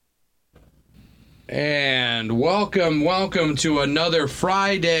And welcome to another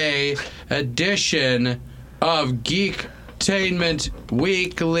Friday edition of Geektainment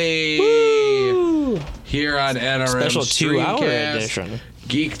Weekly. Woo! Here on NRM Special 2-hour Streamcast, edition.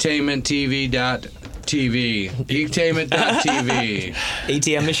 GeektainmentTV.tv. Geektainment.tv.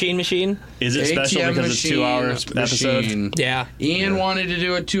 ATM machine? Is it special ATM because it's 2 hours episode? machine. Yeah. Ian wanted to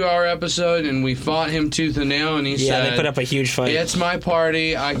do a 2-hour episode, and we fought him tooth and nail, and he Yeah, said, they put up a huge fight. it's my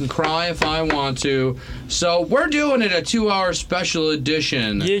party. I can cry if I want to. So we're doing it a 2-hour special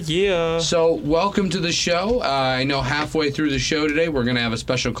edition. Yeah. So welcome to the show. I know halfway through the show today, we're going to have a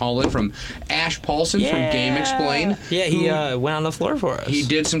special call-in from Ash Paulson from Game Explain. Yeah, he went on the floor for us. He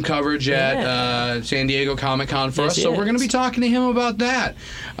did some coverage at San Diego Comic-Con for us, so we're going to be talking to him about that.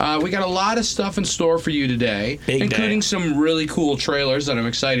 We got a lot of stuff in store for you today, including some really cool trailers that I'm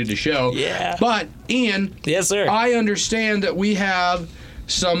excited to show. Yeah. But, Ian, Yes, sir. I understand that we have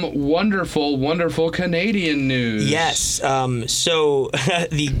some wonderful, wonderful Canadian news. Yes. So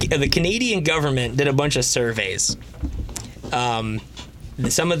the Canadian government did a bunch of surveys.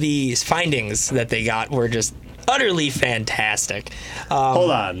 Some of these findings that they got were just utterly fantastic.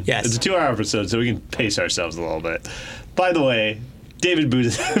 Hold on. Yes. It's a 2-hour episode, so we can pace ourselves a little bit. By the way,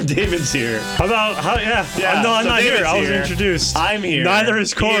 David's here. How about Yeah, I'm so not David's here. I was here. introduced. I'm here. Neither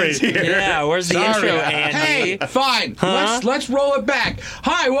is Corey. Ian's here. Yeah, where's the Sorry. intro, Andy? Hey, fine. Let's roll it back.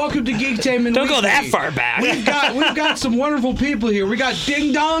 Hi, welcome to Geektainment. Don't go Weekly. that far back. We've got some wonderful people here. We got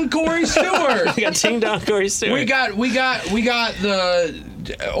Ding Dong Corey Stewart. We got Ting Dong Corey Stewart. we got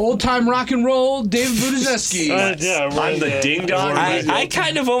the old time rock and roll David Budizeski. I'm the ding dong. I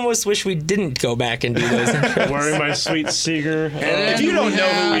kind of almost wish we didn't go back and do those intros. Wearing my sweet Seeger. then If you don't we know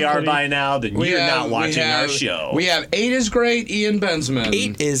have- who we are by now, then you're not watching our show. We have 8 is great, Ian Bensman.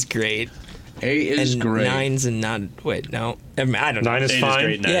 8 is great. 8 is And great. 9's and not. Wait, no. Never mind, I don't know. 9 is 8 fine.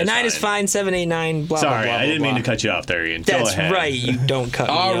 great, Yeah, 9 is fine. 7, 8, 9, blah, blah, Sorry, blah, I didn't blah, mean to blah. cut you off there, Ian. Go That's ahead. right. You don't cut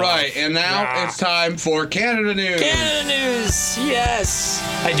me All off. right, and now it's time for Canada News. Canada News. Yes.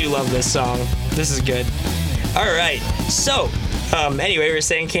 I do love this song. This is good. All right. So, anyway, we were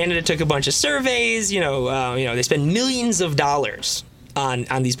saying Canada took a bunch of surveys. They spend millions of dollars on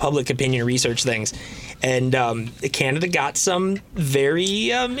these public opinion research things. And Canada got some very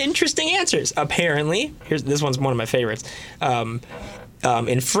interesting answers. Apparently, this one's one of my favorites.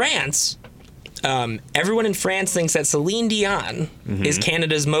 In France, everyone in France thinks that Celine Dion is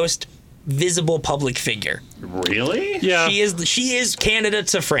Canada's most visible public figure. Really? Yeah. She is Canada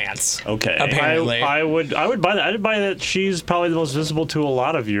to France. Okay. Apparently. I would buy that. I'd buy that she's probably the most visible to a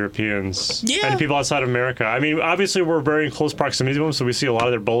lot of Europeans Yeah. and people outside of America. I mean, obviously we're very in close proximity to them, so we see a lot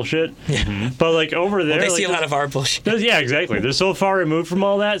of their bullshit. But like over there, They like, see a lot of our bullshit. yeah, exactly. They're so far removed from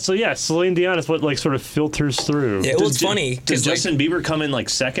all that. So yeah, Celine Dion is what like sort of filters through. Yeah, well, it's funny. Does 'cause, like, Justin Bieber come in like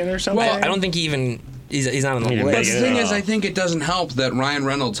second or something? well, I don't think he even... He's not on the Yeah, But list. the thing is, I think it doesn't help that Ryan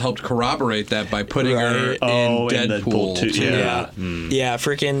Reynolds helped corroborate that by putting her Right. in in Deadpool. Deadpool 2, too. yeah. Yeah,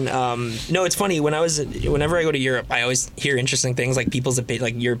 freaking. No, it's funny. Whenever I go to Europe, I always hear interesting things like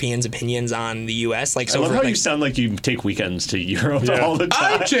Europeans' opinions on the U.S. Like, I so love for, how like, you sound like you take weekends to Europe Yeah. all the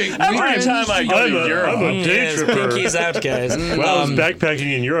time. I take Every weekends time I go I'm to Europe. a day yes, tripper. pinkies out, guys. Well, I was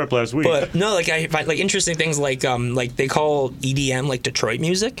backpacking in Europe last week. But no, like I find like interesting things like they call EDM like Detroit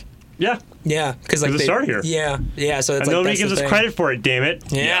music. yeah, Yeah, because like It started here. Yeah. So it's and like nobody that's gives the us thing. credit for it. Damn it.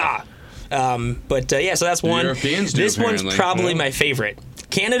 Yeah. So that's one. Europeans do, This one's apparently. probably my favorite.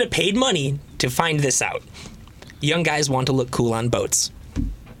 Canada paid money to find this out. Young guys want to look cool on boats.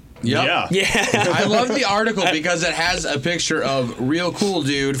 Yep. Yeah. Yeah. I love the article because it has a picture of real cool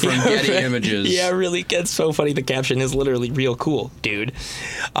dude from Getty Images. Yeah, really. It's so funny. The caption is literally real cool, dude.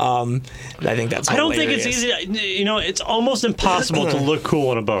 I think that's I don't think it's hilarious. easy. It's almost impossible to look cool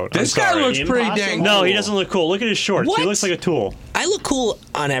on a boat. This I'm guy sorry. looks pretty Impossible? dang No, cool. he doesn't look cool. Look at his shorts. What? He looks like a tool. I look cool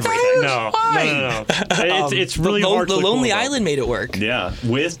on everything. No. It's really the hard to The look cool Lonely on a boat. Island made it work, Yeah,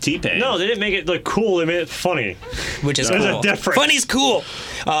 with T-Pain. No, they didn't make it look cool. They made it funny. which is There's a cool. difference. Funny's cool.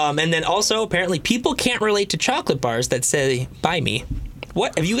 And then also, apparently, people can't relate to chocolate bars that say "Buy me."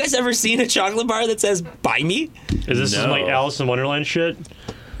 What? Have you guys ever seen a chocolate bar that says "Buy me"? Is this No. like Alice in Wonderland shit?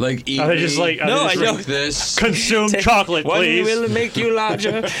 Like, eat Are they me, just like- are No, they I just don't. drink this. Consume chocolate, One please. will make you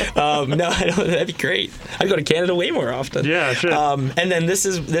larger. No, I don't. That'd be great. I'd go to Canada way more often. Yeah, sure. And then this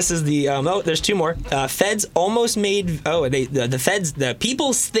is the there's two more. Feds almost made the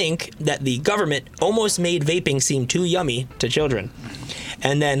people think that the government almost made vaping seem too yummy to children.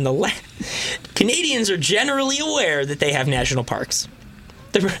 And then Canadians are generally aware that they have national parks.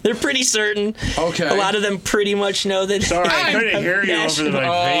 They're pretty certain. Okay. A lot of them pretty much know that. Sorry, I couldn't hear you over the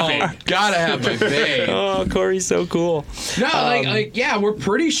vaping. Gotta have my vape. Oh, Corey's so cool. No, yeah, we're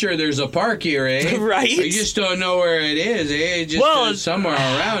pretty sure there's a park here, eh? Right. We just don't know where it is, eh? Just somewhere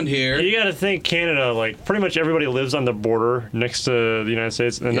around here. You got to think Canada, like pretty much everybody lives on the border next to the United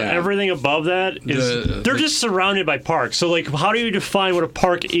States, and everything above that is they're just surrounded by parks. So like, how do you define what a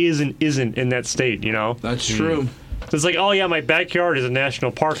park is and isn't in that state? You know, that's true. It's like, oh yeah, my backyard is a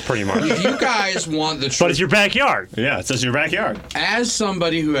national park, pretty much. If you guys want the truth, but it's your backyard. Yeah, it says your backyard. As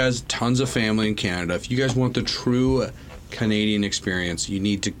somebody who has tons of family in Canada, if you guys want the true Canadian experience, you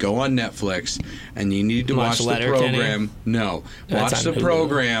need to go on Netflix and you need to watch the program. Kenny? No, watch the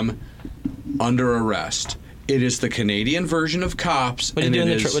program Under Arrest. It is the Canadian version of Cops. What are you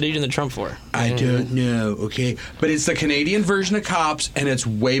doing the Trump for? I don't know. Okay, but it's the Canadian version of Cops, and it's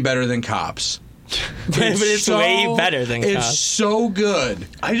way better than Cops. But it's way better than Cops. It's so good.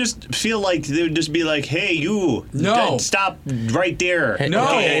 I just feel like they would just be like, "Hey, you! No, stop right there!"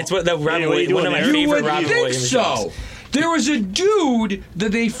 No, it's one of my favorite Robin Williams shows. There was a dude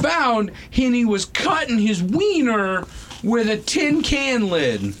that they found, and he was cutting his wiener with a tin can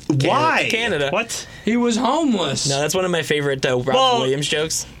lid. Why? Canada. What? He was homeless. No, that's one of my favorite Robin Williams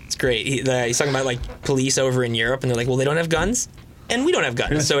jokes. It's great. He's talking about like police over in Europe, and they're like, "Well, they don't have guns, and we don't have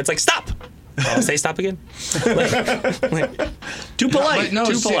guns, so it's like stop." I'll say stop again. Too polite. No,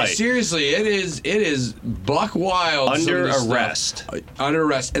 too polite. Seriously, it is buck wild. Under arrest. Under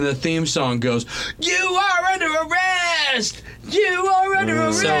arrest, and the theme song goes, "You are under arrest. You are under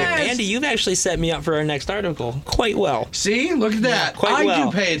arrest." So, Andy, you've actually set me up for our next article quite well. See, look at that. I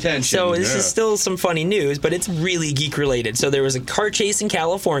do pay attention. So this is still some funny news, but it's really geek related. So there was a car chase in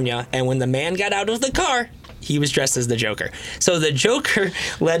California, and when the man got out of the car, he was dressed as the Joker. So the Joker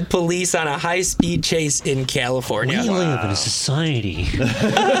led police on a high-speed chase in California. We live in a society.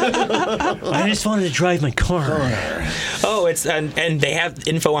 I just wanted to drive my car. Oh, and they have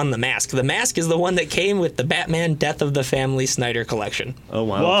info on the mask. The mask is the one that came with the Batman Death of the Family Snyder collection. Oh,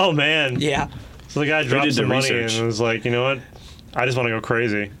 wow. Whoa, man. Yeah. So the guy dropped some money and was like, you know what? I just want to go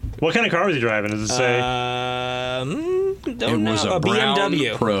crazy. What kind of car was he driving? Does it say? Don't know. Was a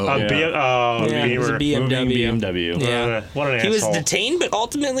BMW. Pro. It was a BMW. BMW. Yeah. What an He was asshole. detained, but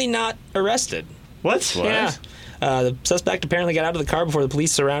ultimately not arrested. What? Yeah. The suspect apparently got out of the car before the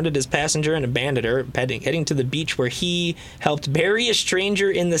police surrounded his passenger and abandoned her, heading to the beach where he helped bury a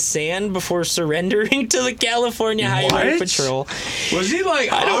stranger in the sand before surrendering to the California Highway Patrol. Was he like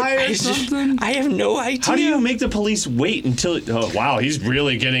high or something? I have no idea. How do you make the police wait until? Oh wow, he's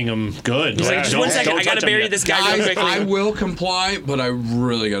really getting them good. He's like, just 1 second, I gotta bury this guy real quickly. I will comply, but I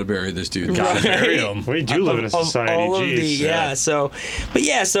really gotta bury this dude. Gotta bury him. We do live in a society. All of Jeez.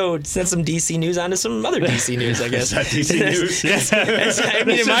 so send some DC news onto some other DC news, I guess. Is that DC news? I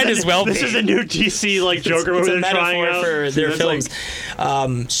mean, it might as well be. This is a new DC like Joker movie It's a they're trying metaphor out. for their films.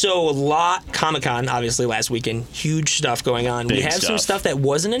 Like, So Comic-Con, obviously, last weekend. Huge stuff going on. We have some stuff that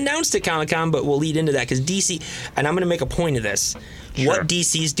wasn't announced at Comic-Con, but we'll lead into that because DC, and I'm going to make a point of this. Sure. What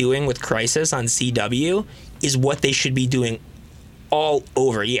DC's doing with Crisis on CW is what they should be doing all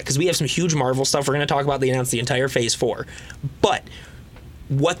over. Yeah, because we have some huge Marvel stuff we're going to talk about. They announced the entire Phase 4. But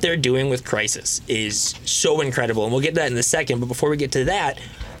what they're doing with Crisis is so incredible, and we'll get to that in a second. But before we get to that,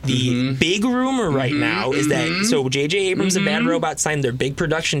 the big rumor right now is that so J.J. Abrams and Bad Robot signed their big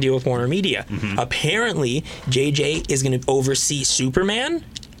production deal with Warner Media. Apparently, J.J. is going to oversee Superman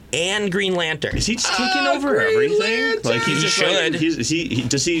and Green Lantern. Is he just taking over everything? Lantern. Like he's He just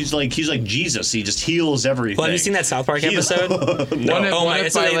should. Like he's like Jesus. He just heals everything. Well, have you seen that South Park episode? No. Oh What my!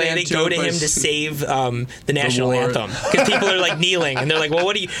 if So I they land go to too, him but- to save the national war. anthem because people are like kneeling and they're like, "Well,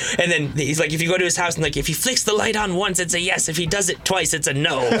 what do you?" And then he's like, "If you go to his house and like, if he flicks the light on once, it's a yes. If he does it twice, it's a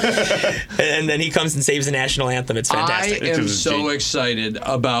no." And then he comes and saves the national anthem. It's fantastic. I am so excited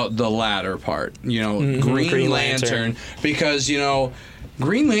about the latter part. Green Green Lantern, because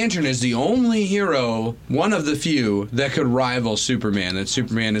Green Lantern is the only hero, one of the few, that could rival Superman. That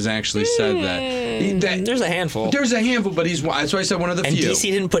Superman has actually said that. There's a handful. There's a handful, but that's why I said one of the And few. DC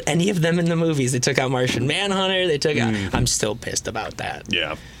didn't put any of them in the movies. They took out Martian Manhunter. They took out. I'm still pissed about that.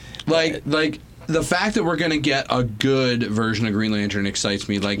 Yeah. Like the fact that we're gonna get a good version of Green Lantern excites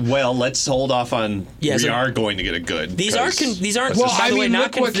me. Like, Well, let's hold off on. Yeah, we so are going to get a good. These aren't. Well, by the way,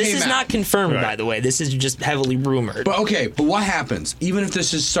 look what this came is out. not confirmed. Right. By the way, this is just heavily rumored. but what happens? Even if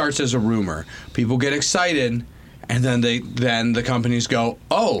this starts as a rumor, people get excited, and then the companies go,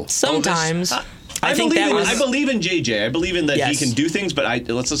 "Oh, Sometimes. I think I believe in JJ. I believe in that he can do things, but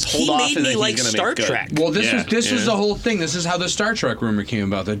let's just hold off. He made me like Star Trek. Well, this was the whole thing. This is how the Star Trek rumor came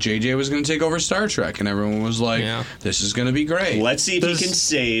about, that JJ was going to take over Star Trek, and everyone was like, "This is going to be great." Let's see if he can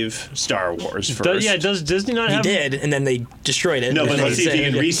save Star Wars first. Does Disney not have? He did, and then they destroyed it. No, but let's see if he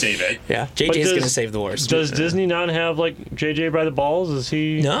can resave it. Yeah, JJ's going to save the Wars. Does Disney not have like JJ by the balls? Is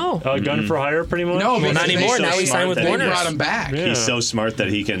he gun for hire pretty much? No, not anymore. Now he's signed with Warner. They brought him back. Yeah. He's so smart that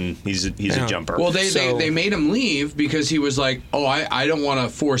he's a jumper. Well, they made him leave because he was like, "Oh, I don't want to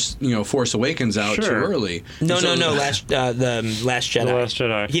force Force Awakens out too early." No. The Last Jedi. The Last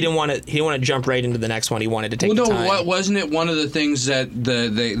Jedi. He didn't want to jump right into the next one. He wanted to take the time. Wasn't it one of the things that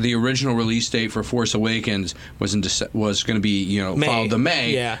the original release date for Force Awakens was going to be followed the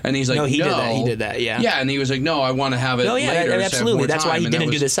May? Yeah. And he's like, he did that. Yeah. Yeah, and he was like, "No, I want to have it." No, yeah, later, absolutely. That's why he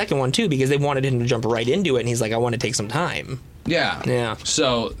didn't do the second one too, because they wanted him to jump right into it, and he's like, "I want to take some time." Yeah.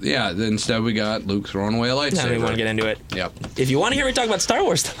 So, instead we got Luke throwing away a lightsaber. No, we want to get into it. Yep. If you want to hear me talk about Star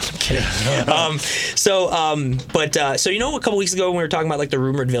Wars stuff, I'm kidding. So a couple weeks ago when we were talking about like the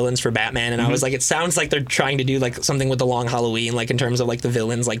rumored villains for Batman, and I was like, it sounds like they're trying to do like something with the Long Halloween, like in terms of like the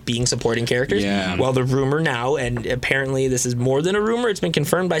villains like being supporting characters. Yeah. Well, the rumor now, and apparently this is more than a rumor, it's been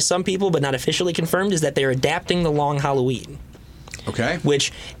confirmed by some people, but not officially confirmed, is that they're adapting the Long Halloween. Okay.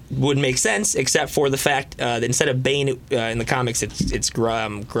 Which would make sense, except for the fact that instead of Bane in the comics, it's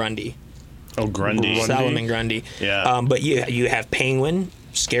Grundy. Oh, Grundy. Solomon Grundy. Yeah. But you have Penguin,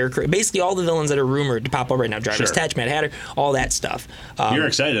 Scarecrow, basically all the villains that are rumored to pop up right now. Jarvis Tetch, Mad Hatter, all that stuff. You're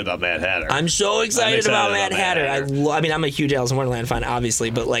excited about Mad Hatter. I'm so excited about Mad Hatter. I mean, I'm a huge Alice in Wonderland fan,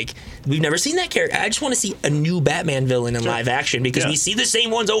 obviously, but like we've never seen that character. I just want to see a new Batman villain in live action because we see the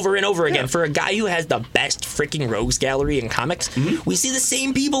same ones over and over again. For a guy who has the best freaking rogues gallery in comics, we see the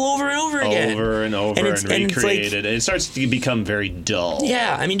same people over and over again. Over and over and recreated. And it starts to become very dull.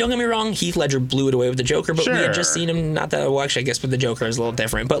 Yeah, I mean, don't get me wrong, Heath Ledger blew it away with the Joker, but we had just seen him, actually, I guess with the Joker is a little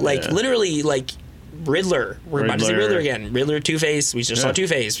different, but like literally, like Riddler. We're about to see Riddler again. Riddler, Two-Face. We just saw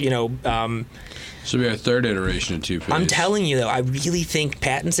Two-Face. So we have a third iteration of Two-Face. I'm telling you, though, I really think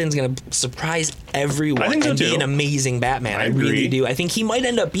Pattinson's going to surprise everyone and be an amazing Batman. I really do. I think he might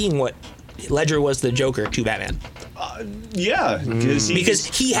end up being what Ledger was the Joker to Batman. Because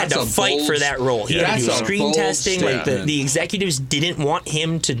he had to fight for that role. He had to do screen testing. Like the executives didn't want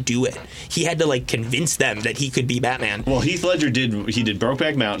him to do it. He had to like convince them that he could be Batman. Well, Heath Ledger did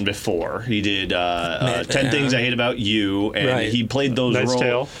Brokeback Mountain before. He did 10 Things I Hate About You, and he played those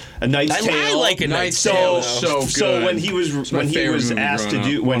roles. A Knight's Tale. I like A Knight's Tale. So good. So when he was asked to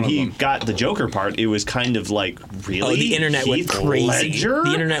do when he got the Joker part, it was kind of like, really? Oh, the internet went crazy. Ledger?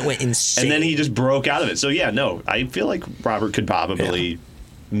 The internet went insane. And then he just broke out of it. So I feel like Robert could probably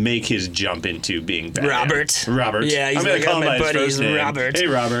make his jump into being Batman. Robert. Yeah, he's I'm gonna call him my buddy. He's Robert. Hey,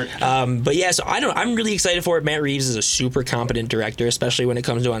 Robert. But yeah, so I'm really excited for it. Matt Reeves is a super competent director, especially when it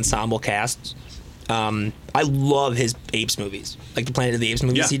comes to ensemble casts. I love his Apes movies. Like the Planet of the Apes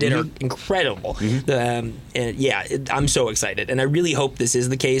movies he did are incredible. I'm so excited, and I really hope this is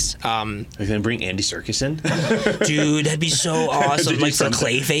the case. Are you gonna bring Andy Serkis in? Dude, that'd be so awesome. Like for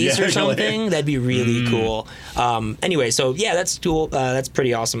Clayface or something. That'd be really cool. Anyway, so yeah, that's cool. That's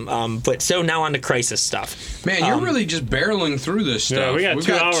pretty awesome. But so now on to Crisis stuff. Man, you're really just barreling through this stuff. Yeah, we got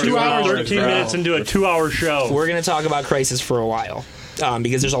 2 hours. 2 hours, 13 minutes into a 2-hour show. We're gonna talk about Crisis for a while.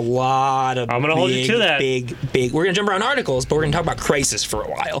 Because there's a lot of I'm gonna hold you to that. Big. We're gonna jump around articles, but we're gonna talk about Crisis for a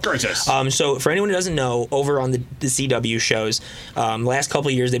while. Crisis. So for anyone who doesn't know, over on the CW shows, the last couple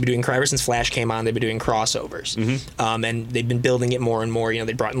of years they've been doing, ever since Flash came on, they've been doing crossovers, and they've been building it more and more.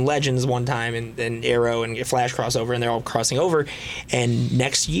 They brought in Legends one time, and Arrow and Flash crossover, and they're all crossing over. And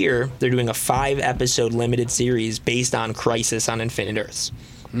next year they're doing a 5-episode limited series based on Crisis on Infinite Earths.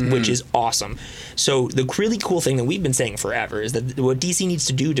 Which is awesome. So the really cool thing that we've been saying forever is that what DC needs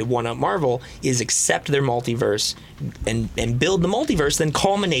to do to one-up Marvel is accept their multiverse and build the multiverse, then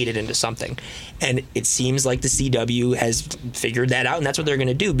culminate it into something. And it seems like the CW has figured that out, and that's what they're going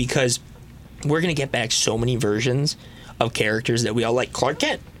to do, because we're going to get back so many versions of characters that we all like. Clark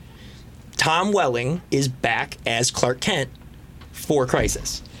Kent. Tom Welling is back as Clark Kent for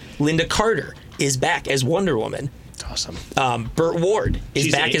Crisis. Linda Carter is back as Wonder Woman. Awesome. Burt Ward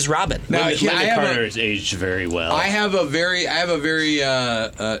is back as Robin. Now, Linda Carter has aged very well. I have a very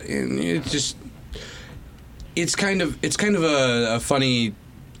it's kind of a funny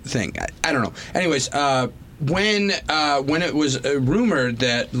thing. I don't know. Anyways, when it was rumored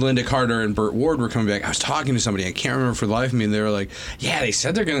that Linda Carter and Burt Ward were coming back, I was talking to somebody, I can't remember for the life of me, and they were like, yeah, they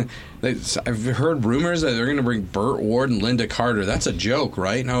said I've heard rumors that they're going to bring Burt Ward and Linda Carter. That's a joke,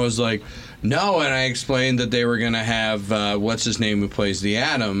 right? And I was like, no, and I explained that they were going to have, what's his name who plays the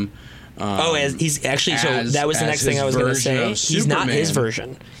Atom, he's actually. So that was the next thing I was going to say. He's not his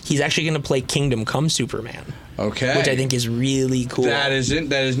version. He's actually going to play Kingdom Come Superman. Okay. Which I think is really cool. That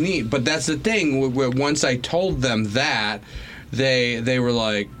is neat. But that's the thing. Once I told them that, they were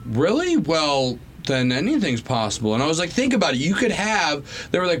like, really? Well, then anything's possible. And I was like, think about it. You could have,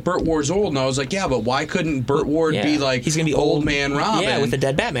 they were like, Burt Ward's old. And I was like, yeah, but why couldn't Burt Ward be like, he's gonna be old man Robin? Yeah, with the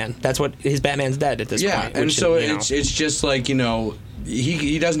dead Batman. That's what, his Batman's dead at this point. Yeah, and so it's just like,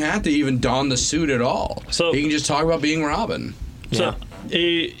 he doesn't have to even don the suit at all. So he can just talk about being Robin. So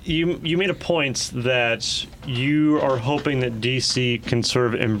you made a point that you are hoping that DC can sort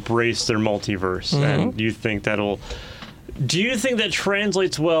of embrace their multiverse, and you think that'll... Do you think that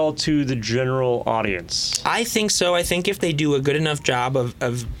translates well to the general audience? I think so. I think if they do a good enough job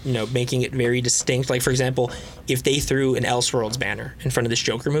of making it very distinct, like for example, if they threw an Elseworlds banner in front of this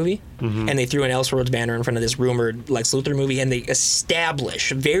Joker movie, and they threw an Elseworlds banner in front of this rumored Lex Luthor movie, and they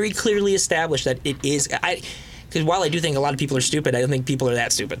very clearly establish that it is... Because while I do think a lot of people are stupid, I don't think people are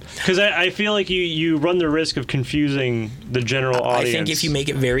that stupid. Because I feel like you run the risk of confusing the general audience. I think if you make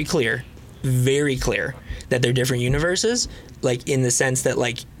it very clear that they're different universes, like in the sense that,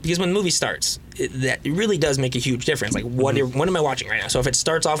 like, because when the movie starts, it really does make a huge difference. Like, what am I watching right now? So if it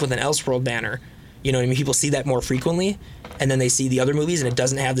starts off with an Elseworld banner, you know what I mean? People see that more frequently, and then they see the other movies and it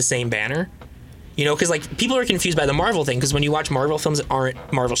doesn't have the same banner. Because like people are confused by the Marvel thing, because when you watch Marvel films that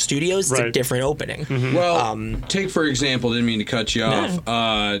aren't Marvel Studios, it's a different opening. Well, take for example, didn't mean to cut you off,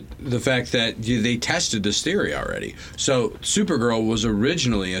 the fact that they tested this theory already. So Supergirl was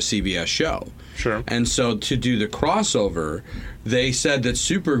originally a CBS show. Sure. And so to do the crossover, they said that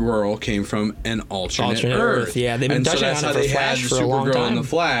Supergirl came from an alternate Earth. Yeah, they've been touching on it for Flash for a long time. Supergirl and the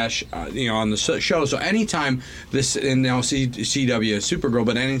Flash, on the show. So anytime this, and now CW is Supergirl,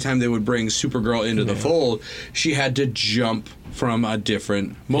 but anytime they would bring Supergirl into the fold, she had to jump from a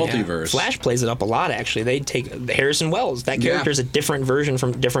different multiverse. Flash plays it up a lot, actually. They take Harrison Wells. That character's a different version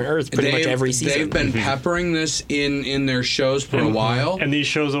from different Earth pretty much every season. They've been peppering this in their shows for a while. And these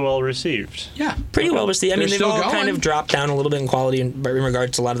shows are well received. Yeah. Pretty well received. I mean, they've all kind of dropped down a little bit in quality in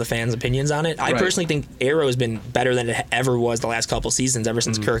regards to a lot of the fans' opinions on it. I personally think Arrow has been better than it ever was the last couple seasons, ever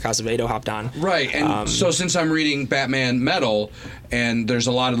since Kirk Acevedo hopped on. Right. And so since I'm reading Batman Metal, and there's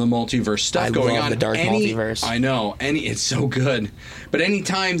a lot of the multiverse stuff going on. I love the dark multiverse. I know. It's so good. But any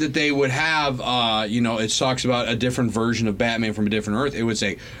time that they would have, it talks about a different version of Batman from a different Earth, it would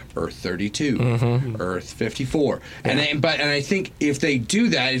say Earth 32, Earth 54. Yeah. And I think if they do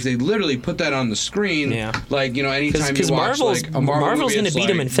that, if they literally put that on the screen, like, anytime you watch like a Marvel's going to beat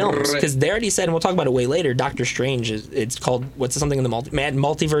them in films, because they already said, and we'll talk about it way later, Doctor Strange, it's called, something in the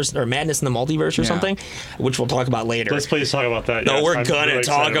multiverse, or Madness in the Multiverse or something, which we'll talk about later. Let's please talk about that. No, we're going to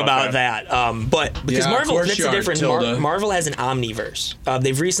talk about that. But because Marvel, that's the difference. Marvel has an omniverse.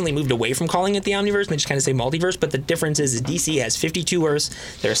 They've recently moved away from calling it the omniverse, and they just kind of say multiverse, but the difference is DC has 52 Earths.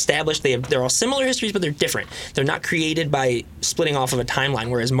 They're established. They're all similar histories, but they're different. They're not created by splitting off of a timeline,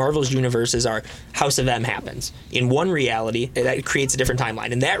 whereas Marvel's universes are House of M happens. In one reality, that creates a different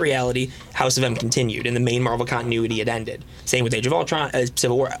timeline. In that reality, House of M continued. In the main Marvel continuity, it ended. Same with Age of Ultron,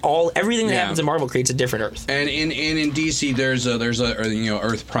 Civil War. Everything that happens in Marvel creates a different Earth. And in DC, there's a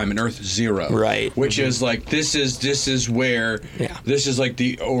Earth Prime and Earth Zero, right? Which is like this is where this is like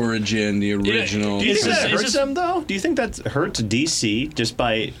the origin, the original. Do you think that hurts them though? Do you think that hurts DC just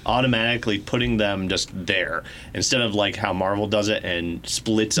by automatically putting them just there instead of like how Marvel does it and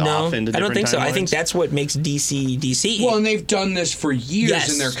splits off into different timelines? I don't think so. I think that's what makes DC. Well, and they've done this for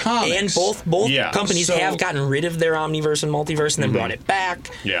years in their comics. And both companies have gotten rid of their omniverse and multiverse and then brought it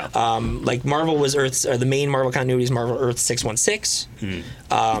back. Yeah. Like Marvel was the main Marvel continuity is Marvel Earth 616.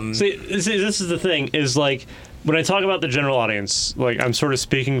 See, this is the thing, is like, when I talk about the general audience, like, I'm sort of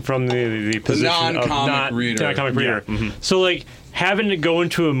speaking from the position of non-comic reader. So, like, having to go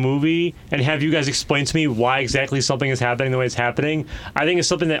into a movie and have you guys explain to me why exactly something is happening the way it's happening, I think is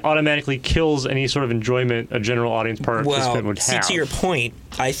something that automatically kills any sort of enjoyment a general audience participant would have. To your point,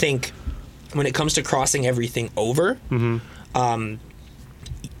 I think when it comes to crossing everything over,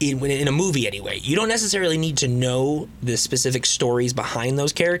 in a movie anyway, you don't necessarily need to know the specific stories behind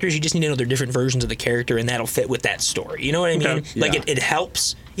those characters. You just need to know they're different versions of the character, and that'll fit with that story. You know what I mean? Okay. Like, it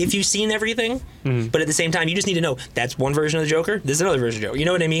helps if you've seen everything, but at the same time, you just need to know that's one version of the Joker, this is another version of the Joker. You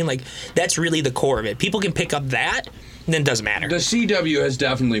know what I mean? Like, that's really the core of it. People can pick up that, and then it doesn't matter. The CW has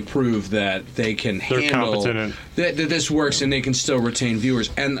definitely proved that they can handle that this works, and they can still retain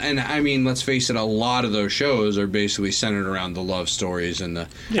viewers. And I mean, let's face it, a lot of those shows are basically centered around the love stories and the.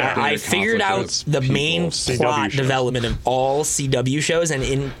 Yeah, I figured out the main plot development of all CW shows, and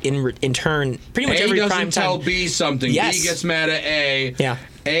in turn, pretty much every prime time. A doesn't tell B something. Yes. B gets mad at A. Yeah.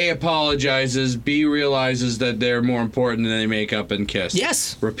 A, apologizes. B, realizes that they're more important than they make up and kiss.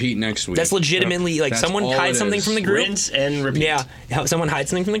 Yes. Repeat next week. That's legitimately like That's someone all hides it something is. from the group. Rinse and repeat. Yeah, someone hides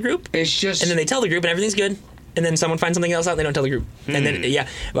something from the group. It's just. And then they tell the group, and everything's good. And then someone finds something else out, and they don't tell the group. And then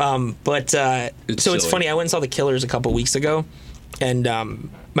it's silly. funny. I went and saw The Killers a couple weeks ago, and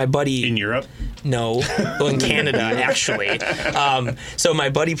my buddy In Europe? No, well, in Canada actually. So my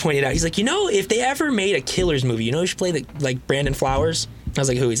buddy pointed out, he's like, if they ever made a Killers movie, who should play like Brandon Flowers? I was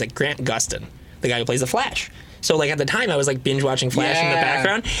like, who? He's like Grant Gustin, the guy who plays the Flash. So like at the time I was like binge watching Flash in the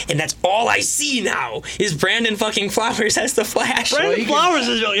background, and that's all I see now is Brandon fucking Flowers as the Flash.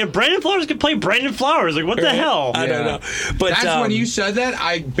 Brandon Flowers can play Brandon Flowers. Like what the hell? I don't know. But That's when you said that,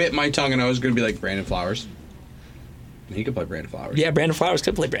 I bit my tongue and I was going to be like, Brandon Flowers. He could play Brandon Flowers. Yeah, Brandon Flowers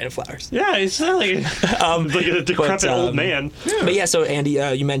could play Brandon Flowers. Yeah, he's not like a decrepit old man. But yeah, so Andy,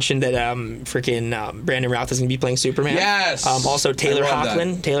 you mentioned that Brandon Routh is going to be playing Superman. Yes. Also, Taylor I love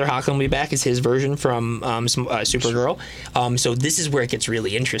Hoechlin. that. Taylor Hoechlin will be back as his version from Supergirl. So this is where it gets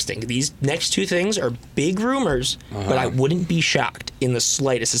really interesting. These next two things are big rumors, but I wouldn't be shocked in the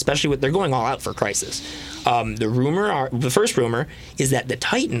slightest, especially they're going all out for Crisis. The first rumor is that the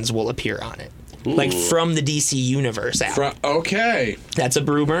Titans will appear on it. Ooh. Like from the DC Universe app. Okay. That's a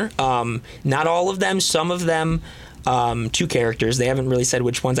rumor. Not all of them. Some of them, 2 characters. They haven't really said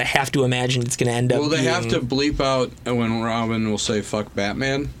which ones. I have to imagine it's going to end up Will they being, have to bleep out when Robin will say, fuck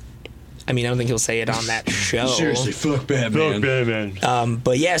Batman? I mean, I don't think he'll say it on that show. Seriously, fuck Batman. Fuck Batman.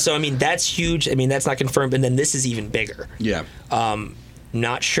 But yeah, so I mean, that's huge. I mean, that's not confirmed. And then this is even bigger. Yeah.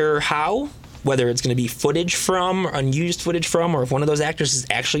 Not sure how, whether it's going to be footage from, or unused footage from, or if one of those actors is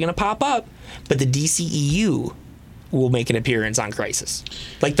actually going to pop up. But the DCEU will make an appearance on Crisis.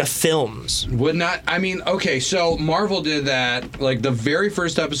 Like the films. Would not, I mean, okay, so Marvel did that, like the very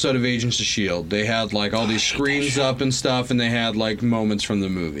first episode of Agents of S.H.I.E.L.D., they had like all these screens up and stuff, and they had like moments from the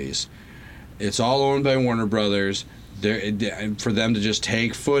movies. It's all owned by Warner Brothers. For them to just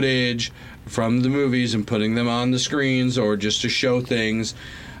take footage from the movies and putting them on the screens or just to show things,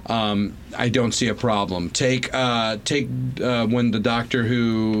 I don't see a problem. Take when the Doctor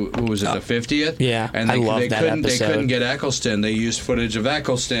Who was it, the 50th? Yeah, and I love that episode. They couldn't get Eccleston. They used footage of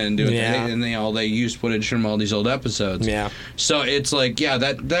Eccleston doing Yeah. they used footage from all these old episodes. Yeah. So it's like, yeah,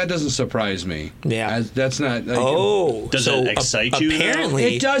 that doesn't surprise me. Yeah. That's not. Like, Does it excite you, though?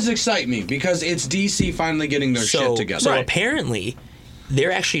 Apparently, it does excite me because it's DC finally getting their shit together. So apparently,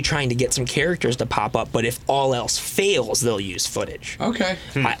 they're actually trying to get some characters to pop up, but if all else fails, they'll use footage. Okay.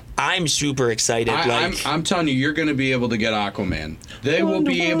 I'm super excited. I'm telling you, you're going to be able to get Aquaman. They will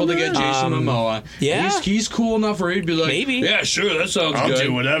be able to get Jason Momoa. Yeah. He's cool enough where he'd be like, Maybe. Yeah, sure, that sounds I'll good.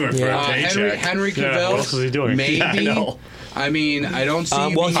 do whatever for a paycheck. Henry Cavill. Yeah, what else is he doing? Maybe. Yeah, I know. I mean, I don't see.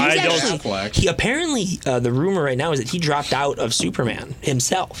 Well, he's I don't- actually, he apparently the rumor right now is that he dropped out of Superman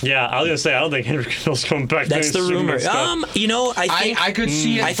himself. Yeah, I was gonna say I don't think Henry Cavill's coming back. That's the doing rumor. Superman stuff. I think I could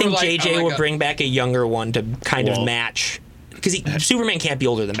see it. I think for like, JJ oh will my bring back a younger one to kind of Well- match, because Superman can't be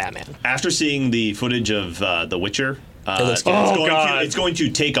older than Batman. After seeing the footage of The Witcher, It looks good. it's going to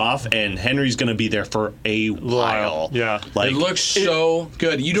take off, and Henry's going to be there for a while. Yeah. It looks so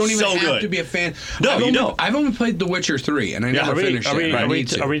good. You don't even so have good. to be a fan. No, you don't. I've only played The Witcher 3, and I never finished it. I need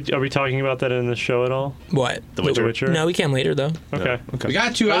to. Are we talking about that in the show at all? What? The Witcher? No, we can later though. Okay. We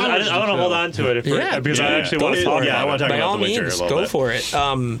got 2 hours. I want to hold on to it because I actually want to go talk for it. I about want it. to talk By about all The Witcher means, a little go bit. for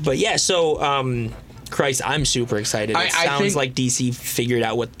it. But yeah, so Christ, I'm super excited. I It sounds think- like DC figured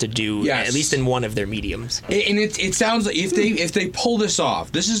out what to do, Yes. at least in one of their mediums. And it sounds like if they pull this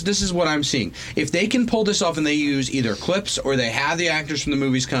off, this is what I'm seeing. If they can pull this off and they use either clips or they have the actors from the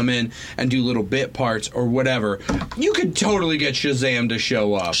movies come in and do little bit parts or whatever, you could totally get Shazam to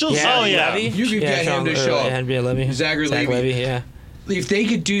show up. Levy? You could get him to show up. Levy. Zachary Zach Levi. Levy, yeah. If they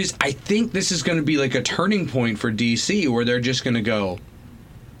could do this, I think this is going to be like a turning point for DC where they're just going to go,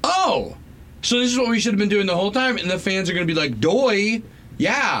 oh, so this is what we should have been doing the whole time, and the fans are going to be like, doy,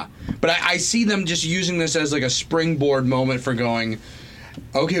 yeah. But I see them just using this as like a springboard moment for going,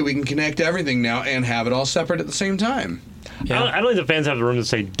 okay, we can connect everything now and have it all separate at the same time. Yeah. I don't think the fans have the room to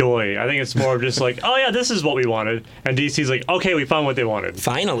say doy. I think it's more of just like, oh yeah, this is what we wanted, and DC's like, okay, we found what they wanted.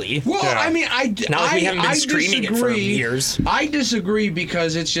 Finally. Well, Yeah. I mean, Not like we haven't been screaming it for disagree. years. I disagree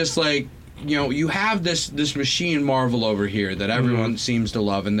because it's just like, you have this machine Marvel over here that everyone seems to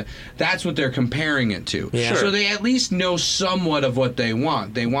love, and that's what they're comparing it to. Yeah. So they at least know somewhat of what they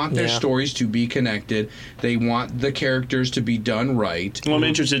want. They want their stories to be connected. They want the characters to be done right. Well, I'm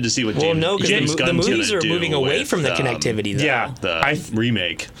interested to see what James the Gunn's movies gonna are do moving away with, from the connectivity. Though. Yeah, the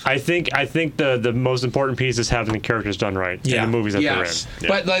remake. I think the most important piece is having the characters done right in the movies that they're in.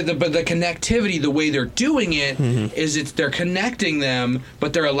 But the connectivity, the way they're doing it is they're connecting them,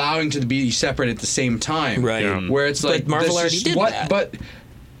 but they're allowing to be separate at the same time. Right. Yeah. Where it's like Marvel already did that. But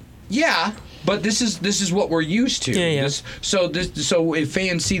but this is what we're used to. Yeah. So if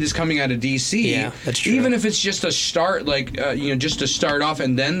fans see this coming out of DC, that's true. even if it's just a start, just to start off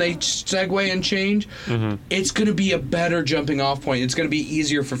and then they segue and change, it's going to be a better jumping off point. It's going to be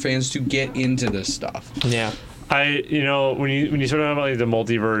easier for fans to get into this stuff. Yeah. When you sort of about the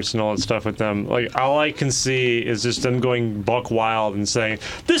multiverse and all that stuff with them, all I can see is just them going buck wild and saying,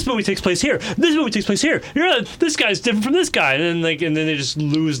 "This movie takes place here. This movie takes place here. This guy's different from this guy," and then they just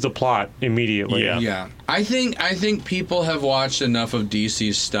lose the plot immediately. Yeah. I think people have watched enough of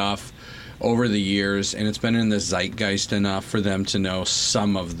DC's stuff over the years, and it's been in the zeitgeist enough for them to know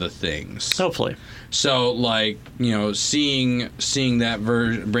some of the things. Hopefully. So, seeing that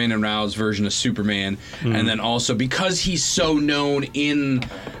Brandon Routh's version of Superman, and then also because he's so known in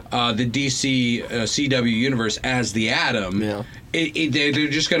the DC CW universe as the Atom, they're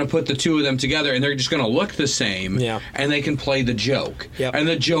just going to put the two of them together, and they're just going to look the same, and they can play the joke, and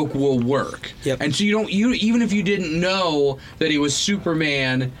the joke will work. And so even if you didn't know that he was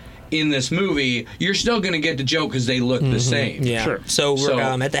Superman in this movie, you're still going to get the joke because they look the same. Yeah. Sure. So we're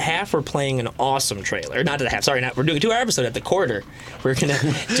at the half. We're playing an awesome trailer. Not at the half. Sorry, we're doing a 2-hour episode at the quarter. We're gonna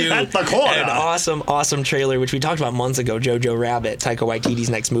do At the quarter. an awesome trailer, which we talked about months ago. Jojo Rabbit, Taika Waititi's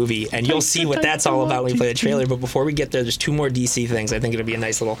next movie, and you'll see what that's all about when we play the trailer. But before we get there, there's 2 more DC things. I think it'll be a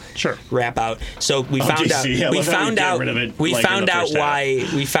nice little wrap out. So we found DC. out. We found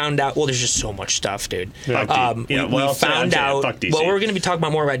out. Well, there's just so much stuff, dude. Yeah. We found out. Fuck DC. Well, we're gonna be talking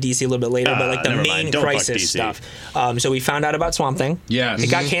about more about DC a little bit later, but the main Crisis stuff. So we found out about Swamp Thing. Yes.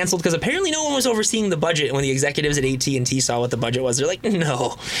 It got canceled because apparently no one was overseeing the budget. And when the executives at AT&T saw what the budget was, they're like,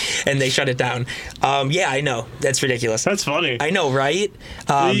 no. And they shut it down. Yeah, I know. That's ridiculous. That's funny. I know, right?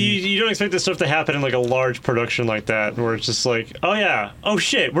 You don't expect this stuff to happen in a large production like that, where it's just oh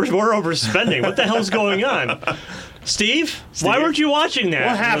shit, we're overspending. What the hell's going on? Steve, why weren't you watching that?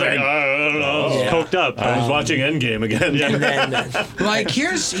 What happened? I don't know. I was coked up. I was watching Endgame again. And then,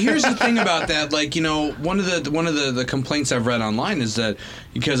 here's the thing about that. One of the complaints I've read online is that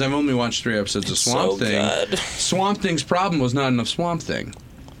because I've only watched 3 episodes of Swamp Thing, Swamp Thing's problem was not enough Swamp Thing.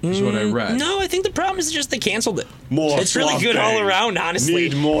 Is what I read. No, I think the problem is just they canceled it. It's really good all around, honestly.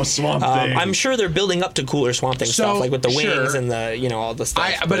 Need more Swamp Thing. I'm sure they're building up to cooler Swamp Thing stuff, with the wings and the all the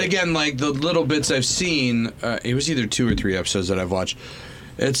stuff. But again, the little bits I've seen, it was either 2 or 3 episodes that I've watched.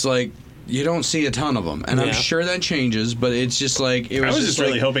 It's you don't see a ton of them, and I'm sure that changes. But it's just I was just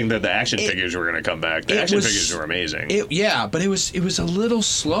really hoping that the action figures were going to come back. The action figures were amazing. But it was a little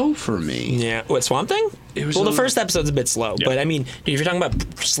slow for me. Yeah, what Swamp Thing? The first episode's a bit slow, but I mean, if you're talking about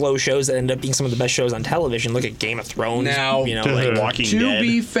slow shows that end up being some of the best shows on television, look at Game of Thrones. Now, Walking Dead. To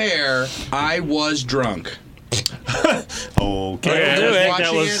be fair, I was drunk.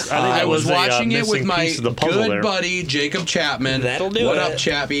 Okay. I was watching it with my good buddy Jacob Chapman. That'll do What it. up,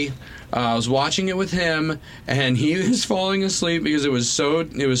 Chappie? I was watching it with him, and he was falling asleep because it was so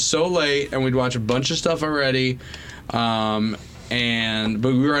late, and we'd watch a bunch of stuff already. But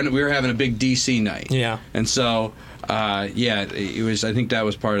we were having a big DC night. Yeah. And so. It was. I think that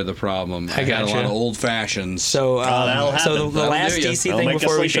was part of the problem. I got a lot of old fashions. So, the last DC thing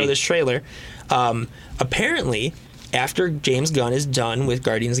before we show this trailer, apparently, after James Gunn is done with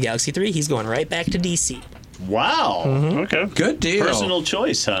Guardians of the Galaxy 3, he's going right back to DC. Wow. Okay. Good deal. Personal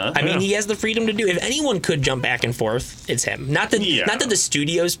choice, huh? I mean, he has the freedom to do. If anyone could jump back and forth, it's him. Not that the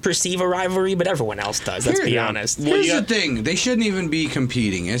studios perceive a rivalry, but everyone else does. Let's be honest. Here's the thing: they shouldn't even be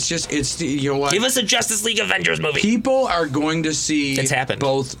competing. It's what? Give us a Justice League Avengers movie. People are going to see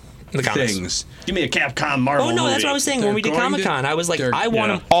both the things. Give me a Capcom Marvel movie. Oh no, that's what I was saying. When we did Comic-Con, I was like, I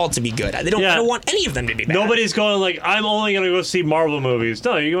want them all to be good. I don't want any of them to be bad. Nobody's going I'm only going to go see Marvel movies.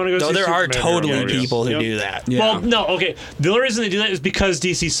 No, you want to go see there Superman are totally movies. people who do that. Yeah. Well, no, okay. The only reason they do that is because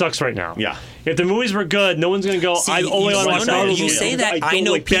DC sucks right now. Yeah. If the movies were good, no one's going to go, I only want to watch Marvel movies. You say that. I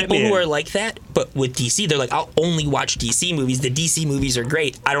know people who are like that, but with DC, they're like, I'll only watch DC movies. The DC movies are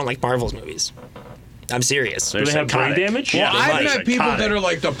great. I don't like Marvel's movies. I'm serious. Do they have brain damage? Well, I've met people that are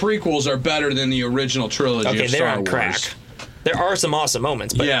like, the prequels are better than the original trilogy of Star they're on Wars. crack. There are some awesome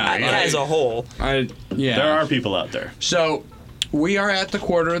moments, but as a whole. There are people out there. So, we are at the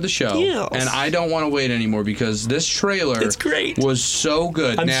quarter of the show, and I don't want to wait anymore because this trailer was so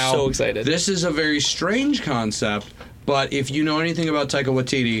good. I'm now, so excited. This is a very strange concept, but if you know anything about Taika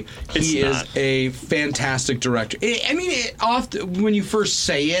Waititi, he is a fantastic director. Often when you first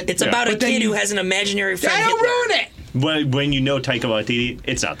say it, it's about a kid who has an imaginary friend. I don't ruin it. When you know Taika Waititi,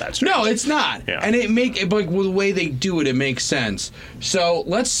 it's not that strange. No, it's not. Yeah. And like with the way they do it, it makes sense. So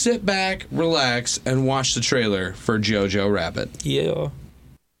let's sit back, relax, and watch the trailer for Jojo Rabbit. Yeah.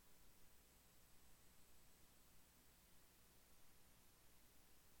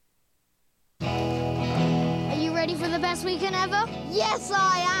 Are you ready for the best weekend ever? Yes,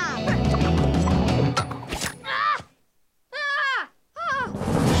 I am.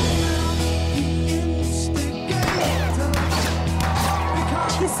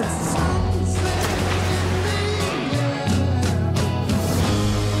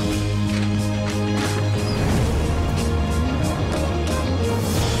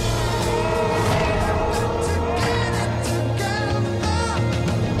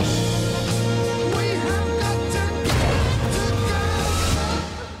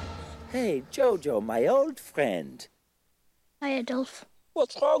 Hey, Jojo, my old friend. Hi, Adolf.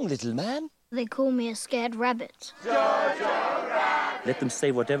 What's wrong, little man? They call me a scared rabbit. Let them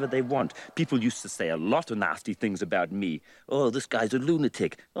say whatever they want. People used to say a lot of nasty things about me. Oh, this guy's a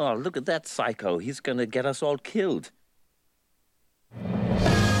lunatic. Oh, look at that psycho. He's gonna get us all killed.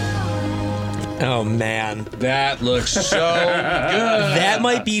 Oh, man. That looks so good. That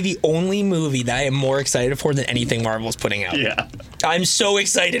might be the only movie that I am more excited for than anything Marvel's putting out. Yeah. I'm so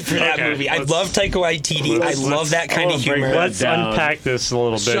excited for that movie. I love Taika Waititi. I love that kind of humor. Let's unpack this a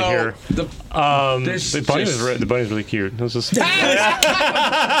little bit here. The bunny's really cute. Let's just of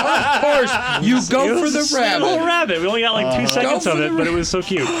course, you go for the rabbit. Little rabbit. We only got like 2 seconds of it, but it was so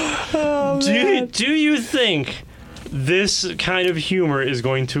cute. Do you think this kind of humor is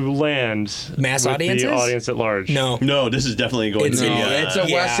going to land mass with audiences? the audience at large? No. No, this is definitely going to be. It's a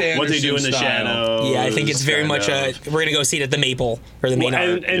Wes Anderson what they do in the style. shadows. Yeah, I think it's very much we're gonna go see it at the Maple or the main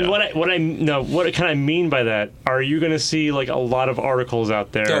art. And what I mean by that, are you going to see like a lot of articles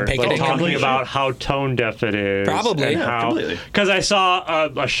out there like talking about how tone deaf it is? Probably. Completely. Because I saw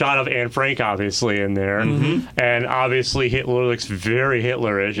a shot of Anne Frank obviously in there, and obviously Hitler looks very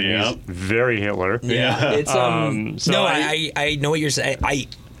Hitlerish, and he's very Hitler. Yeah. It's So no, I know what you're saying.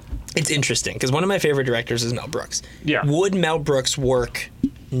 It's interesting because one of my favorite directors is Mel Brooks. Yeah. Would Mel Brooks work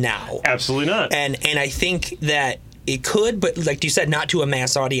now? Absolutely not. And I think that it could, but like you said, not to a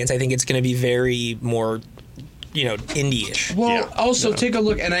mass audience. I think it's going to be very more, indie-ish. Well, also take a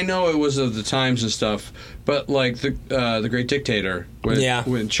look, and I know it was of the times and stuff, but like the Great Dictator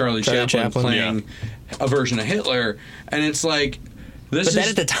with Charlie Chaplin playing a version of Hitler, and it's like. But that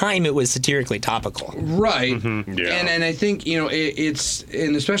at the time it was satirically topical, right? Mm-hmm. Yeah. And I think it's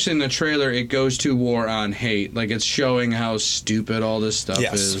and especially in the trailer it goes to war on hate, like it's showing how stupid all this stuff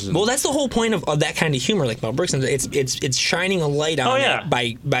is. Well, that's the whole point of that kind of humor, like Mel Brooks. It's shining a light on it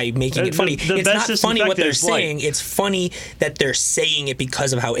by making it funny. It's not funny what they're saying. It's funny that they're saying it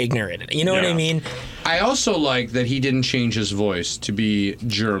because of how ignorant it is. You know what I mean? I also like that he didn't change his voice to be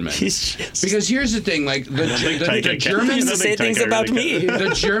German. Because here's the thing, like the Germans say things about me. The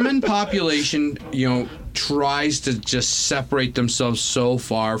German population, tries to just separate themselves so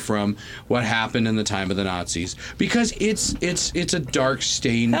far from what happened in the time of the Nazis because it's a dark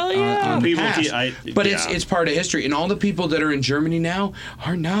stain on the past. But it's part of history, and all the people that are in Germany now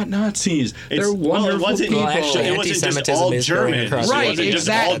are not Nazis. They're wonderful people. It wasn't just all Germans. Right? It wasn't just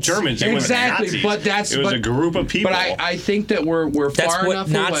all Germans. It wasn't Nazis. But it was a group of people. But I think that we're that's far enough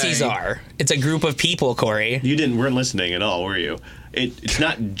away. That's what Nazis are. It's a group of people, Corey. You weren't listening at all, were you? It's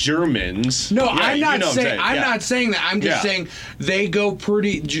not Germans. No, I'm not saying. I'm not saying that. I'm just saying they go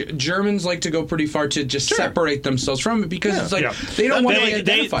pretty. Germans like to go pretty far to just separate themselves from it because it's like they don't want to be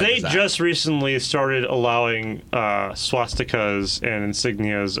identified. They just recently started allowing swastikas and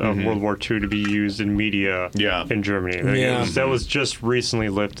insignias of World War II to be used in media in Germany. That was just recently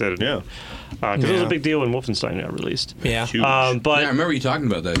lifted. Yeah. Because it was a big deal when Wolfenstein got released. Yeah. But I remember you talking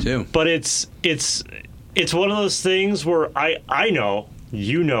about that too. But it's one of those things where I know,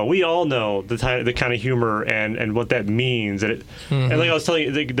 we all know the kind of humor and what that means. And like I was telling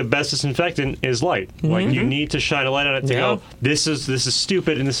you, the best disinfectant is light. Like you need to shine a light on it to go, this is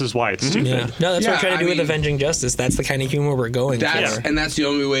stupid and this is why it's stupid. Yeah. No, that's what I'm trying to do with Avenging Justice. That's the kind of humor we're going for. And that's the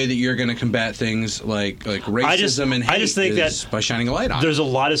only way that you're going to combat things like racism and hate. I just think that by shining a light on there's a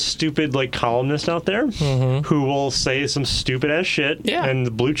lot of stupid columnists out there who will say some stupid ass shit, and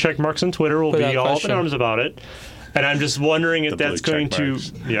the blue check marks on Twitter will be all up in arms about it. And I'm just wondering if that's going to,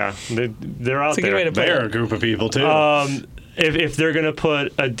 they're out there. They're a group of people too. if they're going to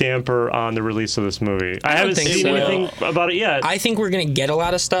put a damper on the release of this movie. I haven't seen anything about it yet. I think we're going to get a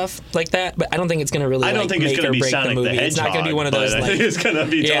lot of stuff like that, but I don't think it's going to really make or break the movie. It's not going to be one of those I think it's going to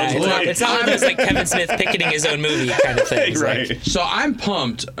be totally. It's not one of those like Kevin Smith picketing his own movie kind of thing. Right. Like, so I'm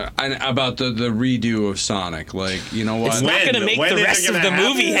pumped about the redo of Sonic. Like, you know what? It's not going to make the rest of the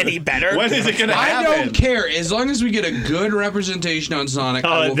movie any better. When is it going to happen? I don't care. As long as we get a good representation on Sonic,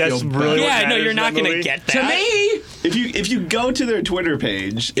 I will feel really yeah, no, you're not going to get that. To me, if you go to their Twitter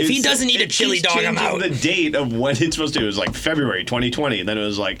page, if he doesn't eat a chili dog, I'm out. The date of when it's supposed to. It was like February 2020, and then it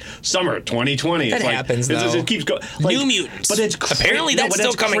was like summer 2020. That happens, though. It keeps going. Like, New Mutants. But it's apparently that's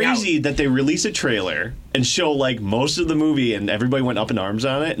still coming out. It's crazy that they release a trailer and show like most of the movie, and everybody went up in arms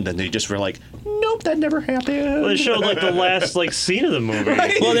on it, and then they just were like, "Nope, that never happened." Well, they showed like the last like scene of the movie.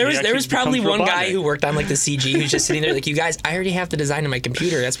 Right. Well, there was probably one guy who worked on like the CG who's just sitting there like, "You guys, I already have the design on my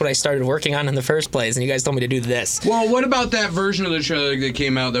computer. That's what I started working on in the first place, and you guys told me to do this." Well, what about that version of the trailer that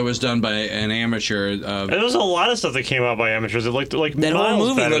came out that was done by an amateur? There was a lot of stuff that came out by amateurs. It looked like that whole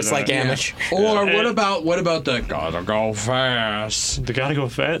movie better looks like amateur. Or what about the gotta go fast? The gotta go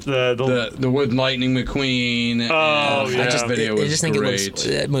fast. The with Lightning McQueen. Oh, yeah. That video was I just think great.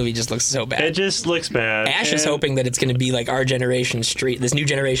 that movie just looks so bad. It just looks bad. Ash is hoping that it's going to be like our generation this new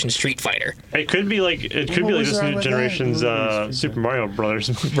generation Street Fighter. It could be like this new generation's Super Mario Brothers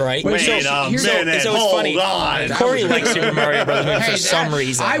movie. Right. Wait a minute, so it's funny. on. Corey likes Super Mario Brothers movie for some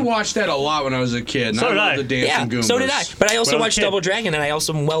reason. I watched that a lot when I was a kid. And So did I. The Dancing Goombas. So did I. But I also When I was watched a kid. Double Dragon, and I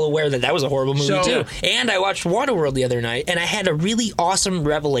also am well aware that was a horrible movie too. And I watched Waterworld the other night, and I had a really awesome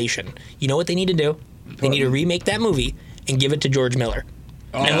revelation. You know what they need to do? They need to remake that movie and give it to George Miller.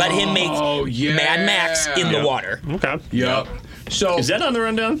 And let him make Mad Max in the water. Okay. Yep. So Is that on the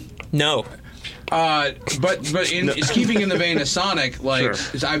rundown? No. but it's keeping in the vein of Sonic. Like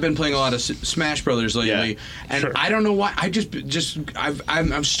I've been playing a lot of Smash Brothers lately, and I don't know why.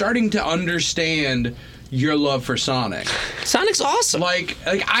 I'm starting to understand your love for Sonic. Sonic's awesome. Like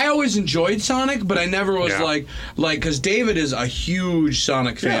I always enjoyed Sonic, but I never was like because David is a huge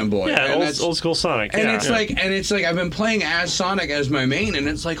Sonic fanboy. Yeah, and old school Sonic. And it's like I've been playing as Sonic as my main, and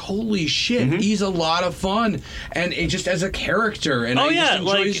it's like holy shit, he's a lot of fun, and it just as a character, and I just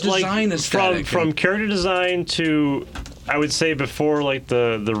enjoy his design aesthetic. From character design to, I would say before like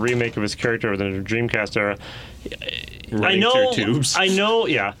the remake of his character the Dreamcast era.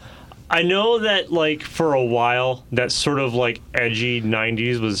 I know that, like, for a while, that sort of, like, edgy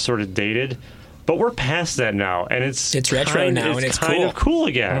 90s was sort of dated. But we're past that now, and it's retro now, and it's kind of cool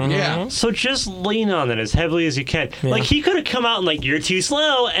again. Yeah. So just lean on that as heavily as you can. Yeah. Like, he could have come out and, like, you're too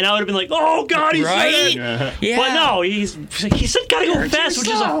slow, and I would have been like, oh, God, he said it. Yeah. But no, he said gotta go fast, which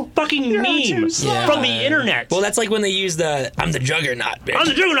is a fucking meme from the internet. Well, that's like when they use I'm the Juggernaut, bitch. I'm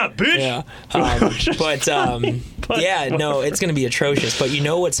the Juggernaut, bitch! Yeah. No, it's going to be atrocious. But you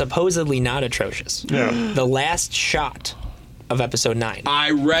know what's supposedly not atrocious? Yeah. The last shot of episode 9.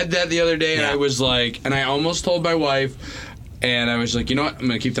 I read that the other day, and I was like, and I almost told my wife, and I was like, you know what, I'm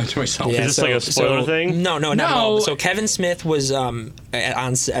going to keep that to myself. Yeah, is this like a spoiler thing? No, not at all. So Kevin Smith was on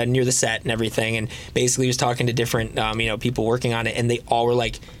near the set and everything, and basically was talking to different people working on it, and they all were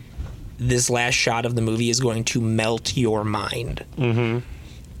like, this last shot of the movie is going to melt your mind. Mm-hmm.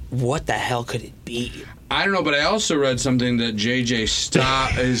 What the hell could it be? I don't know, but I also read something that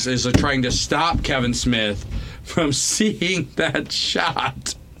JJ is trying to stop Kevin Smith from seeing that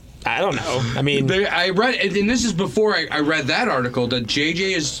shot. I don't know. I mean, I read, and this is before I read that article, that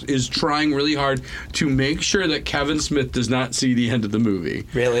JJ is trying really hard to make sure that Kevin Smith does not see the end of the movie.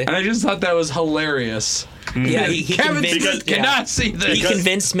 Really? And I just thought that was hilarious. Yeah, he Kevin Smith cannot see this. He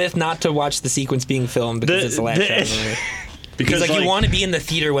convinced Smith not to watch the sequence being filmed because it's the last shot of the movie. Because he's like, you want to be in the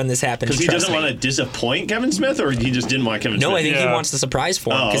theater when this happens. Because he doesn't want to disappoint Kevin Smith, or he just didn't want Kevin Smith? No, I think he wants the surprise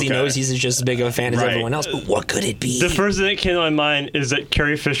for him because he knows he's just as big of a fan as everyone else. But what could it be? The first thing that came to my mind is that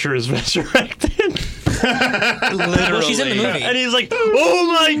Carrie Fisher is resurrected. Literally. Well, she's in the movie. And he's like, oh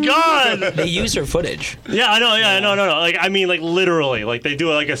my God! They use her footage. Yeah, I know, no. Like, I mean, like, literally. Like, they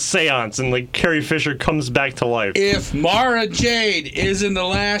do, like, a seance, and, like, Carrie Fisher comes back to life. If Mara Jade is in the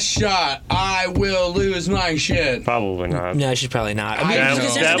last shot, I will lose my shit. Probably not. No, she's probably not. I mean,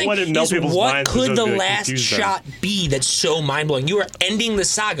 that wouldn't melt people's what minds. could the last shot be that's so mind-blowing? You are ending the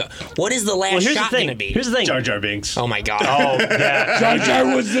saga. What is the last shot going to be? Here's the thing. Jar Jar Binks. Oh, my God. Oh, yeah. Jar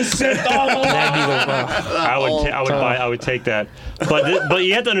Jar was the Sith all along. That'd be the... I would take that, but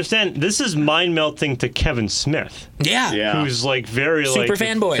you have to understand, this is mind melting to Kevin Smith. Yeah. Who's like very super like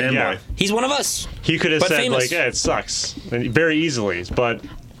fanboy. Yeah. He's one of us. He could have said famous. like, yeah, it sucks, very easily, but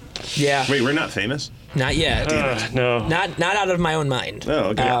yeah. Wait, we're not famous? Not yet. No. Not out of my own mind. Oh,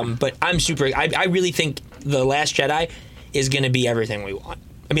 okay. But I'm super. I really think The Last Jedi is going to be everything we want.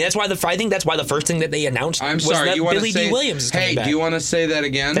 I mean, I think that's why the first thing that they announced was that Billy D. Williams is coming back. Hey, do you want to say that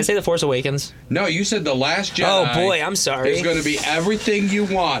again? Did I say The Force Awakens? No, you said The Last Jedi. Oh, boy, I'm sorry. It's going to be everything you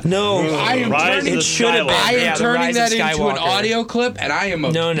want. No. I am turning that into an audio clip, and I am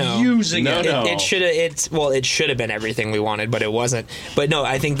abusing it. It should have been everything we wanted, but it wasn't. But no,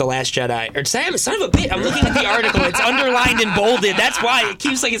 I think The Last Jedi... Or Sam, son of a bitch, I'm looking at the article. It's underlined and bolded. That's why it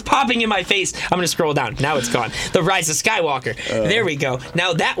keeps it's popping in my face. I'm going to scroll down. Now it's gone. The Rise of Skywalker. There we go.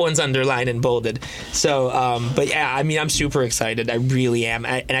 Now that one's underlined and bolded. So, but yeah, I mean, I'm super excited. I really am.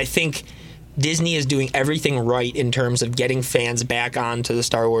 And I think Disney is doing everything right in terms of getting fans back onto the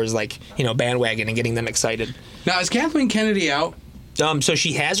Star Wars, bandwagon and getting them excited. Now, is Kathleen Kennedy out? So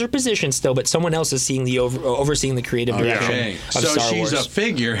she has her position still, but someone else is overseeing the creative direction of Star Wars. So she's a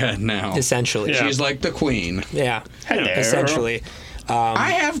figurehead now. Essentially. Yeah. She's like the queen. Yeah. Hello. Essentially.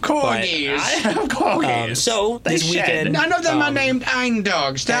 I have corgis. So this weekend, none of them are named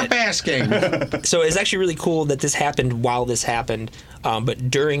Eindog. Stop asking. So it's actually really cool that this happened while this happened,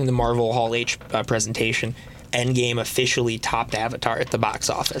 but during the Marvel Hall H presentation, Endgame officially topped Avatar at the box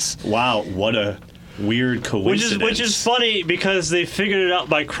office. Wow, what a weird coincidence. Which is funny because they figured it out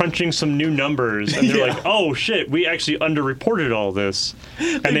by crunching some new numbers, and they're like, "Oh shit, we actually underreported all this."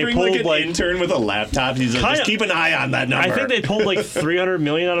 And they bring pulled an intern with a laptop. He's like, just keep an eye on that number. I think they pulled $300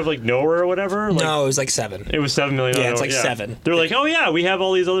 million out of nowhere or whatever. No, it was $7. It was $7 million. Yeah, it's 7. They're like, "Oh yeah, we have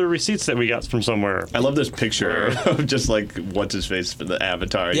all these other receipts that we got from somewhere." I love this picture of just what's his face for the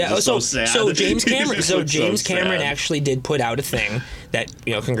Avatar. Yeah, so sad. So James Cameron actually did put out a thing that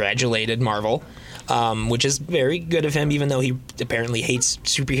congratulated Marvel. Which is very good of him, even though he apparently hates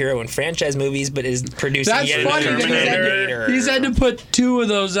superhero and franchise movies, but is producing yet another Terminator. He's had to put 2 of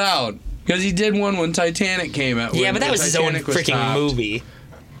those out because he did one when Titanic came out. Yeah, but that was his own freaking movie.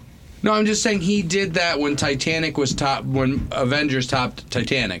 No, I'm just saying he did that when Titanic was top, when Avengers topped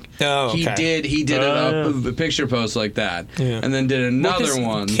Titanic. Oh, okay. He did a picture post like that, and then did another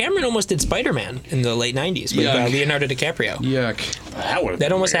one. Cameron almost did Spider-Man in the late '90s with Leonardo DiCaprio. Yuck.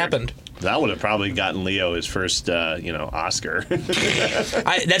 That almost happened. That would have probably gotten Leo his first, Oscar.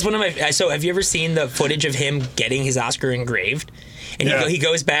 That's one of my. So, have you ever seen the footage of him getting his Oscar engraved? And he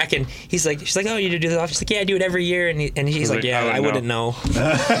goes back and she's like, "Oh, you do this?" She's like, "Yeah, I do it every year." And he's like, "Yeah, I wouldn't know."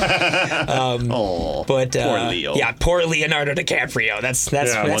 But poor Leo. Yeah, poor Leonardo DiCaprio. That's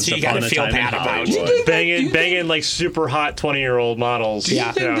who you gotta feel bad about. Banging super hot 20-year-old models. Do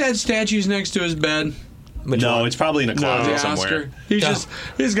you think that statue's next to his bed? No, it's probably in a closet somewhere. He's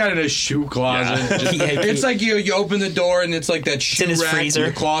got it in a shoe closet. It's like you open the door and it's like that shoe rack, freezer.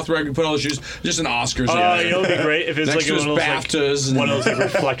 The cloth rack, you put all the shoes, just an Oscars. It would be great if it's next one of those one of those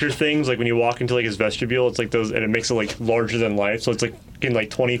reflector things, like when you walk into his vestibule, it's like those, and it makes it larger than life, so it's in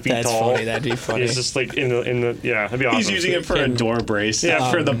 20 feet That's tall. Funny. That'd be funny. It's just in the that'd be awesome. He's using it for a door brace,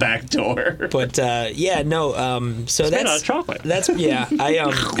 for the back door. But so it's that's made out of chocolate. That's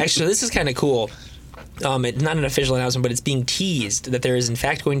actually this is kind of cool. It's not an official announcement, but it's being teased that there is in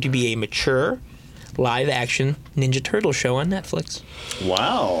fact going to be a mature live-action Ninja Turtle show on Netflix.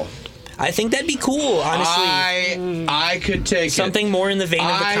 Wow. I think that'd be cool, honestly. I could take something more in the vein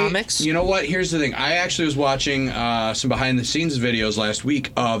of the comics. You know what? Here's the thing. I actually was watching some behind-the-scenes videos last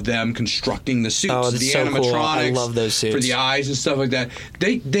week of them constructing the suits, the so animatronics. Cool. I love those suits. For the eyes and stuff like that.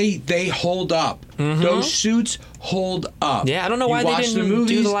 They hold up. Mm-hmm. Those suits hold up. Yeah, I don't know why they didn't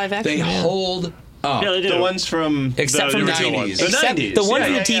do the live action. They hold up. Yeah, they do. The ones from except from the 90s. The 90s. The ones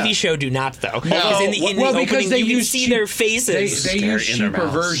from the TV show do not, though. Because in the opening, you can see their faces. They use cheaper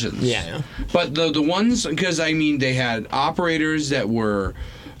versions. Yeah. But the ones, because they had operators that were,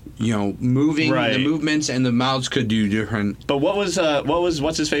 moving the movements, and the mouths could do different. But what was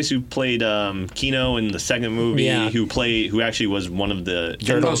what's his face who played Kino in the second movie? Yeah. Who actually was one of the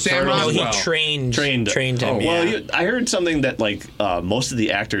Sam No, Rockwell. he trained him. I heard something that most of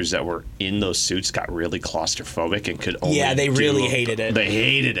the actors that were in those suits got really claustrophobic and could only they really hated it. They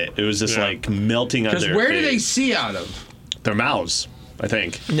hated it. It was just melting on their face. Where do they see out of? Their mouths, I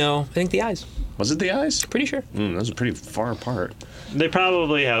think. No, I think the eyes. Was it the eyes? Pretty sure. Those are pretty far apart. They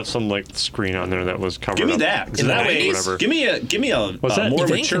probably have some screen on there that was covered. Give me up. that. That way, give me a more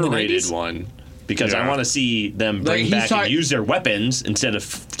mature rated one. Because I want to see them bring back and use their weapons instead of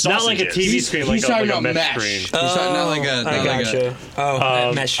sausages. Not like a TV screen, he's talking about mesh screen. He's talking not like a. I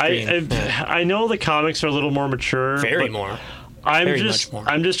gotcha. Mesh screen. I know the comics are a little more mature. Very more. I'm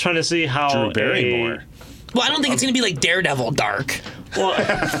just trying to see how Drew Barrymore. Well, I don't think it's going to be like Daredevil dark. Well,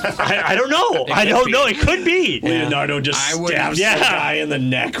 I don't know. I don't know. It could be. Leonardo just stabs the guy in the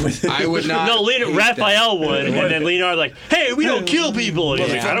neck with it. I would not. No, Raphael would, and then Leonardo's like, "Hey, we don't kill people." And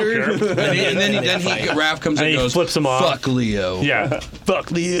he's like, I don't care. And then Raph comes and he goes, flips him off. "Fuck Leo." Yeah,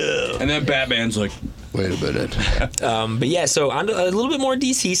 fuck Leo. And then Batman's like, "Wait a minute." But yeah, so on to a little bit more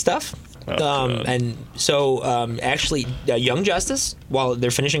DC stuff. And so, actually, Young Justice, while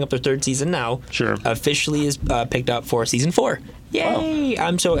they're finishing up their third season now, officially is picked up for season 4. Yay!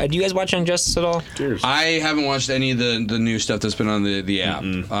 Wow. Do you guys watch Young Justice at all? Cheers. I haven't watched any of the new stuff that's been on the app.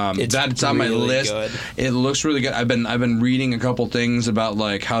 It's on my list. Good. It looks really good. I've been reading a couple things about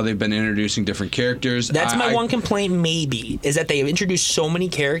like how they've been introducing different characters. That's my one complaint. Maybe is that they've introduced so many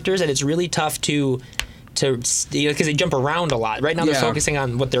characters that it's really tough because they jump around a lot. Right now they're focusing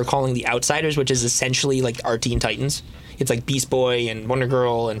on what they're calling the Outsiders, which is essentially like our Teen Titans. It's like Beast Boy and Wonder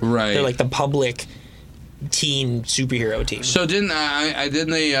Girl, and they're like the public teen superhero team. So didn't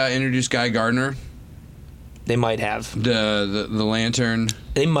they introduce Guy Gardner? They might have the Lantern.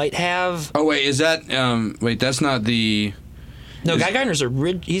 They might have. Oh wait, is that that's not the. No, Guy Gardner's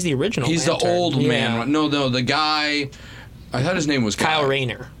he's the original. He's Lantern. the old man. No, the guy. I thought his name was Kyle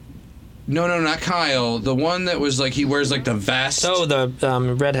Rayner. No, not Kyle. The one that was like he wears like the vest. Oh,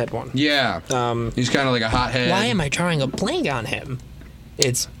 the redhead one. Yeah. He's kind of like a hothead. Why am I drawing a blank on him?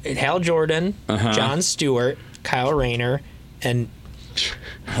 It's Hal Jordan, Jon Stewart, Kyle Rayner, and.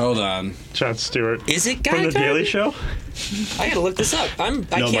 Hold on. Jon Stewart. Is it Guy from the Daily Show? I gotta look this up. I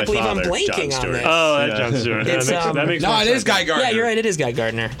can't believe I'm blanking on this. Oh, that's Jon Stewart. It's, that makes no, it is Guy Gardner. Yeah, you're right. It is Guy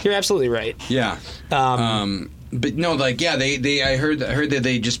Gardner. You're absolutely right. Yeah. But no, like I heard that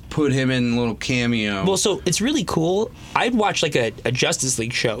they just put him in a little cameo. Well, so it's really cool. I'd watch like a Justice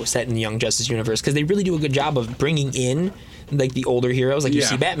League show set in the Young Justice universe because they really do a good job of bringing in like the older heroes. Like you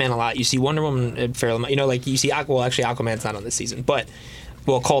see Batman a lot, you see Wonder Woman fairly much. Like you see Aquaman's not on this season, but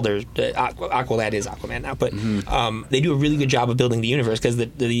Calder, Aqualad is Aquaman now. But they do a really good job of building the universe because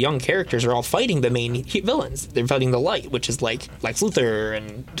the young characters are all fighting the main villains. They're fighting the Light, which is like Lex Luthor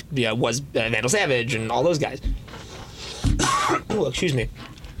and was Vandal Savage and all those guys. Oh, excuse me.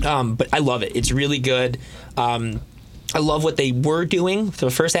 But I love it. It's really good. I love what they were doing for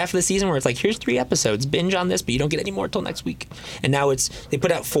the first half of the season, where it's like, here's 3 episodes, binge on this, but you don't get any more until next week. And now they put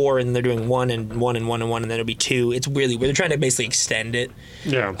out 4, and they're doing 1 and 1 and 1 and 1, and then it'll be 2. It's really weird. They're trying to basically extend it.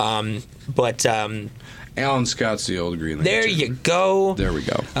 Yeah. Alan Scott's the old Green Lantern. There you go. There we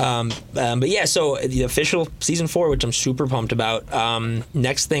go. But yeah, so the official season 4, which I'm super pumped about.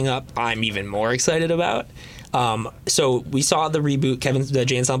 Next thing up, I'm even more excited about. So we saw the reboot, the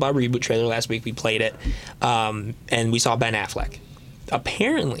Jay and Silent Bob reboot trailer last week. We played it, and we saw Ben Affleck.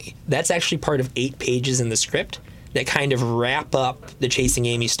 Apparently, that's actually part of 8 pages in the script that kind of wrap up the Chasing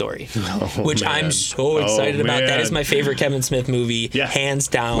Amy story, which I'm so excited about. That is my favorite Kevin Smith movie, hands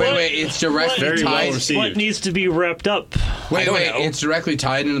down. Wait, it's directly tied. What needs to be wrapped up? Wait, it's directly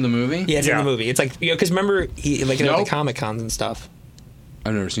tied into the movie? Yeah, it's in the movie. It's like, because remember, he at the Comic Cons and stuff.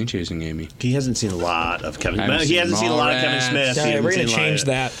 I've never seen Chasing Amy. He hasn't seen a lot of Kevin Smith. He hasn't seen a lot of Kevin Smith. We're going to change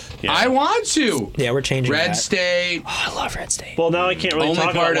that. Yeah. I want to. Yeah, we're changing Red that. State. Oh, I love Red State. Well, now I can't really Only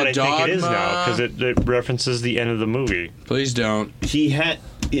talk about what I Dogma. think it is now, because it references the end of the movie. Please don't.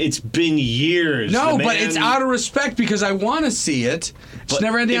 It's been years. No, but it's out of respect because I want to see it. Just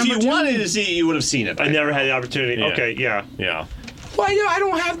never had the opportunity. If you wanted to see it, you would have seen it. I never had the opportunity. Yeah. Okay, yeah. Why I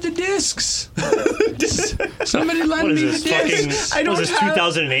don't have the discs? Somebody lend me the discs. Was this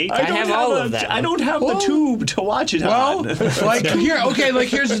 2008? I have all of that. I don't have the tube to watch it on.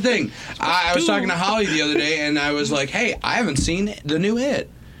 Here's the thing. I was talking to Holly the other day, and I was like, "Hey, I haven't seen the new It."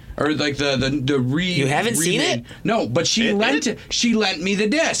 Or like the You haven't seen it? No, but she lent me the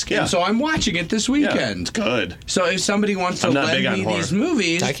disc, and so I'm watching it this weekend. Yeah, good. So if somebody wants to lend me these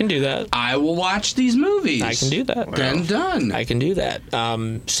movies, I can do that. I will watch these movies. I can do that. Then done. I can do that.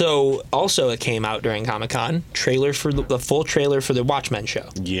 So also it came out during Comic-Con, trailer for the full trailer for the Watchmen show.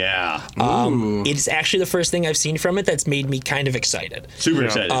 Yeah. It's actually the first thing I've seen from it that's made me kind of excited. Super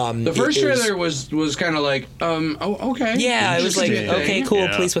excited. The first trailer was kind of like, okay. Yeah, it was like, okay, cool,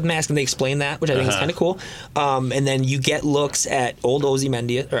 Yeah. police with mask, and they explain that, which I think is kind of cool. And then you get looks at old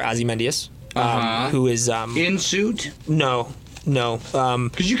Ozymandias, who is in suit. No.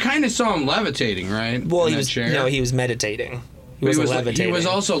 Because you kind of saw him levitating, right? Well, he was meditating. He wasn't levitating. He was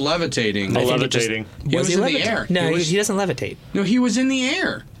also levitating. Levitating. He was in the air. No, he doesn't levitate. No, he was in the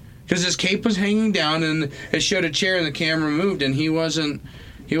air. Because his cape was hanging down, and it showed a chair, and the camera moved, and he wasn't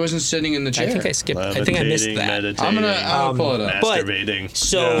sitting in the chair. I think I skipped. I think I missed that. I'll pull it up. Masturbating.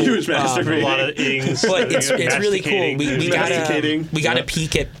 So he was masturbating. A lot of ings. But it's really cool. We got a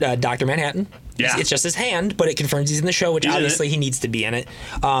peek at Dr. Manhattan. Yeah. It's just his hand, but it confirms he's in the show, which obviously he needs to be in it.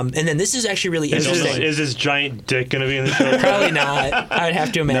 And then this is actually really interesting. Is his giant dick going to be in the show? Probably not. I would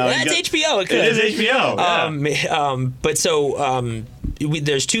have to imagine. That's HBO. It is HBO. But so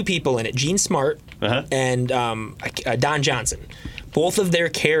there's two people in it, Gene Smart and Don Johnson. Both of their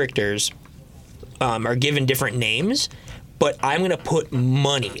characters are given different names, but I'm going to put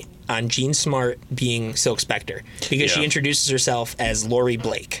money on Gene Smart being Silk Spectre because she introduces herself as Laurie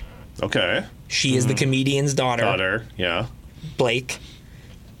Blake. Okay. She is the comedian's daughter. Yeah. Blake,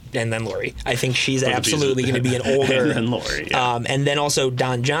 and then Laurie. I think she's absolutely going to be an older. And then Laurie. Yeah. And then also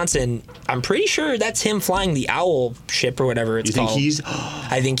Don Johnson. I'm pretty sure that's him flying the Owl ship or whatever it's called.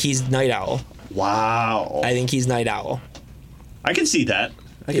 I think he's Night Owl. Wow. I think he's Night Owl. I can see that.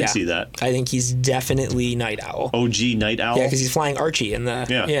 I can see that. I think he's definitely Night Owl. OG Night Owl. Yeah, because he's flying Archie in the.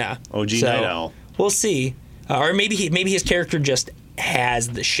 Yeah. OG Night Owl. We'll see. Or maybe his character just has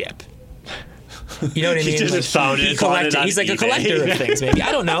the ship. You know what I mean? He just found it. He's like a collector of things, maybe.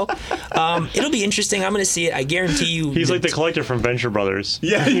 I don't know. It'll be interesting. I'm going to see it. I guarantee you. He's like the collector from Venture Brothers.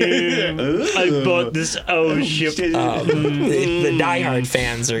 Yeah. I bought this ship. The diehard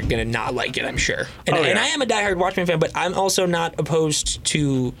fans are going to not like it, I'm sure. And I am a diehard Watchmen fan, but I'm also not opposed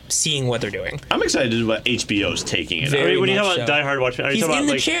to seeing what they're doing. I'm excited about HBO's taking it. Very when you much talk about so. diehard Watchmen, are you He's talking in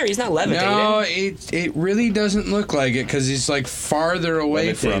about the chair. He's not levitating. No, it really doesn't look like it because he's like farther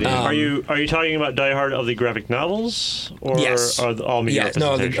away from it. Are you talking about Die Hard of the graphic novels, or yes. are all media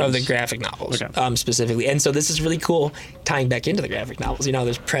representations? No, of the graphic novels specifically. And so this is really cool, tying back into the graphic novels. You know,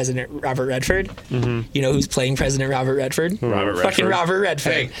 there's President Robert Redford. Mm-hmm. You know who's playing President Robert Redford? Robert Redford. Fucking Robert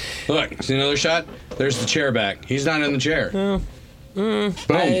Redford. Hey, look, see another shot? There's the chair back. He's not in the chair. Boom.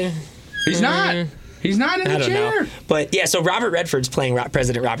 He's not. He's not in the chair. Know. But yeah, so Robert Redford's playing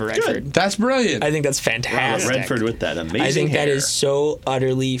President Robert Redford. Good. That's brilliant. I think that's fantastic. Robert Redford with that amazing I think hair. that is so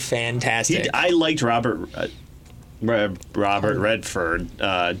utterly fantastic. I liked Robert Redford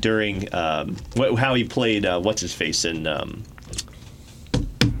during how he played what's his face in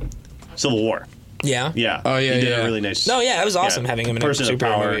Civil War. Yeah. Yeah. Oh yeah. He did a really nice. No, yeah, it was awesome having him in a Person of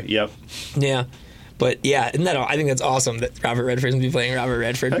superhero power. movie. Yep. Yeah. But yeah, isn't that all? I think that's awesome that Robert Redford's gonna be playing Robert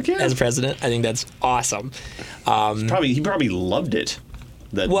Redford as president. I think that's awesome. He probably loved it.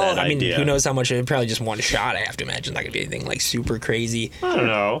 That idea. Who knows how much? It probably just one shot. I have to imagine. Not gonna be anything like super crazy. I don't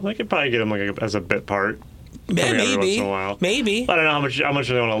know. They could probably get him as a bit part. Maybe. Maybe. I don't know how much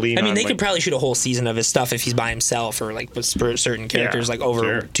they want to lean on. I mean, they could probably shoot a whole season of his stuff if he's by himself, or like with certain characters, like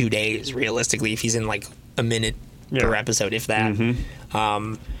over 2 days. Realistically, if he's in like a minute per episode, if that.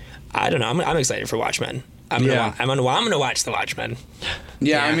 Mm-hmm. I don't know. I'm excited for Watchmen. I'm gonna watch the Watchmen.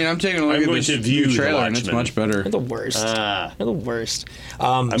 Yeah, I mean, I'm taking a look at this new trailer, and it's much better. They're the worst. They're the worst.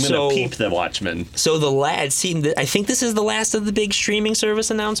 I'm gonna peep the Watchmen. So I think this is the last of the big streaming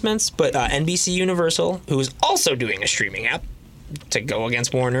service announcements, but NBC Universal, who is also doing a streaming app to go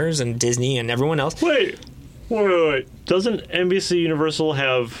against Warner's and Disney and everyone else. Wait. Doesn't NBC Universal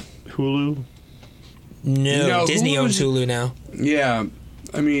have Hulu? No, Disney owns Hulu now. Yeah.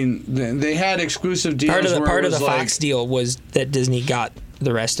 I mean, they had exclusive deals. Part of the Fox deal was that Disney got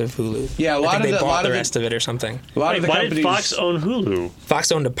the rest of Hulu. Yeah, I think they bought the rest of it or something. Why did Fox own Hulu?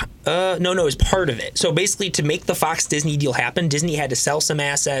 Fox owned no, it was part of it. So basically, to make the Fox Disney deal happen, Disney had to sell some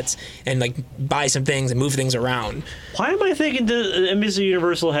assets and like buy some things and move things around. Why am I thinking NBC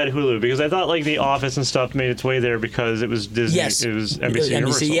Universal had Hulu? Because I thought like The Office and stuff made its way there because it was Disney. Yes, it was NBC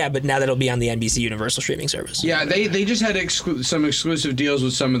Universal. Yeah, but now that'll be on the NBC Universal streaming service. Yeah, they just had some exclusive deals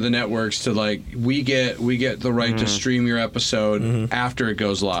with some of the networks to like we get the right to stream your episode after it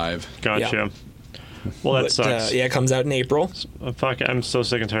goes live. Gotcha. Yeah. Well, that sucks. Yeah, it comes out in April. Fuck, I'm so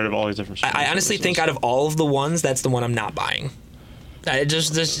sick and tired of all these different. I honestly think out of all of the ones, that's the one I'm not buying.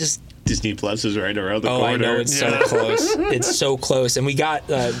 Just Disney Plus is right around the corner. Oh, I know, it's so close. It's so close. And we got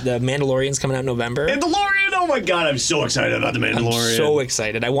the Mandalorian's coming out in November. Mandalorian! Oh my god, I'm so excited about the Mandalorian. I'm so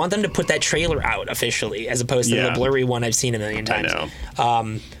excited. I want them to put that trailer out officially, as opposed to the blurry one I've seen a million times. I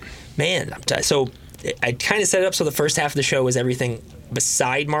know. Man, so I kind of set it up so the first half of the show was everything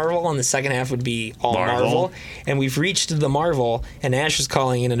beside Marvel, and the second half would be all Marvel. And we've reached the Marvel, and Ash is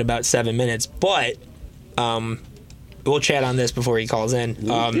calling in about 7 minutes, but we'll chat on this before he calls in.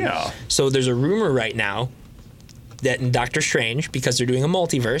 So there's a rumor right now that in Doctor Strange, because they're doing a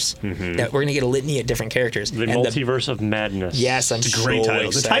multiverse, that we're going to get a litany of different characters. The Multiverse of Madness. Yes, I'm it's a great title.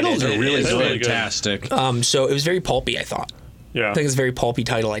 excited. The titles are really fantastic. So it was very pulpy, I thought. Yeah. I think it's a very pulpy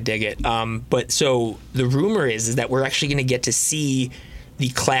title. I dig it. But so the rumor is that we're actually going to get to see the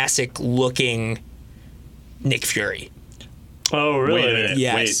classic-looking Nick Fury. Oh, really? Wait a minute.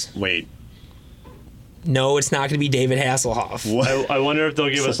 Yes. Wait. No, it's not going to be David Hasselhoff. I wonder if they'll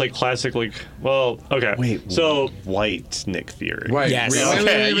give us like classic, like, well, okay. Wait, so white Nick Fury. Right. Yes.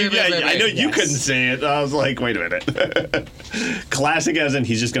 Okay, I know you yes. couldn't say it. I was like, wait a minute. Classic as in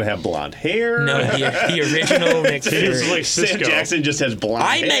he's just going to have blonde hair? No, the original Nick Fury. It's like Sam Cisco. Jackson just has blonde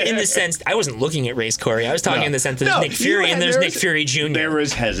hair. I meant in the sense, I wasn't looking at Race Corey. I was talking No. in the sense that there's No, Nick Fury you and had- there's Nick there's- Fury Jr. There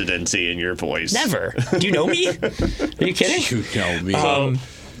was hesitancy in your voice. Never. Do you know me? Are you kidding? You know me.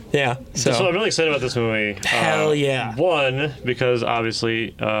 Yeah. So So, I'm really excited about this movie. Hell yeah. One, because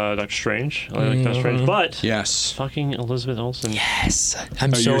obviously Doctor Strange. I like Doctor Strange. But yes. fucking Elizabeth Olsen. yes.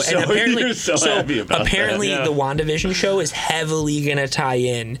 I'm you're so, and apparently, you're so happy about that. apparently Yeah. the WandaVision show is heavily going to tie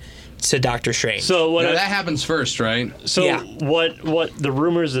in to Doctor Strange. So what? Now, that happens first, right? So Yeah. what the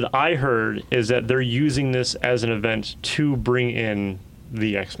rumors that I heard is that they're using this as an event to bring in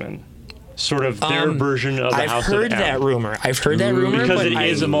the X-Men. Sort of their version of the I've House heard of M. that rumor. I've heard that rumor, Because but it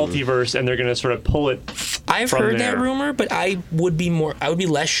is a multiverse and they're going to sort of pull it I've from heard that there. rumor, but I would be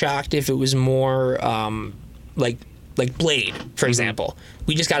less shocked if it was more like Blade, for example.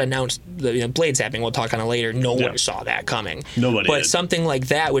 We just got announced that Blade's happening. We'll talk on it later. No Yeah. one saw that coming. Nobody But did. something like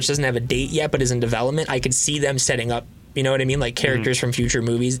that, which doesn't have a date yet, but is in development, I could see them setting up. You know what I mean? Like characters from future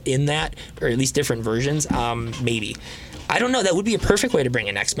movies in that, or at least different versions. Maybe. I don't know. That would be a perfect way to bring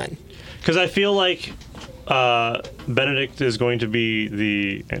in X-Men. Because I feel like Benedict is going to be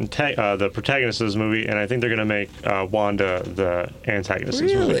the protagonist of this movie, and I think they're going to make Wanda the antagonist of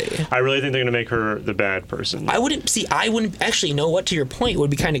this movie. Really? I really think they're going to make her the bad person. I wouldn't actually know what, to your point, would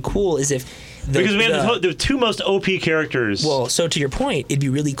be kind of cool is if because we have the two most OP characters. Well, so to your point, it'd be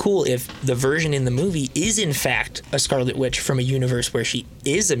really cool if the version in the movie is in fact a Scarlet Witch from a universe where she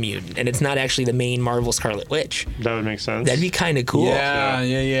is a mutant, and it's not actually the main Marvel Scarlet Witch. That would make sense. That'd be kind of cool.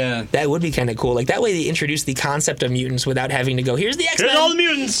 Yeah. That would be kind of cool. Like that way, they introduce the concept of mutants without having to go, "Here's the X-Men." Here's all the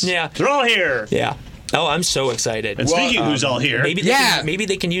mutants. Yeah. They're all here. Yeah. Oh, I'm so excited. And speaking who's all here. Maybe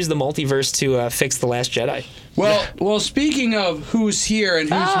they can use the multiverse to fix The Last Jedi. Well, speaking of who's here and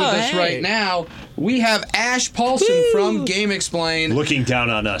who's with us hey. right now, we have Ash Paulson from Game Explain looking down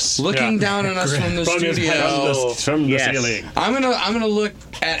on us. looking Yeah. down on us from the studio. From the ceiling. I'm gonna look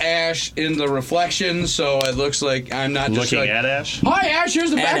at Ash in the reflection, so it looks like I'm not just Looking like, at Ash. Hi, Ash.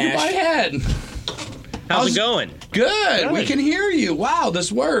 Here's the back Ash. of my head. How's it going? Good. We can hear you. Wow,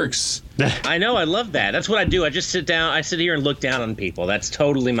 this works. I know, I love that. That's what I do. I just sit here and look down on people. That's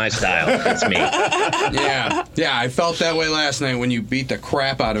totally my style. That's me. Yeah. I felt that way last night when you beat the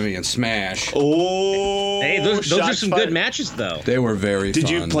crap out of me in Smash. Oh. Hey, those are shots some fired. good matches, though. They were very Did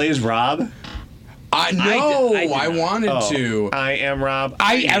fun. you play as Rob? I know. I did I not. wanted to. I am Rob.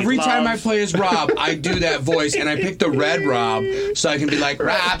 Every time I love- play as Rob, I do that voice, and I pick the red Rob so I can be like,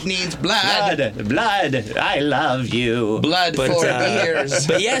 Rob needs blood. Blood. I love you. Blood But, for years.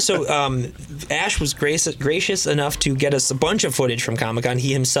 But yeah, so Ash was gracious enough to get us a bunch of footage from Comic-Con.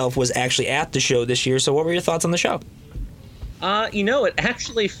 He himself was actually at the show this year. So what were your thoughts on the show? It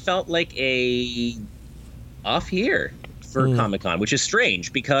actually felt like a off year for Comic-Con, which is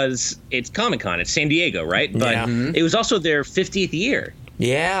strange because it's Comic-Con, it's San Diego, right? But Yeah. it was also their 50th year.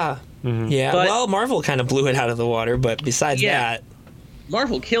 Yeah. Yeah. But- well, Marvel kind of blew it out of the water, but besides Yeah. that,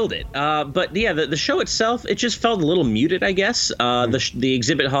 Marvel killed it. But yeah, the show itself, it just felt a little muted, I guess. The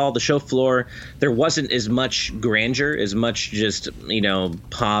exhibit hall, the show floor, there wasn't as much grandeur, as much just,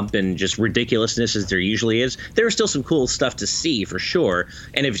 pomp and just ridiculousness as there usually is. There was still some cool stuff to see for sure.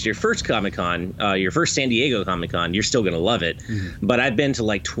 And if it's your first Comic-Con, your first San Diego Comic-Con, you're still going to love it. But I've been to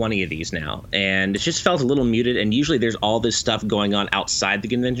like 20 of these now, and it just felt a little muted. And usually there's all this stuff going on outside the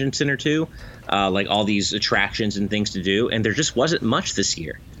convention center too. Like all these attractions and things to do, and there just wasn't much this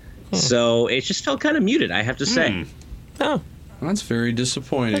year. So it just felt kind of muted, I have to say. oh, That's very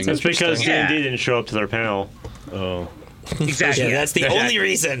disappointing. It's because Yeah. D&D didn't show up to their panel. Oh. Exactly. yeah, that's the only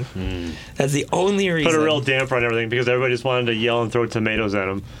reason. That's the only reason. Put a real damper on everything because everybody just wanted to yell and throw tomatoes at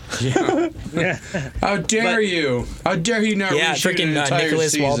him. How dare you? How dare you not Yeah, reshoot an freaking entire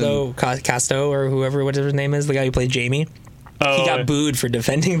Nicholas season? Waldo Casto or whoever, whatever his name is, the guy who played Jamie. Oh, He got booed for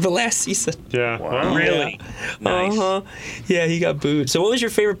defending the last season. Yeah. Wow. Really? Nice. Uh-huh. Yeah, he got booed. So what was your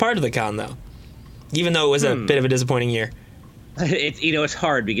favorite part of the con, though? Even though it was a bit of a disappointing year. It's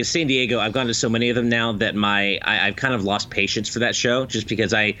hard because San Diego, I've gone to so many of them now that I've kind of lost patience for that show just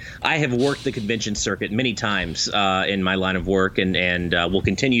because I have worked the convention circuit many times in my line of work and will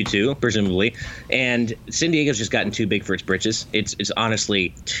continue to, presumably. And San Diego's just gotten too big for its britches. It's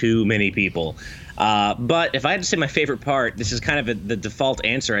honestly too many people. But if I had to say my favorite part, this is kind of the default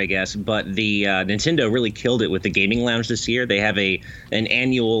answer, I guess, but the Nintendo really killed it with the gaming lounge this year. They have an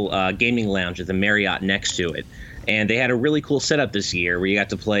annual gaming lounge at the Marriott next to it. And they had a really cool setup this year where you got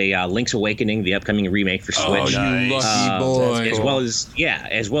to play Link's Awakening, the upcoming remake for Switch. Oh, you lucky boy.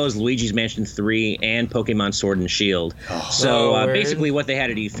 As well as Luigi's Mansion 3 and Pokemon Sword and Shield. Basically what they had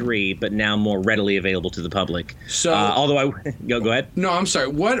at E3, but now more readily available to the public. So, although go ahead. No, I'm sorry.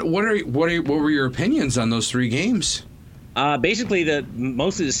 What were your opinions on those 3 games? Basically,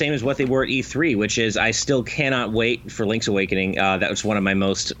 mostly the same as what they were at E3, which is I still cannot wait for Link's Awakening. That was one of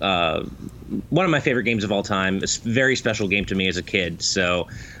my favorite games of all time. It's a very special game to me as a kid. So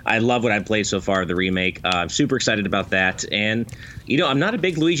I love what I've played so far of the remake. I'm super excited about that. And, I'm not a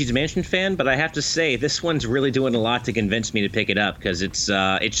big Luigi's Mansion fan, but I have to say this one's really doing a lot to convince me to pick it up because it's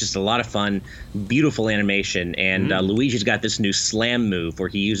just a lot of fun, beautiful animation. And Luigi's got this new slam move where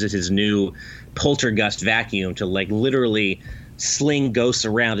he uses his new poltergust vacuum to literally sling ghosts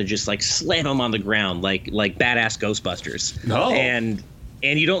around and just slam them on the ground like badass Ghostbusters. Oh.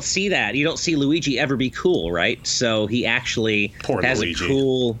 And you don't see that. You don't see Luigi ever be cool, right? So he actually has Luigi. a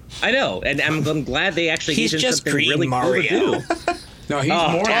cool. I know, and I'm glad they actually. He's gave him just something Green really Mario. Cool to do. No, he's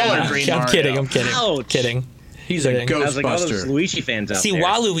more than Green Mario. I'm kidding. Ouch. Kidding. He's a I was like, all those Ghostbuster. Luigi fans out See, there.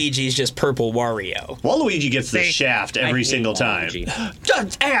 Waluigi's just purple Wario. Waluigi gets the They- shaft I every hate single time.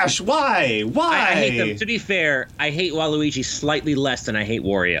 Waluigi. Ash, why? I hate them. To be fair, I hate Waluigi slightly less than I hate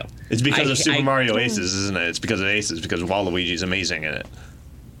Wario. It's because of Super Mario don't- Aces, isn't it? It's because of Aces, because Waluigi's amazing in it.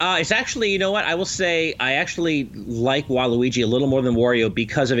 It's actually, you know what? I will say I actually like Waluigi a little more than Wario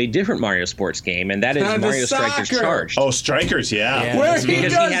because of a different Mario sports game, and that is The Mario Strikers soccer. Charged. Oh, Strikers, yeah. Where he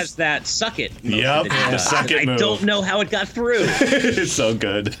Because does. he has that suck it. Yep, motion that he the does. suck it I move. don't know how it got through. It's so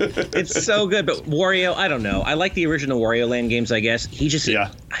good. It's so good, but Wario, I don't know. I like the original Wario Land games, I guess. He just, I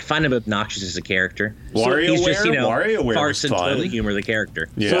find him obnoxious as a character. WarioWare? He's just, WarioWare farts was and fun. totally humor the character.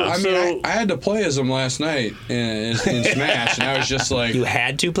 Yeah. So, I mean, I had to play as him last night in Smash, and I was just like, You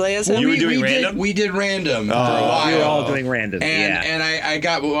had to play as him? You were doing random? We did random for a while. We were all doing random. And I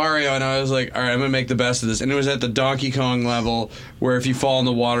got Wario, and I was like, all right, I'm going to make the best of this. And it was at the Donkey Kong level, where if you fall in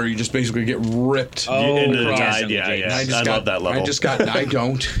the water, you just basically get ripped into the across. tide, yeah. I love that level. I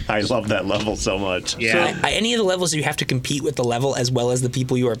don't. I love that level so much. Yeah. Any of the levels you have to compete with the level as well as the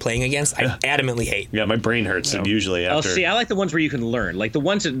people you are playing against, I adamantly hate. Yeah, my brain hurts usually Oh, after. see, I like the ones where you can learn. Like the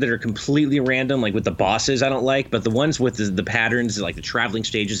ones that are completely random, like with the bosses, I don't like. But the ones with the patterns, like the traveling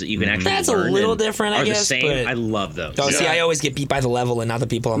stages that you can actually That's a learn little and different, I are guess, the same. but- I love those. Oh, see, I always get beat by the level and not the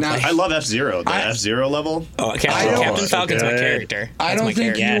people I'm Now, playing. I love F-Zero. The F-Zero level. Oh, I Captain, don't- Captain Falcon's my character. I That's my don't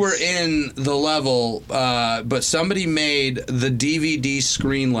think character. you were in the level, but somebody made the DVD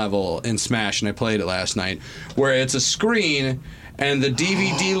screen level in Smash, and I played it last night, where it's a screen and the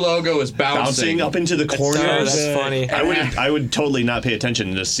DVD logo is Bouncing up into the corners. Oh, that's funny. I would totally not pay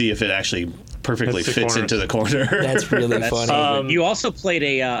attention to see if it actually perfectly Hits the fits corners. into the corner. That's really funny. You also played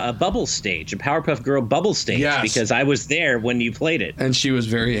a bubble stage, a Powerpuff Girl bubble stage, Yes. because I was there when you played it. And she was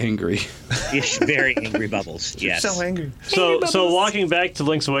very angry. It's very angry bubbles. Yes. angry. So walking back to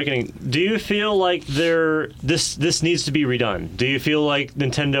Link's Awakening, do you feel like this needs to be redone? Do you feel like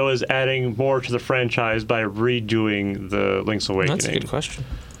Nintendo is adding more to the franchise by redoing the Link's Awakening? That's a good question.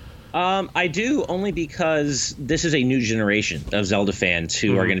 I do, only because this is a new generation of Zelda fans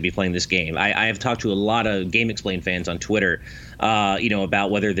who are going to be playing this game. I have talked to a lot of Game Explain fans on Twitter, about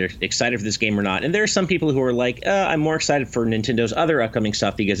whether they're excited for this game or not. And there are some people who are like, I'm more excited for Nintendo's other upcoming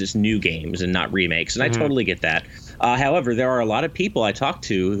stuff because it's new games and not remakes. And I totally get that. However, there are a lot of people I talk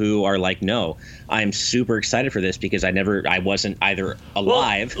to who are like, no, I'm super excited for this because I wasn't either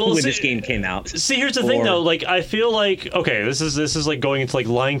alive when this game came out. See, here's the thing, though. Like, I feel like, okay, this is like going into like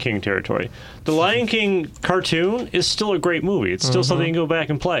Lion King territory. The Lion King cartoon is still a great movie. It's still something you can go back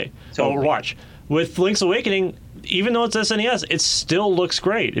and play or watch. With Link's Awakening, even though it's SNES, it still looks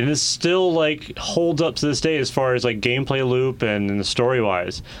great, and it still like holds up to this day as far as like gameplay loop and story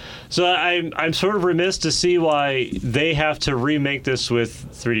wise. So I'm sort of remiss to see why they have to remake this with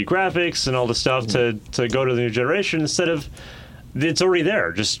 3D graphics and all the stuff to go to the new generation instead of it's already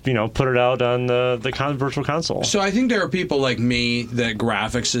there. Just put it out on the virtual console. So I think there are people like me that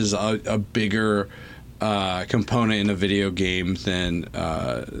graphics is a bigger component in a video game than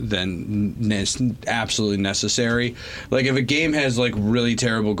absolutely necessary. Like if a game has like really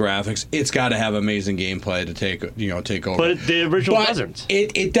terrible graphics, it's got to have amazing gameplay to take over. But the original doesn't.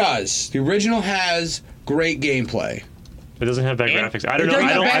 It does. The original has great gameplay. It doesn't have bad graphics. I don't It know. doesn't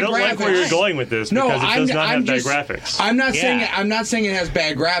have I bad don't like where graphics. you're going with this No, because it does not have just, bad graphics. I'm not saying it has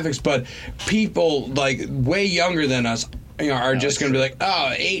bad graphics, but people like way younger than us are just going to be like,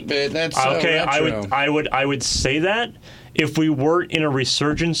 oh, 8-bit, that's so okay. retro. I would say that if we weren't in a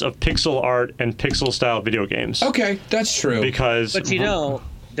resurgence of pixel art and pixel style video games. Okay, that's true. Because But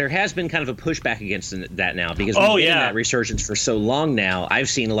there has been kind of a pushback against that now because we've been in that resurgence for so long now. I've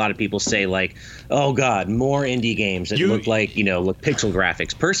seen a lot of people say like, "Oh God, more indie games that look like look pixel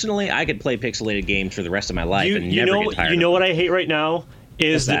graphics." Personally, I could play pixelated games for the rest of my life and never get tired. You know what I hate right now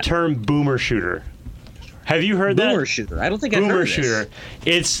is the term boomer shooter. Have you heard that? Boomer shooter. I don't think I've heard this. Boomer shooter.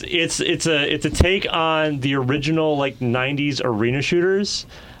 It's a take on the original like 90s arena shooters.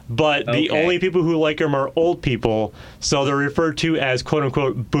 But the only people who like them are old people, so they're referred to as "quote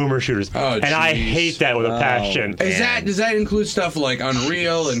unquote" boomer shooters. Oh, and I hate that with a passion. Does that include stuff like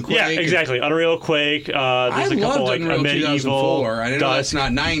Unreal and Quake? Yeah, exactly. Unreal, Quake. There's I a couple loved like Unreal Medieval. 2004. I know that's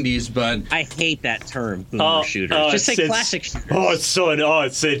not 90s, but I hate that term, boomer shooter. Just say classic shooters.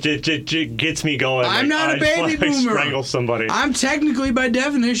 It gets me going. I'm not a baby boomer. Strangle somebody. I'm technically by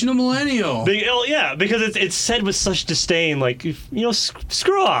definition a millennial. Yeah, because it's said with such disdain, like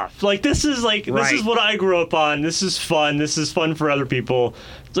screw off. Like this is what I grew up on. This is fun. This is fun for other people.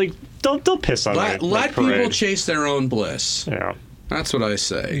 It's like don't piss on me. Let people chase their own bliss. Yeah. That's what I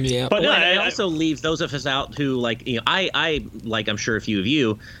say. Yeah, but it also leaves those of us out who like I like I'm sure a few of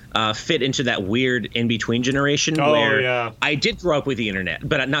you fit into that weird in between generation where I did grow up with the internet,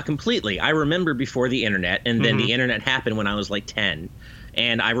 but not completely. I remember before the internet, and then the internet happened when I was like 10.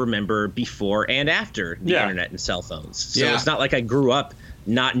 And I remember before and after the internet and cell phones. So it's not like I grew up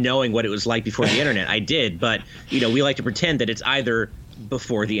not knowing what it was like before the internet. I did, but we like to pretend that it's either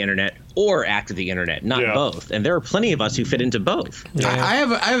before the internet or after the internet, not both. And there are plenty of us who fit into both. Yeah. I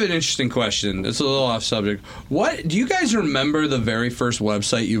have an interesting question. It's a little off subject. What do you guys remember the very first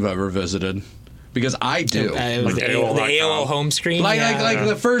website you've ever visited? Because I do. It was the AOL home screen. Like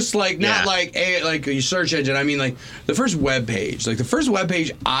the first not like a search engine. I mean like the first web page. Like the first web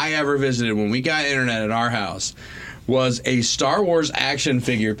page I ever visited when we got internet at our house was a Star Wars action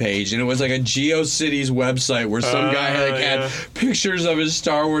figure page, and it was like a GeoCities website where some guy had pictures of his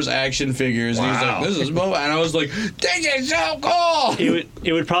Star Wars action figures, and he's like, "This is Boba," and I was like, "This is so cool."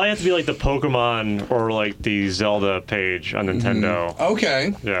 It would probably have to be like the Pokemon or like the Zelda page on Nintendo.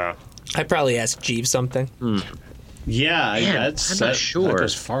 Okay. Yeah. I'd probably ask Jeeves something. Yeah, I'm not sure. That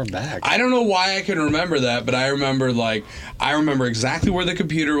goes far back. I don't know why I can remember that, but I remember exactly where the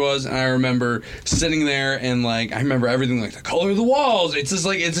computer was, and I remember sitting there, and I remember everything, like the color of the walls. It's just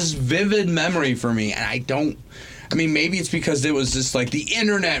it's this vivid memory for me, and I don't. I mean, maybe it's because it was just like the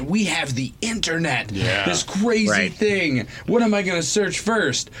internet. We have the internet. Yeah. This crazy thing. What am I going to search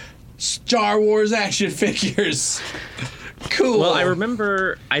first? Star Wars action figures. Cool. Well,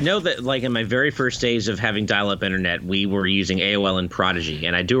 I know that in my very first days of having dial-up internet, we were using AOL and Prodigy,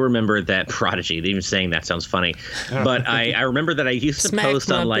 and I do remember that Prodigy. Even saying that sounds funny, but I remember that I used to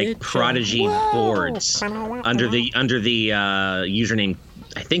post on Prodigy boards under the username.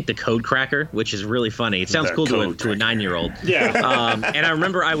 I think the Code Cracker, which is really funny. It sounds cool to a 9-year-old. Yeah. And I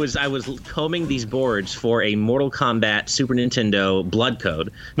remember I was combing these boards for a Mortal Kombat Super Nintendo Blood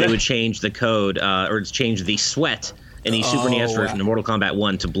code that would change the code or change the sweat in the Super NES version of Mortal Kombat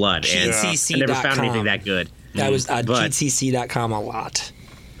 1 to Blood. And I never found anything that good. That was cheatcc.com a lot.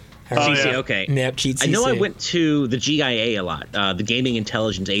 Okay. Yep, CheatCC. I know I went to the GIA a lot, the Gaming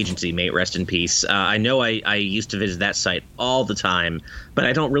Intelligence Agency, may it rest in peace. I know I used to visit that site all the time, but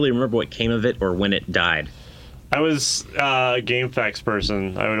I don't really remember what came of it or when it died. I was a GameFAQs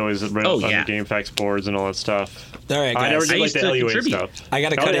person. I would always run on the GameFAQs boards and all that stuff. All right, guys. I never did the LUA stuff. I got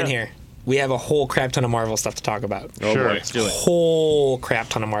to cut in here. We have a whole crap ton of Marvel stuff to talk about. Oh, sure. boy. Let's do it. Whole crap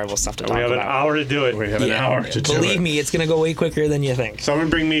ton of Marvel stuff to talk about. We have an hour to do it. We have an hour to do it. Believe me, it's going to go way quicker than you think.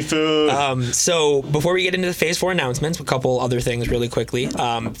 Someone bring me food. So before we get into the Phase 4 announcements, a couple other things really quickly.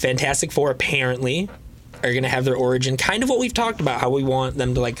 Fantastic Four apparently are going to have their origin, kind of what we've talked about, how we want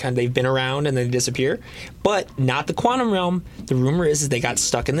them to they've been around and then they disappear, but not the quantum realm. The rumor is they got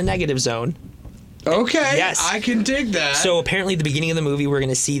stuck in the negative zone. Okay, yes. I can dig that. So apparently, at the beginning of the movie, we're going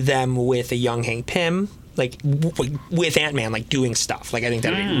to see them with a young Hank Pym, with Ant-Man, doing stuff. I think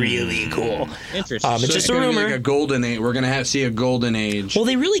that'd be really cool. Interesting. It's just a rumor. Like a golden age. We're going to see a golden age. Well,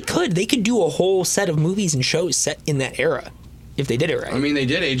 they really could. They could do a whole set of movies and shows set in that era. If they did it right. I mean, they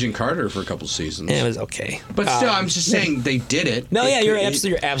did Agent Carter for a couple seasons. It was okay. But still, I'm just saying they did it. No, you're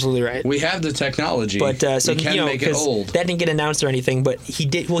absolutely right. We have the technology. But so we can make it old. That didn't get announced or anything, but he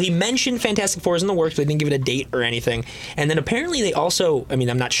did. Well, he mentioned Fantastic Four is in the works, but they didn't give it a date or anything. And then apparently they also, I'm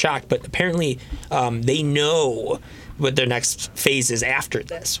not shocked, but apparently they know what their next phase is after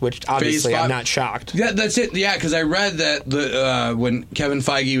this, which obviously I'm not shocked. Yeah, that's it. Yeah, because I read that when Kevin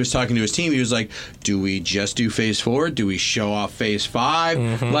Feige was talking to his team, he was like, do we just do Phase 4? Do we show off Phase 5?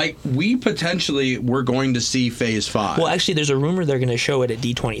 Mm-hmm. We're going to see Phase 5. Well, actually, there's a rumor they're going to show it at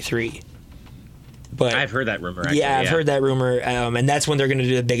D23. But I've heard that rumor. Actually, yeah, I've heard that rumor, and that's when they're going to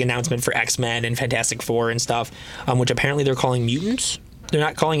do the big announcement for X-Men and Fantastic Four and stuff, which apparently they're calling mutants. They're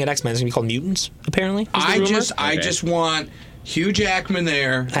not calling it X-Men; it's going to be called mutants. Apparently, I just want Hugh Jackman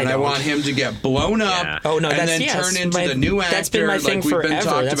there, and I want him to get blown up, and then turn into the new actor. That's been my thing like we've forever. been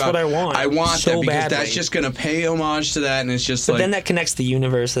talked That's about. what I want. I want so that because badly. that's just going to pay homage to that, and it's just but like. then that connects the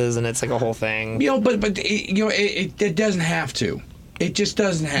universes, and it's like a whole thing. It doesn't have to. It just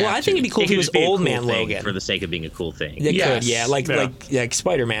doesn't have. Well, I think it'd be cool if it was Old Man Logan for the sake of being a cool thing. It could, yeah, like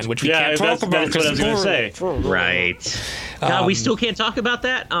Spider-Man, which we can't talk about. That's what I was going to say. Right. God, we still can't talk about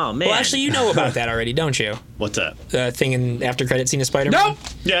that? Oh, man. Well, actually, you know about that already, don't you? What's that? The thing in after credit scene of Spider-Man? Nope.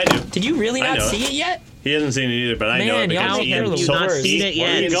 Yeah, I do. Did you really I not know see it yet? He hasn't seen it either, but I know Man, it y'all because think Ian you're the so worst. seen it Where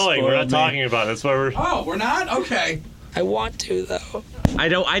are you yet. going? We're not Spoiled me. talking about it. That's why we're. Oh, we're not? Okay. I want to, though.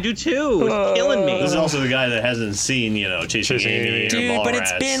 I do too. It's killing me. This is also the guy that hasn't seen, Chasing Amy or Dude, but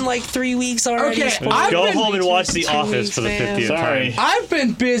it's been like 3 weeks already. Okay, Spoiled. I've Go been- home and watch The 2 Office weeks, for the man. 50th Sorry. time. I've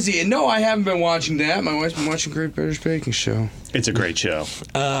been busy, and no, I haven't been watching that. My wife's been watching Great British Baking Show. It's a great show.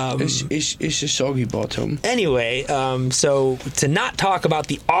 It's a soggy bottom. Anyway, so to not talk about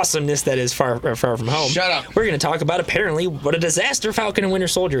the awesomeness that is Far From Home, Shut up. We're going to talk about apparently what a disaster Falcon and Winter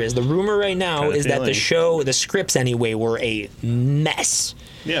Soldier is. The rumor right now Kinda is that the feeling. the scripts anyway, were a mess.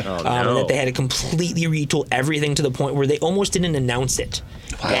 Yeah. no. That they had to completely retool everything to the point where they almost didn't announce it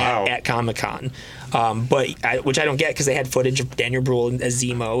at Comic-Con. Which I don't get because they had footage of Daniel Bruhl as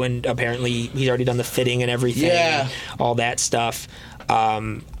Zemo, and apparently he's already done the fitting and everything, Yeah. and all that stuff.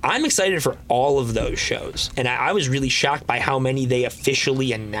 I'm excited for all of those shows, and I was really shocked by how many they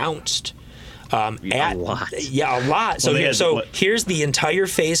officially announced. A lot. Yeah, a lot. So, Well, they had, here's the entire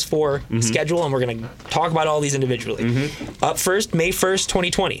Phase 4 schedule, and we're going to talk about all these individually. Up first, May 1st,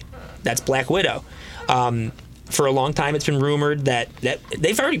 2020. That's Black Widow. For a long time, it's been rumored that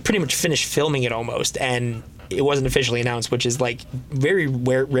they've already pretty much finished filming it almost, and it wasn't officially announced, which is like very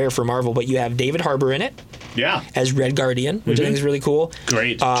rare for Marvel. But you have David Harbour in it Yeah. as Red Guardian, which I think is really cool.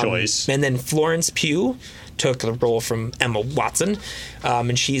 Great choice. And then Florence Pugh took the role from Emma Watson,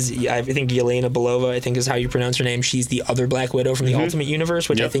 and she's, I think, Yelena Belova, I think is how you pronounce her name. She's the other Black Widow from the Ultimate Universe,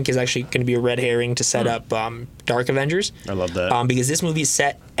 which I think is actually going to be a red herring to set up Dark Avengers. I love that. Because this movie is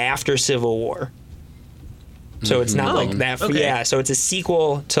set after Civil War. So it's not like that. okay. Yeah, so it's a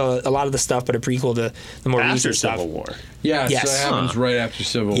sequel to a lot of the stuff, but a prequel to the more After recent stuff. Civil War. Yeah, Yes. so it happens right after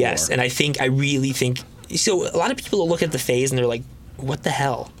Civil Yes, War. and I really think so. A lot of people look at the phase and they're like, "What the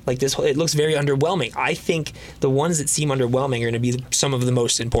hell?" Like this, it looks very underwhelming. I think the ones that seem underwhelming are going to be some of the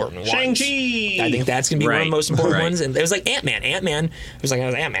most important ones. Shang-Chi! I think that's going to be one of the Right, most important right. ones. And it was like Ant-Man. Ant-Man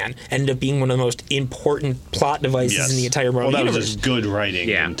ended up being one of the most important plot devices in the entire Marvel Well, that universe. was just good writing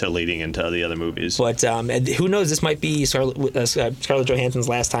Yeah. into leading into the other movies. But and who knows? This might be Scarlett Johansson's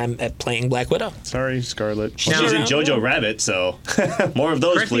last time at playing Black Widow. Sorry, Scarlett. She's She's in around. Jojo Rabbit, so more of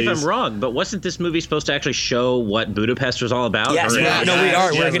those, Correct me please. if I'm wrong, but wasn't this movie supposed to actually show what Budapest was all about? Yes, Or- Yeah. we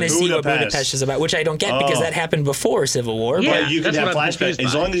are. Yeah, We're going to see what Budapest. Budapest is about, which I don't get because Oh. that happened before Civil War. Yeah. But But you can That's have what I'm flashbacks. confused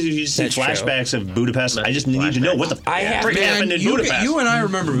As by. long as you see That's true. flashbacks of Budapest, I just need to know what the I have frick to- happened in you, Budapest. you and I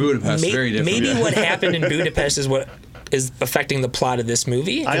remember Budapest very different. Maybe what happened in Budapest is what is affecting the plot of this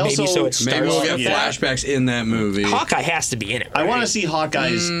movie. I And maybe also- so it Maybe starts. we'll get Yeah. flashbacks in that movie. Hawkeye has to be in it. I want to right? see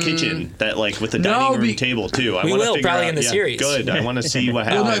Hawkeye's kitchen, that like with the No, dining room be- table too. I We wanna will, figure probably out- in the yeah, series. Good. I want to see what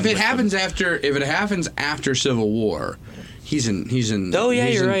Well, happens. no, if it happens after Civil War, he's in. Oh yeah,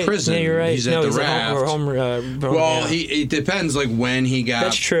 he's you're in right. Prison. Yeah, you're right. He's at no, the he's raft. at home. Well, yeah. it depends like when he got.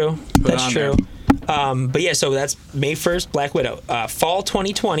 That's true. put That's on true. there. But yeah, so that's May 1st, Black Widow. Fall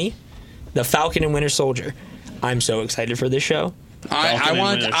 2020, The Falcon and Winter Soldier. I'm so excited for this show. I Falcon and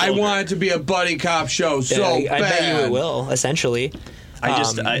want. Winter I Soldier. want it to be a buddy cop show so I bad. bet you it will, essentially.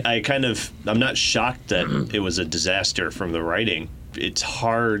 I'm not shocked that it was a disaster from the writing. It's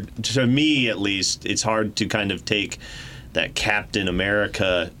hard, to me at least, it's hard to kind of take that Captain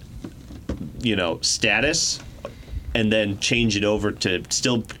America, status and then change it over to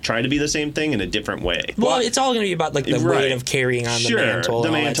still try to be the same thing in a different way. Well, it's all going to be about like the Right. weight of carrying on Sure, the mantle, the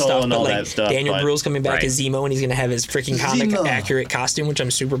and all mantle that stuff. and But all like that stuff, Daniel but- Bruhl's coming back right. as Zemo, and he's going to have his freaking comic Zemo. accurate costume, which I'm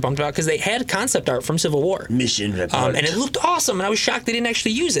super pumped about because they had concept art from Civil War, Mission report. and it looked awesome. And I was shocked they didn't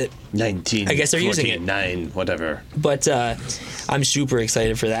actually use it. 19. I guess they're using it. 49, whatever. But I'm super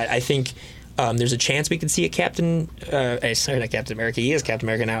excited for that. I think There's a chance we could see a not Captain America. He is Captain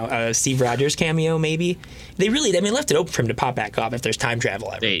America now. Steve Rogers cameo, maybe. They left it open for him to pop back up if there's time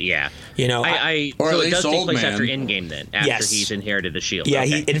travel ever. Yeah. You know, or so at it least does take Old place Man. after Endgame then, after Yes. he's inherited the shield. Yeah,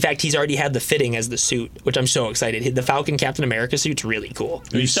 Okay. in fact, he's already had the fitting as the suit, which I'm so excited. The Falcon Captain America suit's really cool.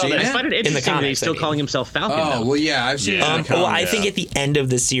 You saw seen that? I it? find it In the interesting that comics, he's still I mean. calling himself Falcon. Oh, though. well, yeah, I've seen Yeah. it. Well, I think at the end of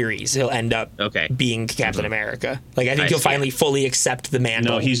the series, he'll end up Okay. being Captain America. Like, I think I he'll see. finally fully accept the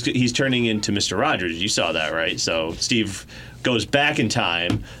mantle. No, he's turning into Mr. Rogers. You saw that, right? So Steve goes back in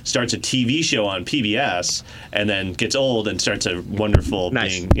time, starts a TV show on PBS, and then gets old and starts a wonderful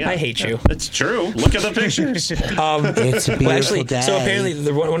Nice. being. Yeah, I hate you. It's true. Look at the pictures. It's a beautiful Well, actually, day. so apparently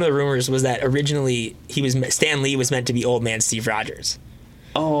one of the rumors was that originally Stan Lee was meant to be old man Steve Rogers.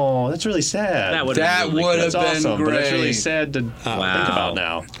 Oh, that's really sad. That would That would have That's been awesome, great. but that's really sad to think about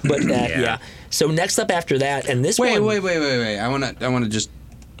now. But Yeah. yeah. So next up after that, and this Wait. one. I want to just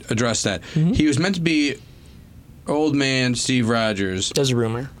address that. Mm-hmm. He was meant to be old man Steve Rogers. There's a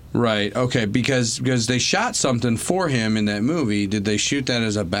rumor. Right. Okay. Because they shot something for him in that movie. Did they shoot that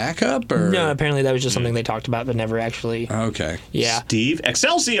as a backup or? No, apparently that was just something they talked about, but never actually. Okay. Yeah. Steve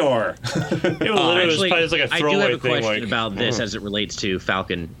Excelsior. It was literally Actually, just like a I do throwaway have a thing. question Like, about this as it relates to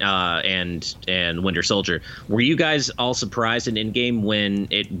Falcon and Winter Soldier. Were you guys all surprised in Endgame when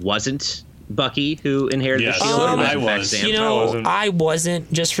it wasn't Bucky who inherited Yes, the shield? It I in fact, was. Sam? You know, wasn't. I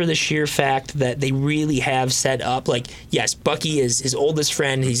wasn't, just for the sheer fact that they really have set up, like, yes, Bucky is his oldest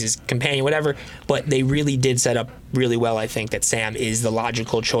friend, he's his companion, whatever, but they really did set up really well, I think, that Sam is the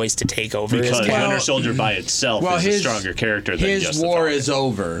logical choice to take over as Because Cap. Winter Soldier by itself is a stronger character than his just the war Falcon. is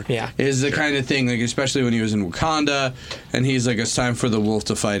over. Yeah. Is the kind of thing, like, especially when he was in Wakanda, and he's like, it's time for the wolf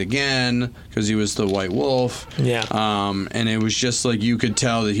to fight again, because he was the white wolf. Yeah. And it was just like, you could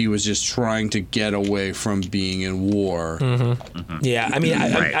tell that he was just trying to get away from being in war. Yeah, I mean,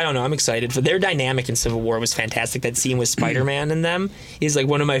 Right. I don't know. I'm excited for their dynamic in Civil War was fantastic. That scene with Spider-Man and them is like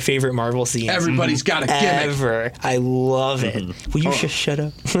one of my favorite Marvel scenes Everybody's got a gimmick. ever. I love it. Will you just shut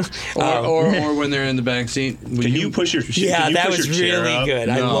up? Or when they're in the back seat. Can you push your Yeah, can you that push was your chair really up? good.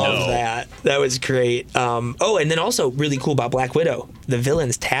 I No. love that. That was great. And then also really cool about Black Widow, the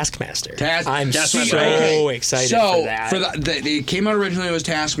villain's Taskmaster. I'm Taskmaster. so excited for that. They came out originally as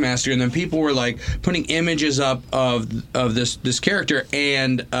Taskmaster, and then people were like putting images up of this character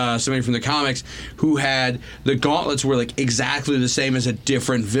and somebody from the comics who had the gauntlets were like exactly the same as a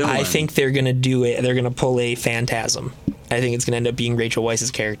different villain. I think they're gonna do it. They're gonna pull a Phantasm. I think it's gonna end up being Rachel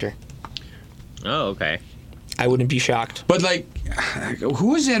Weisz's character. Oh, okay. I wouldn't be shocked. But like, who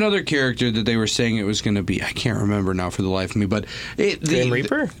was that other character that they were saying it was going to be? I can't remember now for the life of me. But Grim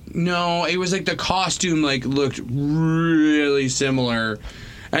Reaper? No, it was like the costume like looked really similar.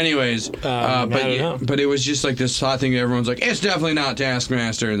 Anyways, I don't know. but it was just like this hot thing. Everyone's like, it's definitely not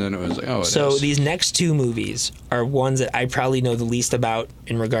Taskmaster, and then it was like, oh, it So is. these next two movies are ones that I probably know the least about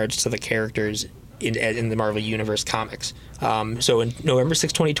in regards to the characters in the Marvel Universe comics. So in November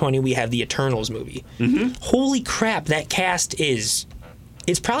 6, 2020, we have the Eternals movie. Mm-hmm. Holy crap, that cast it's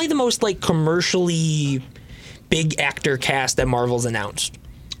probably the most like commercially big actor cast that Marvel's announced.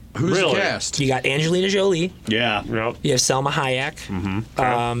 Who's Really? the cast? You got Angelina Jolie, Yeah. Yep. you have Selma Hayek,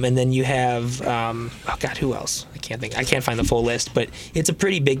 and then you have oh god, who else? I can't find the full list, but it's a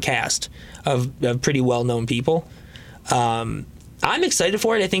pretty big cast of pretty well-known people. I'm excited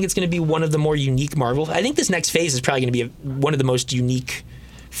for it. I think it's going to be one of the more unique Marvel. I think this next phase is probably going to be one of the most unique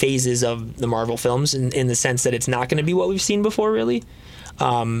phases of the Marvel films in the sense that it's not going to be what we've seen before, really.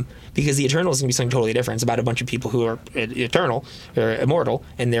 Because the Eternals is going to be something totally different. It's about a bunch of people who are eternal or immortal,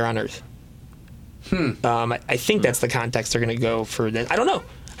 and they're on Earth. I think that's the context they're going to go for that. I don't know.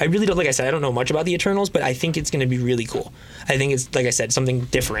 I really don't. Like I said, I don't know much about the Eternals, but I think it's going to be really cool. I think it's, like I said, something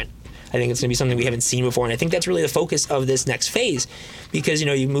different. I think it's going to be something we haven't seen before, and I think that's really the focus of this next phase, because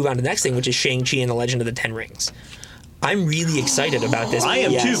you move on to the next thing, which is Shang-Chi and the Legend of the Ten Rings. I'm really excited about this. I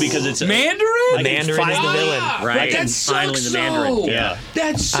am Yes. too because it's Mandarin? Mandarin is the villain. Right. That Finally sucks the Mandarin. so. Yeah.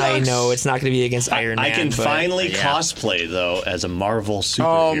 That sucks. I know it's not going to be against Iron Man. I can but finally yeah. cosplay though as a Marvel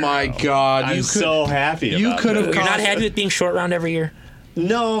superhero. Oh my God! I'm you could, so happy. You about could have. this. You're not happy with being short round every year.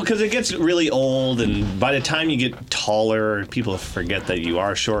 No, because it gets really old, and by the time you get taller, people forget that you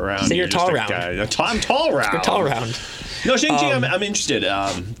are short round. So you're just tall a round. guy. I'm tall round. You're tall round. No, Shang-Chi, I'm interested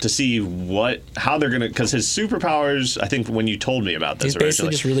to see how they're gonna, because his superpowers. I think when you told me about this He's basically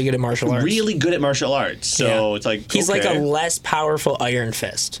originally, just really good at martial arts. really good at martial arts. So Yeah. it's like He's like okay. a less powerful Iron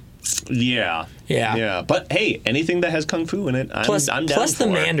Fist. Yeah. But hey, anything that has kung fu in it, I'm down plus for. the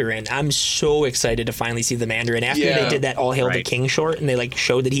Mandarin. I'm so excited to finally see the Mandarin. After they did that All Hail the King short and they like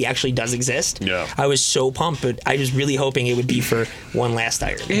showed that he actually does exist. Yeah. I was so pumped, but I was really hoping it would be for one last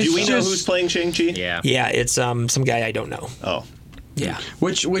Iron Man. Do we know who's playing Shang-Chi? Yeah. Yeah, it's some guy I don't know. Oh. Yeah.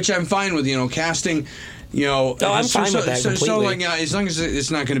 Which I'm fine with, casting. I'm fine with that completely. So, like, as long as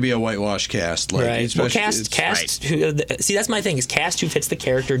it's not going to be a whitewash cast, like, right? Well, cast. See, that's my thing. Is cast who fits the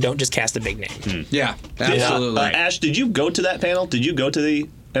character. Don't just cast a big name. Yeah, absolutely. Ash, did you go to that panel? Did you go to the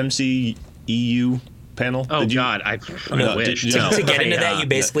MCEU panel? Oh God, I wish. To get into that, you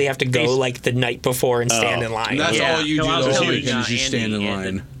basically have to go like the night before and stand in line. That's all you do I was the whole telling, weekend is you stand in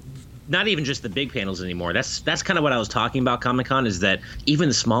line. Not even just the big panels anymore. That's kind of what I was talking about Comic-Con, is that even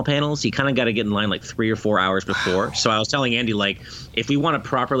the small panels, you kind of got to get in line like 3 or 4 hours before. So I was telling Andy, like, if we want to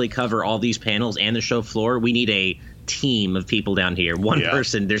properly cover all these panels and the show floor, we need a team of people down here. One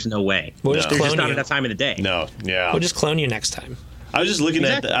person, there's no way. We'll just There's clone just not you. enough time in the day. No, yeah. We'll just clone you next time. I was just looking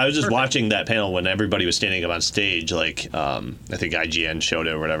Exactly. I was just Perfect. watching that panel when everybody was standing up on stage. Like, I think IGN showed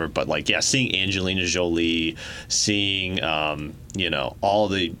it or whatever. But like, yeah, seeing Angelina Jolie, seeing all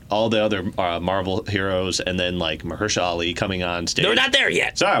the other Marvel heroes, and then like Mahershala Ali coming on stage. They're not there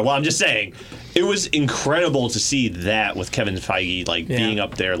yet. Sorry, well, I'm just saying, it was incredible to see that with Kevin Feige being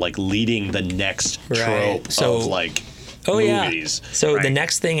up there, like leading the next trope of like movies. So the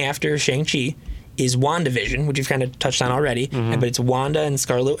next thing after Shang-Chi is WandaVision, which you've kind of touched on already, but it's Wanda and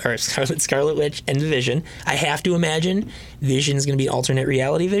Scarlet Scarlet Witch and Vision. I have to imagine Vision is going to be alternate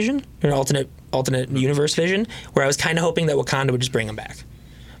reality Vision or alternate universe Vision, where I was kind of hoping that Wakanda would just bring him back.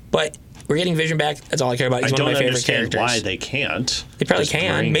 But we're getting Vision back. That's all I care about. He's one of my favorite characters. Why they can't. They probably just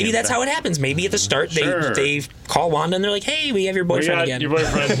can. bring Maybe him that's back. how it happens. Maybe at the start they call Wanda and they're like, "Hey, we have your We boyfriend got again." your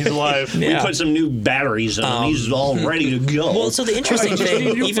boyfriend. He's alive. We put some new batteries on him. He's all ready to go. Well, so the interesting just thing,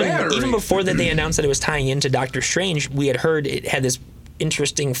 need your even battery. before that they announced that it was tying into Doctor Strange, we had heard it had this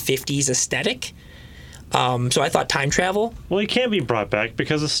interesting 50s aesthetic. So I thought time travel. Well, he can't be brought back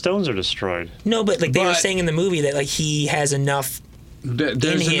because the stones are destroyed. No, but like they were But- saying in the movie that like he has enough.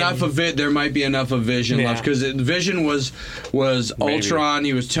 There's in enough him. of it. There might be enough of Vision Yeah. left because Vision was Ultron.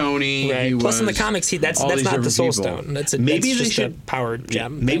 He was Tony. Right. He Plus in the was comics, that's all these not the different Soul people. Stone. That's Maybe that's they just should- a powered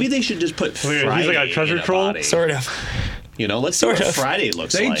gem. Maybe they should just put He's Friday like a treasure in troll? body. Sort of. Let's see Sort what of. Friday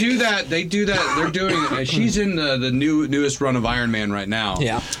looks They like. do that. They do that. They're doing. She's in the newest run of Iron Man right now.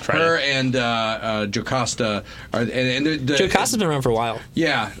 Yeah. Her and Jocasta are. And Joe Costa's been around for a while.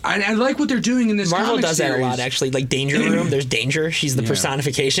 Yeah, I like what they're doing in this. Marvel comic does that a lot, series. actually. Like Danger Room, there's Danger. She's the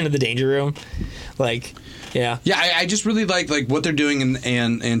personification of the Danger Room. Like, yeah. Yeah, I just really like what they're doing,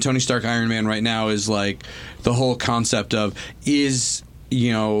 and Tony Stark Iron Man right now is like the whole concept of is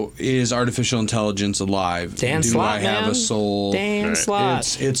artificial intelligence alive? Dan Do Slott, I have man. a soul? Dan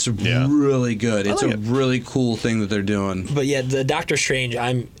Slott. It's really good. It's like a it. really cool thing that they're doing. But yeah, the Doctor Strange,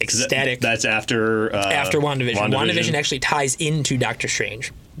 I'm ecstatic. That's after after WandaVision. WandaVision actually ties into Doctor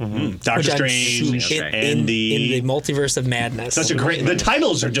Strange. Doctor Which I'm Strange su- and in the the Multiverse of Madness. such a great. The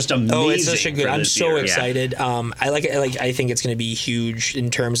titles are just amazing. Oh, it's such a good. for I'm this so year. excited. I like it. Like I think it's going to be huge in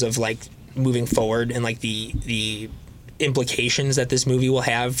terms of like moving forward and like the implications that this movie will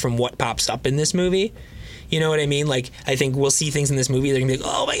have from what pops up in this movie. You know what I mean? Like, I think we'll see things in this movie. They're gonna be like,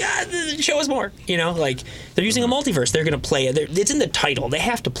 "Oh my god, show us more!" You know, like they're using a multiverse. They're gonna play it. It's in the title. They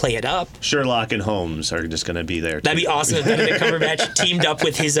have to play it up. Sherlock and Holmes are just going to be there. That'd be too. awesome if Benedict Cumberbatch teamed up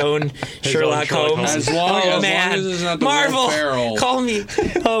with his own Sherlock Sherlock Holmes. Holmes. As long oh as man, it's not the Marvel, Will Ferrell. call me.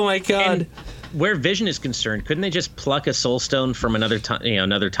 Oh my god. And where Vision is concerned, couldn't they just pluck a Soul Stone from another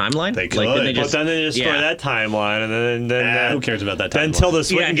another timeline? They couldn't could. But then they destroy that timeline, and then who cares about that timeline? Then Tilda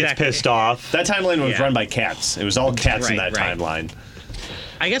Swinton Yeah, gets exactly. pissed off. That timeline was Yeah. run by cats. It was all cats in Right, that right. timeline.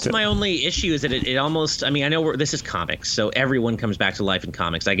 I guess my only issue is that it almost. I mean, I know this is comics, so everyone comes back to life in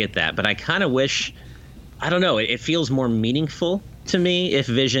comics. I get that, but I kind of wish. I don't know. It feels more meaningful to me if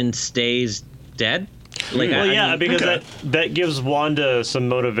Vision stays dead. Like, Well, I yeah, mean, because that gives Wanda some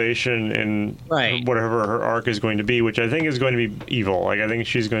motivation in Right. whatever her arc is going to be, which I think is going to be evil. Like I think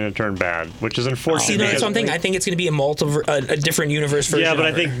she's going to turn bad, which is unfortunate. See, no, that's because- one thing. I think it's going to be a different universe version. Yeah, but I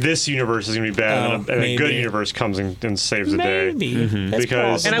of her. think this universe is going to be bad, and a maybe. good universe comes and saves the day. maybe That's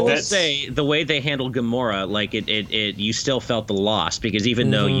Because And I possible. will that's- say the way they handled Gamora, like it you still felt the loss because even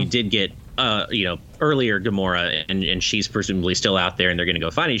though you did get earlier Gamora and she's presumably still out there and they're going to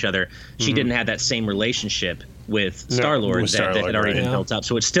go find each other, she didn't have that same relationship with Star-Lord with that had Star-Lord, already right. been built up.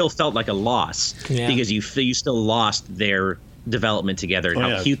 So it still felt like a loss Yeah. because you still lost their development together and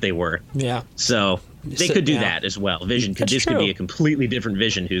how cute they were. Yeah. So they could do that as well. Vision could could be a completely different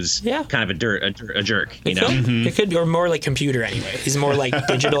Vision who's kind of a jerk, you know? It could be, or more like computer anyway. He's more like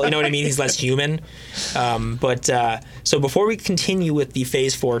digital, you know what I mean? He's less human. So before we continue with the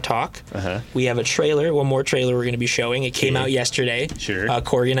Phase 4 talk, we have one more trailer we're going to be showing. It came out yesterday. Sure.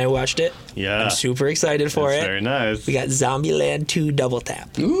 Corey and I watched it. Yeah. I'm super excited for it. Very nice. We got Zombieland 2 Double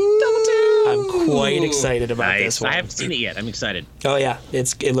Tap. Ooh. Double Tap. I'm quite excited about this one. I haven't seen it yet. I'm excited. Oh yeah,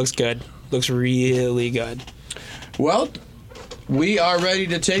 it looks good. Looks really good. Well, we are ready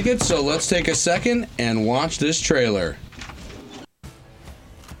to take it, so let's take a second and watch this trailer.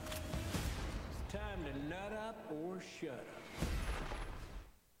 Time to nut up or shut up.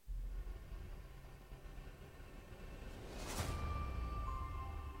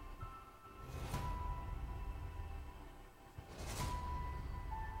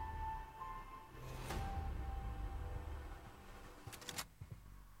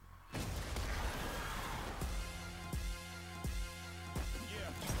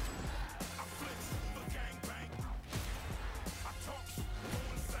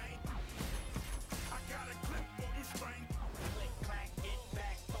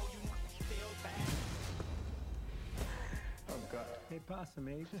 Hey, Possum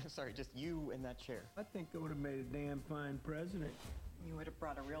Ape. Sorry, just you in that chair. I think I would have made a damn fine president. You would have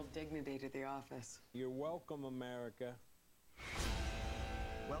brought a real dignity to the office. You're welcome, America.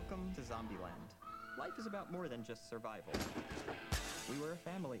 Welcome to Zombieland. Life is about more than just survival. We were a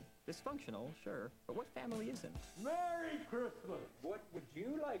family. Dysfunctional, sure, but what family isn't? Merry Christmas! What would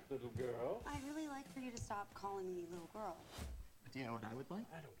you like, little girl? I'd really like for you to stop calling me little girl. Do you know what I would like?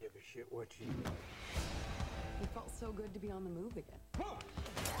 I don't give a shit what you do. It felt so good to be on the move again. Whoa!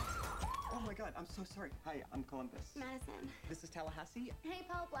 Oh my god, I'm so sorry. Hi, I'm Columbus. Madison. This is Tallahassee. Hey,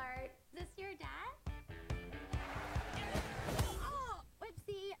 Poplart. Is this your dad? Oh,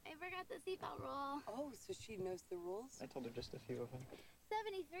 whoopsie. I forgot the seatbelt rule. Oh, so she knows the rules? I told her just a few of them.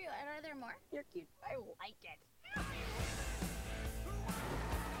 73. Are there more? You're cute. I like it.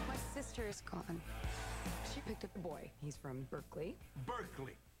 My sister is gone. She picked up a boy. He's from Berkeley.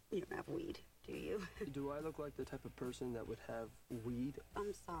 Berkeley. You don't have weed, do you? Do I look like the type of person that would have weed?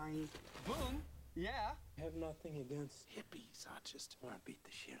 I'm sorry. Boom! Yeah? I have nothing against hippies. I just want to beat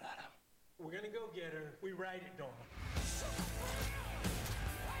the shit out of them. We're gonna go get her. We ride it, Dawn.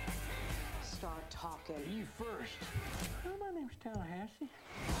 Start talking. You first. Oh, my name's Tallahassee.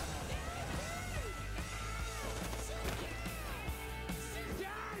 Die,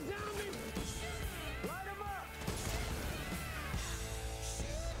 zombie! Light 'em up!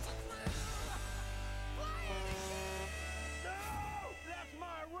 No! That's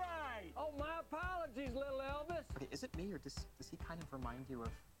my ride! Oh, my apologies, little Elvis. Okay, is it me or does he kind of remind you of...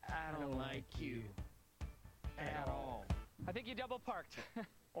 I don't like you. At all. I think you double parked.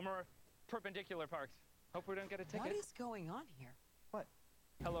 Or more perpendicular parked. Hope we don't get a ticket. What is going on here? What?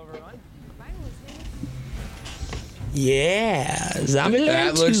 Hello, everyone. Am I listening? Yeah, Zombieland 2.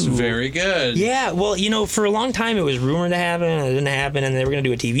 That looks very good. Yeah, well, you know, for a long time it was rumored to happen, and it didn't happen, and they were going to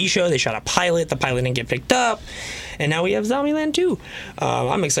do a TV show. They shot a pilot. The pilot didn't get picked up, and now we have Zombieland 2.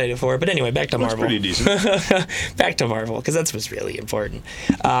 I'm excited for it. But anyway, back to Marvel. Pretty decent. Back to Marvel, because that's what's really important.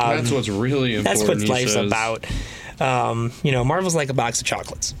 That's what's really important. That's what life's about. You know, Marvel's like a box of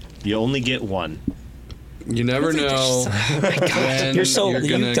chocolates. You only get one. You never know. Oh my God. You're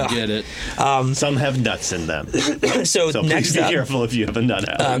gonna get it. Some have nuts in them. So next please be up, careful if you have a nut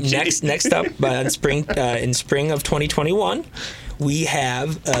allergy. Next up, in spring of 2021, we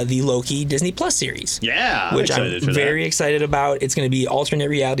have the Loki Disney Plus series. Yeah, which I'm excited for very that. excited about. It's going to be alternate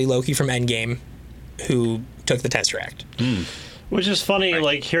reality Loki from Endgame, who took the Tesseract. Which is funny,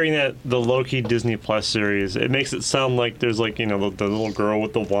 like hearing that the Loki Disney Plus series, it makes it sound like there's like, you know, the little girl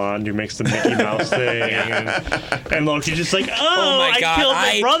with the wand who makes the Mickey Mouse thing, and Loki's just like, oh my God, I killed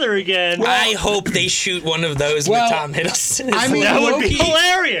my brother again. I hope they shoot one of those with Tom Hiddleston. I mean, that would be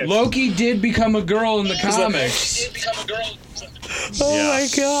hilarious. Loki did become a girl in the comics. Oh my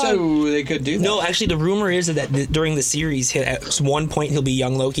God! So they could do that. No, actually, the rumor is that during the series, at one point he'll be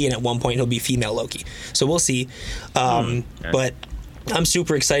young Loki, and at one point he'll be female Loki. So we'll see. But I'm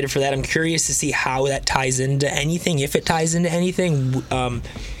super excited for that. I'm curious to see how that ties into anything, if it ties into anything. And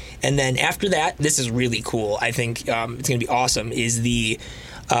then after that, this is really cool. I think it's going to be awesome. Is the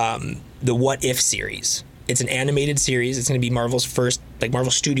What If series? It's an animated series. It's going to be Marvel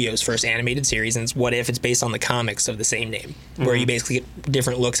Studios' first animated series, and it's What If. It's based on the comics of the same name, where you basically get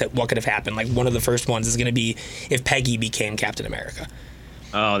different looks at what could have happened. Like one of the first ones is going to be if Peggy became Captain America.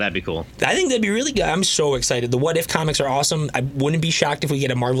 Oh, that'd be cool. I think that'd be really good. I'm so excited. The What If comics are awesome. I wouldn't be shocked if we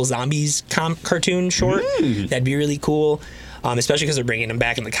get a Marvel Zombies cartoon short. That'd be really cool. especially because they're bringing him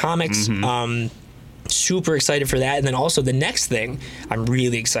back in the comics. Super excited for that. And then also the next thing I'm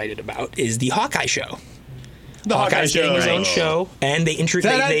really excited about is the Hawkeye show. The Hawkeye's getting his own show, and they announced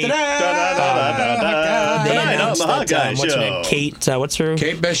that what's her name? Kate, what's her?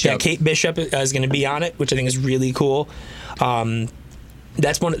 Kate Bishop. Yeah, Kate Bishop is going to be on it, which I think is really cool.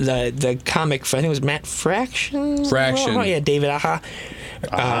 That's one of the comic. I think it was Matt Fraction. Oh yeah, David Aja.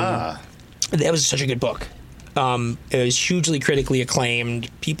 That was such a good book. It was hugely critically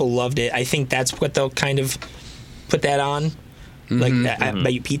acclaimed. People loved it. I think that's what they'll kind of put that on. Like I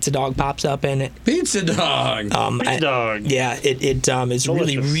bet you Pizza Dog pops up in it. Pizza Dog. Pizza Dog. Yeah, it's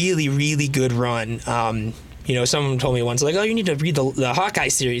really good run. Someone told me once, like, oh, you need to read the Hawkeye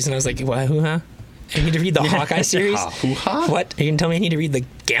series, and I was like, what? Huh? I need to read the Hawkeye series? What? Are you gonna tell me I need to read the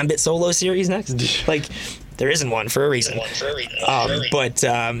Gambit solo series next? Like, there isn't one for a reason.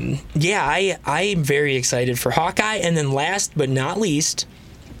 I'm very excited for Hawkeye, and then last but not least,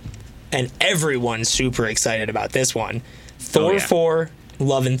 and everyone's super excited about this one. Thor 4,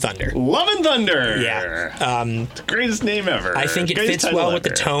 Love and Thunder. Love and Thunder! Yeah. The greatest name ever. I think it fits well with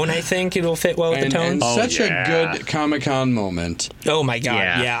the tone. I think it'll fit well with the tone. And such a good Comic-Con moment. Oh my God.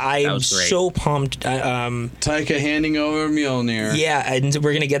 Yeah, I'm so pumped. Taika handing over Mjolnir. Yeah, and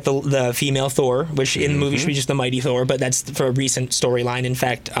we're going to get the female Thor, which in the movie should be just the Mighty Thor, but that's for a recent storyline. In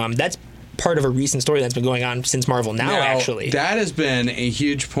fact, that's part of a recent story that's been going on since Marvel now, actually. That has been a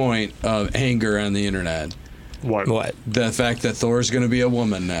huge point of anger on the internet. What? The fact that Thor's going to be a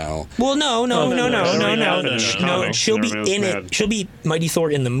woman now. Well, no. She'll be in it. She'll be Mighty Thor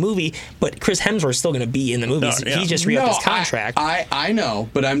in the movie, but Chris Hemsworth's still going to be in the movie. He just re-upped his contract. I know,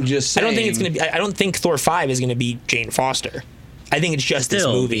 but I'm just saying. I don't think it's going to be. I don't think Thor 5 is going to be Jane Foster. I think it's just this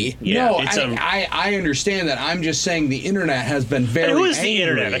movie. I understand that. I'm just saying the internet has been very who is angry. The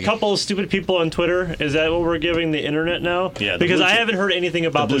internet? A couple of stupid people on Twitter? Is that what we're giving the internet now? Yeah. Because I haven't heard anything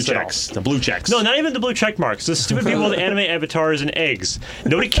about the blue this checks. at all. The blue checks. No, not even the blue check marks. The stupid people with anime avatars and eggs.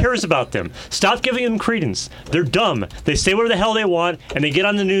 Nobody cares about them. Stop giving them credence. They're dumb. They say whatever the hell they want, and they get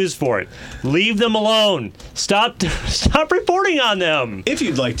on the news for it. Leave them alone. Stop reporting on them. If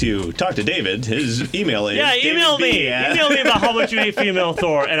you'd like to talk to David, his email is email me. Email me about how much you hate female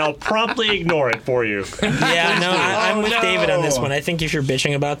Thor, and I'll promptly ignore it for you. Yeah, no, I'm with David on this one. I think if you're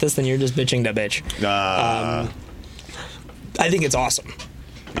bitching about this, then you're just bitching to bitch. I think it's awesome.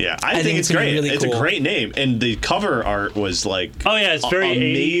 Yeah, I think it's great. Really it's cool. A great name, and the cover art was like, it's very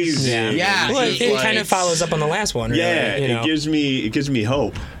amazing. Yeah. Well, it kind of follows up on the last one. Really, it gives me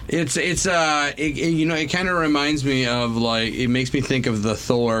hope. It kind of reminds me of it makes me think of the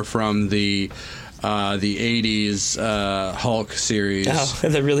Thor from the 80s Hulk series. Oh,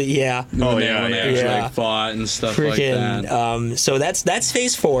 they really, when they actually fought and stuff like that. So that's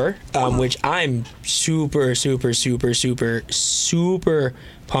Phase 4, which I'm super, super, super, super, super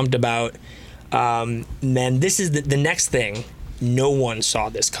pumped about. Man, this is the next thing. No one saw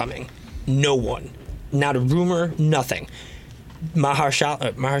this coming. No one. Not a rumor, nothing. Mahershala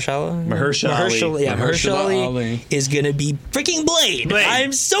Ali is gonna be freaking Blade.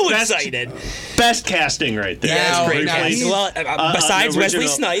 I'm so excited. Best casting right there. Yeah, that's great casting. Well, besides Wesley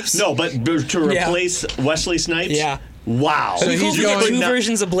Snipes. No, but to replace Wesley Snipes. Yeah. Wow. So he's going two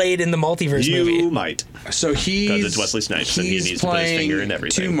versions of Blade in the multiverse movie. You might. So because it's Wesley Snipes and he needs to put his finger in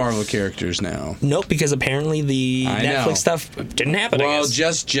everything. 2 Marvel characters now. Nope, because apparently the Netflix stuff didn't happen. Well,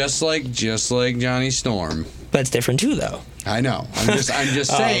 just like Johnny Storm. That's different too, though. I know. I'm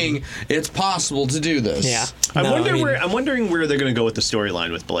just saying it's possible to do this. Yeah. I'm wondering where they're going to go with the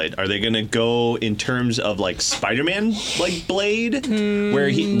storyline with Blade. Are they going to go in terms of like Spider-Man, like Blade,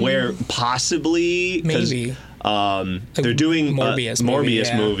 where possibly maybe they're doing Morbius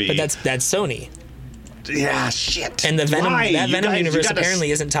movie, but that's Sony. Yeah, shit. And the Venom universe apparently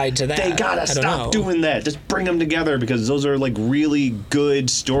isn't tied to that. They gotta stop doing that. Just bring them together because those are like really good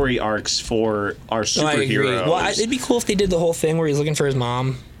story arcs for our superheroes. I agree. Well, it'd be cool if they did the whole thing where he's looking for his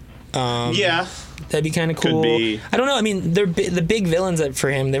mom. That'd be kind of cool. Could be. I don't know. I mean, they're the big villains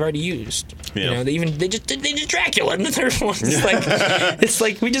for him. They've already used. Yeah. They just Dracula in the third one. It's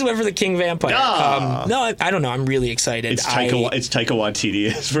like we just went for the King Vampire. No, I don't know. I'm really excited. It's Taika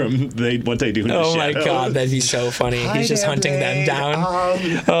Waititi. It's from what they do in the shadows. My God, that'd be so funny. He's just hunting them down.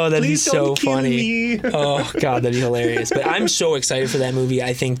 That'd be so funny. Oh God, that'd be hilarious. But I'm so excited for that movie.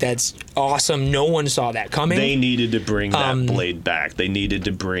 I think that's awesome. No one saw that coming. They needed to bring that Blade back. They needed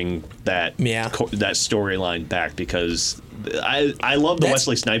to bring that that storyline back because I love the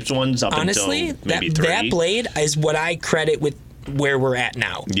Wesley Snipes ones up until maybe 3. That Blade is what I credit with where we're at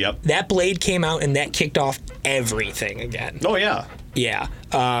now. Yep. That Blade came out and that kicked off everything again. Oh yeah. Yeah,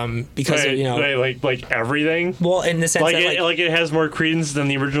 because like everything. Well, in the sense that it has more credence than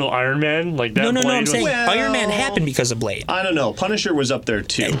the original Iron Man. Like that. No. I'm saying Well, Iron Man happened because of Blade. I don't know. Punisher was up there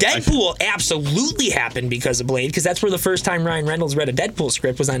too. Deadpool absolutely happened because of Blade, because that's where the first time Ryan Reynolds read a Deadpool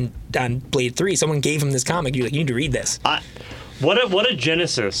script was on Blade 3. Someone gave him this comic. You're like, you need to read this. What a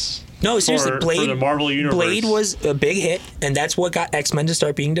genesis. No, seriously, Blade. For the Marvel Universe. Blade was a big hit, and that's what got X-Men to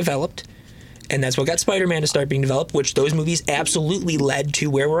start being developed. And that's what got Spider-Man to start being developed, which those movies absolutely led to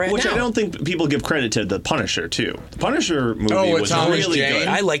where we're at Which now. I don't think people give credit to the Punisher, too. The Punisher movie was Thomas really Jane? good.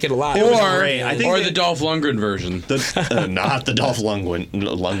 I like it a lot. Or the Dolph Lundgren version. Not the Dolph Lundgren.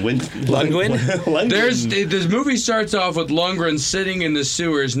 Lundgren? This movie starts off with Lundgren sitting in the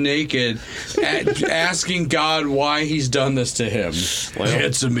sewers naked, asking God why he's done this to him. Well,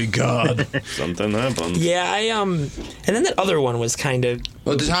 answer me, God. Something happened. Yeah, and then that other one was kind of...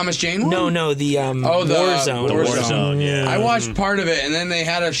 Oh, the Thomas Jane one? No, the Warzone. The Warzone, yeah. I watched part of it, and then they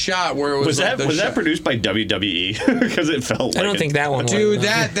had a shot where it was that produced by WWE? Because it felt I don't think that one was. Dude,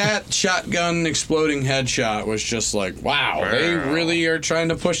 that shotgun exploding headshot was just like, wow, they really are trying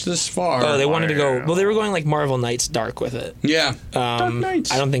to push this far. Oh, they wanted to go... Well, they were going like Marvel Knights dark with it. Yeah. Dark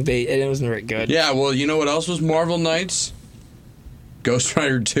Knights. I don't think it wasn't very good. Yeah, well, you know what else was Marvel Knights? Ghost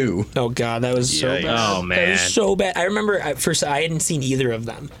Rider 2. Oh, God, that was so bad. Oh, man. That was so bad. I remember at first I hadn't seen either of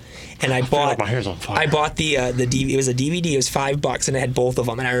them. And I bought my hair's on fire. I bought the DVD. It was a DVD. It was $5, and it had both of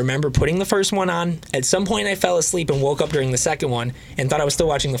them. And I remember putting the first one on. At some point, I fell asleep and woke up during the second one and thought I was still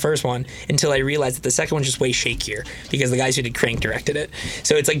watching the first one until I realized that the second one's just way shakier because the guys who did Crank directed it.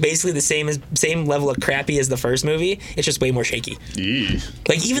 So it's like basically the same level of crappy as the first movie. It's just way more shaky.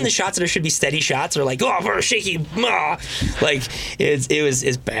 Like even the shots that should be steady shots are like, oh, we're shaky. Like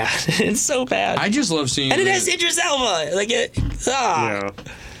it's bad. It's so bad. I just love seeing. And it has Idris Elba. Like it. Yeah.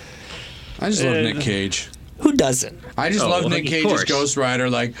 I just love Nick Cage. Who doesn't? I just love Nick Cage's Ghost Rider,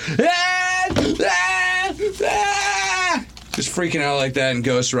 like, just freaking out like that in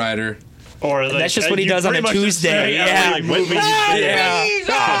Ghost Rider. Or like, that's just what he does on a Tuesday. Yeah. The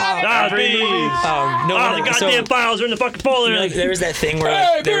goddamn files are in the fucking folder. There was that thing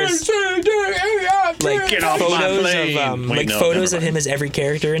where there was photos of him as every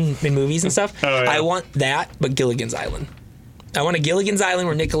character in movies and stuff. Oh, yeah. I want that, but Gilligan's Island. I want a Gilligan's Island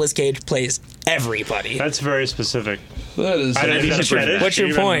where Nicolas Cage plays everybody. That's very specific. That is. What's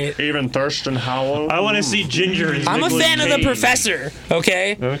your point? Even Thurston Howell. I want to see Ginger. I'm a fan of the Professor.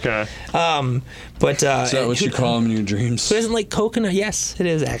 Okay. Okay. But is that what you call him in your dreams? Who doesn't like coconut? Yes, it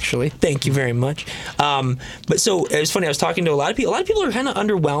is actually. Thank you very much. But so it was funny. I was talking to a lot of people. A lot of people are kind of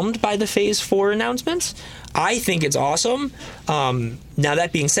underwhelmed by the Phase 4 announcements. I think it's awesome. Now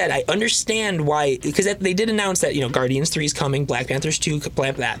that being said, I understand why, because they did announce that Guardians 3 is coming, Black Panther 2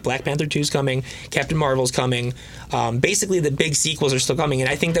 is coming, Captain Marvel's coming. Basically, the big sequels are still coming, and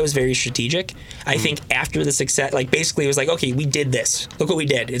I think that was very strategic. I think after the success, basically it was like, okay, we did this. Look what we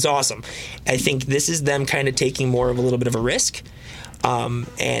did. It's awesome. I think this is them kind of taking more of a little bit of a risk.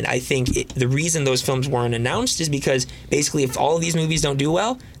 And I think the reason those films weren't announced is because basically if all of these movies don't do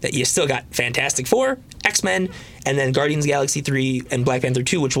well, that you still got Fantastic Four, X-Men, and then Guardians of the Galaxy 3 and Black Panther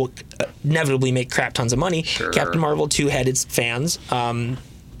 2, which will inevitably make crap tons of money. Sure. Captain Marvel 2 had its fans. Or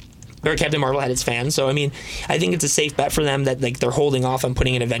Captain Marvel had its fans. So, I mean, I think it's a safe bet for them that they're holding off on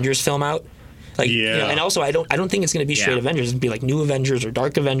putting an Avengers film out. And also I don't think it's going to be straight Avengers. It's going to be like New Avengers or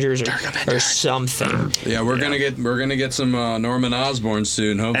Dark Avengers or something. Yeah, we're gonna get some Norman Osborn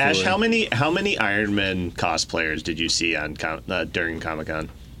soon. Hopefully. Ash, how many Iron Man cosplayers did you see on during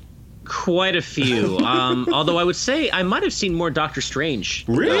Comic-Con? Quite a few. Although I would say I might have seen more Doctor Strange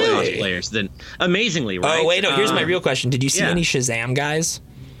cosplayers than amazingly. Right? Oh wait, no. Here's my real question. Did you see any Shazam guys?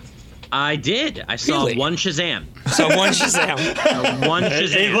 I did. I saw one Shazam. One Shazam. One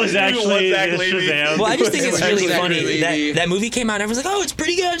Shazam. It was actually Shazam. Well, I just think it's really funny. That movie came out and everyone's like, oh, it's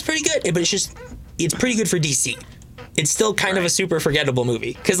pretty good. It's pretty good. But it's pretty good for DC. It's still kind of a super forgettable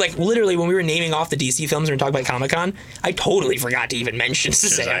movie. Because, literally, when we were naming off the DC films and we were talking about Comic-Con, I totally forgot to even mention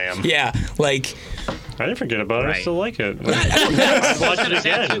Shazam. Yeah, I didn't forget about it. I still like it. I'll watch it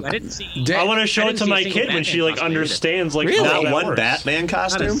again. I didn't see. I want to show it to my kid when she understands not one Batman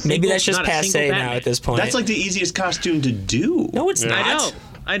costume. Maybe that's just passe now at this point. That's the easiest costume to do. No, it's not. I know.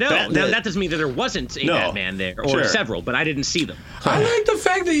 I know. Now, that doesn't mean that there wasn't a Batman there, or several, but I didn't see them. I like the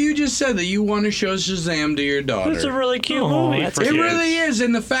fact that you just said that you want to show Shazam to your daughter. It's a really cute movie. It really is,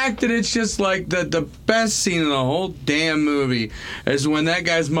 and the fact that it's just like the best scene in the whole damn movie is when that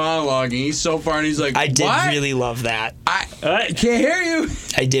guy's monologuing. He's so far, and he's like, I did really love that. I can't hear you.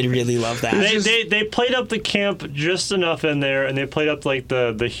 I did really love that. They played up the camp just enough in there, and they played up like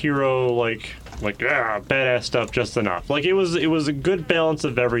the hero badass stuff just enough. Like it was a good balance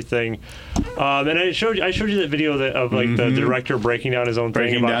of everything. And I showed you that video of the director breaking down his own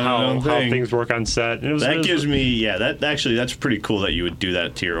thing about how things work on set. And that's pretty cool that you would do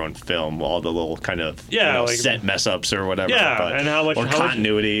that to your own film, all the little kind of set mess ups or whatever. Yeah, and how much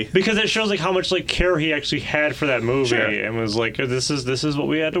continuity, because it shows like how much like care he actually had for that movie, and was like, this is what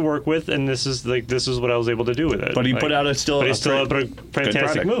we had to work with, and this is what I was able to do with it. But he put out a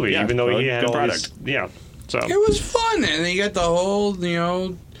fantastic movie, even though he had all these, so it was fun, and you got the whole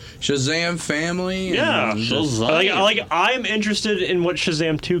Shazam family. Yeah, I'm interested in what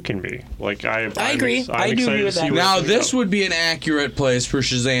Shazam 2 can be. I agree. I do agree with that. Now this would be an accurate place for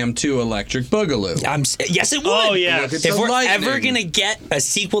Shazam 2: Electric Boogaloo. Yes, it would. Oh yeah. If we're ever gonna get a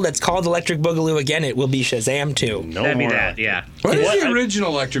sequel that's called Electric Boogaloo again, it will be Shazam 2. That'd be that. Yeah. What is the original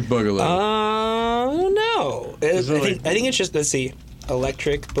Electric Boogaloo? I don't know. I think it's just, let's see.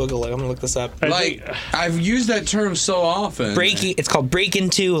 Electric Boogaloo. I'm gonna look this up. I've used that term so often. It's called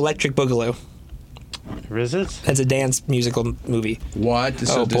Breakin' 2 Electric Boogaloo. Is it? That's a dance musical movie. What? This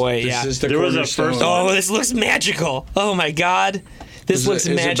is the cornerstone. Oh, this looks magical. Oh my God. This looks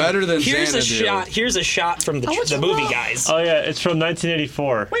magical. Is it better than Here's Xanadu? Here's a shot from the movie guys. Oh yeah, it's from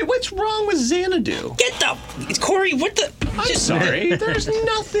 1984. Wait, what's wrong with Xanadu? It's Corey. What the? I'm sorry. There's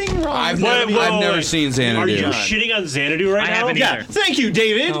nothing wrong. I've never seen Xanadu. Are you shitting on Xanadu right now? I haven't either. Thank you,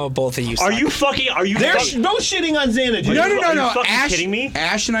 David. Oh, both of you suck. Are you They're both shitting on Xanadu. No. Are you fucking kidding me?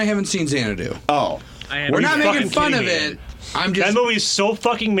 Ash and I haven't seen Xanadu. Oh. We're not making fun of it. That movie is so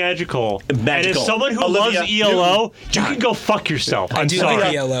fucking magical. And as someone who loves ELO, you can go fuck yourself. I do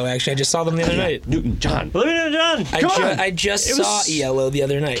like ELO, actually. I just saw them the other night. Newton John. I just saw ELO the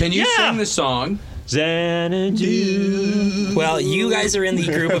other night. Can you sing the song? Xanadu. Well, you guys are in the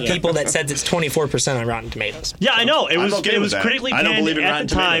group of people that says it's 24% on Rotten Tomatoes. Yeah, I know. It was critically panned at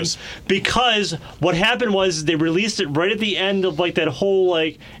the time because what happened was they released it right at the end of that whole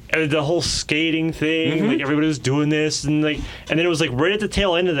the whole skating thing. Like everybody was doing this and then it was right at the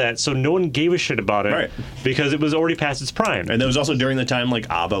tail end of that, so no one gave a shit about it because it was already past its prime. And there was also during the time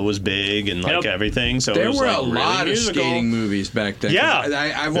ABBA was big and everything. So there it was were a lot of skating movies back then.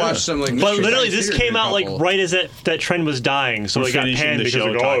 Yeah, I've watched some But literally, this came out right as that trend was dying, so it got panned because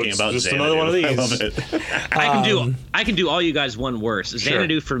talking about just Xanadu. Another one of these. I love it. I can do all you guys one worse.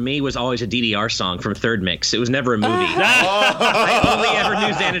 Xanadu for me was always a DDR song from Third Mix. It was never a movie. I only ever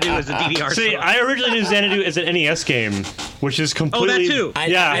knew Xanadu as a DDR song. See, I originally knew Xanadu as an NES game, which is completely. Oh, that too.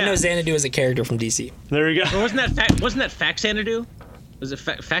 I know Xanadu as a character from DC. There we go. Or wasn't that Fax Xanadu? Was it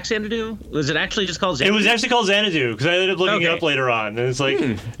Fax Xanadu? Was it actually just called Xanadu? It was actually called Xanadu because I ended up looking it up later on, and it's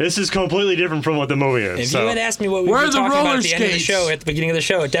this is completely different from what the movie is. If you had asked me what we were talking about at the end of the show, at the beginning of the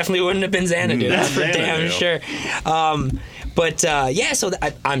show, it definitely wouldn't have been Xanadu. That's for damn sure. So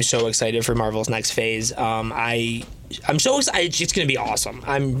I'm so excited for Marvel's next phase. I'm so excited. It's going to be awesome.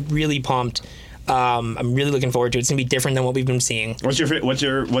 I'm really pumped. I'm really looking forward to it. It's gonna be different than what we've been seeing. What's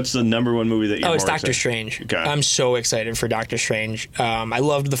the number one movie that you're it's Doctor Strange. Okay. I'm so excited for Doctor Strange. I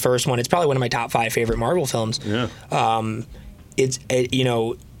loved the first one. It's probably one of my top 5 favorite Marvel films. Yeah.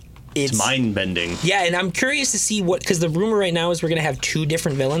 It's mind bending. Yeah, and I'm curious to see because the rumor right now is we're gonna have 2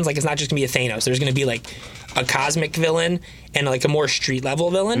 different villains. It's not just gonna be a Thanos. There's gonna be a cosmic villain and a more street level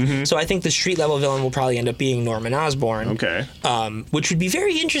villain. So I think the street level villain will probably end up being Norman Osborn. Okay. Which would be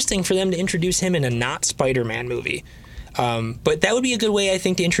very interesting for them to introduce him in a not Spider-Man movie. But that would be a good way, I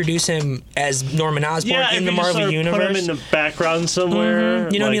think, to introduce him as Norman Osborn in the Marvel Universe. Put him in the background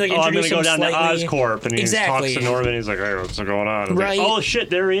somewhere. You know what I mean? I'm going to go down to Oscorp, and he talks to Norman, and he's like, hey, what's going on? Right. Oh, shit,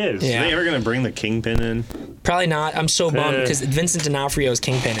 there he is. Yeah. Are they ever going to bring the Kingpin in? Probably not. I'm so bummed because Vincent D'Onofrio's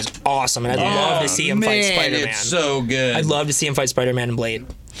Kingpin is awesome, and I'd love to see him fight Spider-Man. It's so good. I'd love to see him fight Spider-Man and Blade.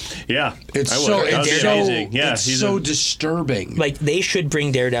 Yeah, it's amazing. Yeah, he's so disturbing. They should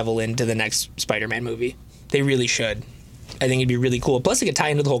bring Daredevil into the next Spider-Man movie. They really should. I think it'd be really cool. Plus, it could tie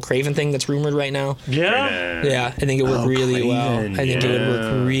into the whole Kraven thing that's rumored right now. Yeah? Yeah, I think it would work really well. I think it would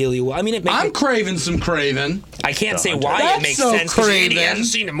work really well. I mean, I'm craving some Kraven. I can't say why it makes sense because he hasn't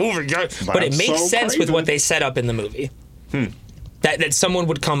seen the movie yet, but it makes sense with what they set up in the movie. That someone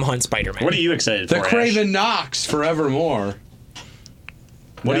would come hunt Spider-Man. What are you excited for, The Kraven Knox forevermore.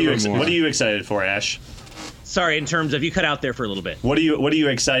 What are you excited for, Ash? Sorry, in terms of you cut out there for a little bit. What are you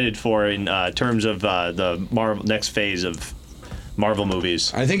excited for in terms of the Marvel next phase of Marvel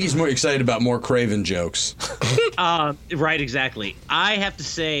movies? I think he's more excited about more Kraven jokes. Right, exactly. I have to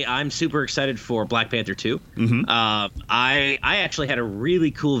say I'm super excited for Black Panther 2. Mm-hmm. I actually had a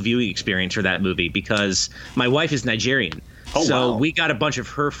really cool viewing experience for that movie because my wife is Nigerian. So we got a bunch of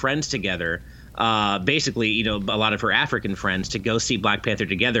her friends together. Basically, a lot of her African friends to go see Black Panther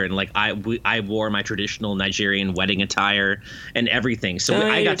together, and I wore my traditional Nigerian wedding attire and everything. So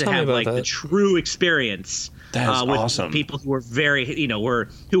I got to have the true experience. That's with awesome. People who were very,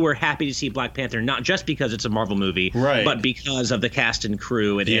 who were happy to see Black Panther, not just because it's a Marvel movie, right, but because of the cast and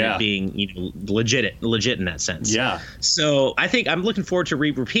crew and it being, legit in that sense. Yeah. So I think I'm looking forward to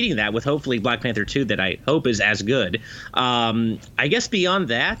repeating that with hopefully Black Panther 2 that I hope is as good. I guess beyond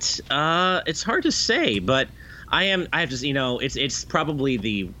that, it's hard to say, but I have to, it's probably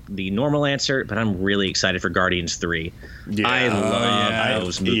the normal answer, but I'm really excited for Guardians 3. Yeah. I love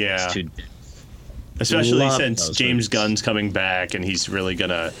those movies too. Especially since James Gunn's coming back and he's really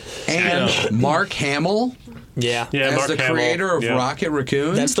gonna. And Mark Hamill. Yeah, as Mark the creator of Rocket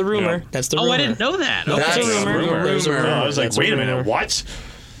Raccoon. That's the rumor. Yeah. That's the rumor. Oh, I didn't know that. That's a rumor. I was like, wait a minute, what?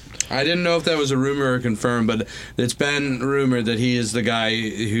 I didn't know if that was a rumor or confirmed, but it's been rumored that he is the guy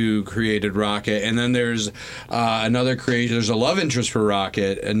who created Rocket. And then there's another creature. There's a love interest for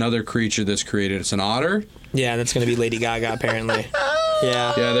Rocket, another creature that's created. It's an otter. Yeah, that's going to be Lady Gaga, apparently.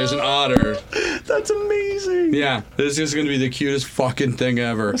 Yeah. Yeah, there's an otter. That's amazing. Yeah, this is going to be the cutest fucking thing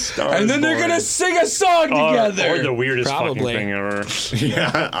ever. And then they're going to sing a song together. Or the weirdest fucking thing ever.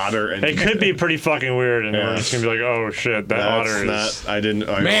 Yeah, otter. And it could be pretty fucking weird, and we're just going to be like, oh shit, that otter is... I didn't...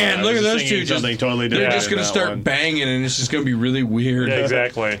 Man, look at those two. Something totally different. They're just going to start banging, and it's just going to be really weird. Yeah,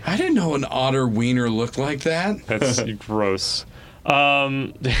 exactly. I didn't know an otter wiener looked like that. That's gross.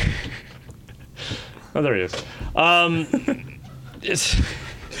 Oh, there he is.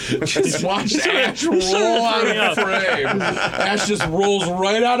 Just watch Ash roll out of frame. Ash just rolls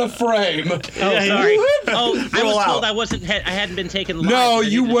right out of frame. Oh, sorry. Oh, I was told I wasn't. I hadn't been taken live. No,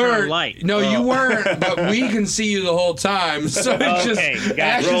 you weren't. Light. No, you weren't. But we can see you the whole time. So it's just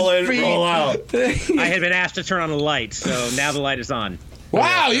Ash's roll in, feet. roll out. I had been asked to turn on the light, so now the light is on.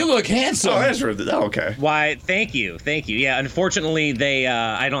 Wow, you look handsome. Oh, that's okay. Why? Thank you. Yeah, unfortunately,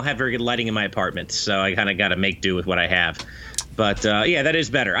 I don't have very good lighting in my apartment, so I kind of got to make do with what I have. But yeah, that is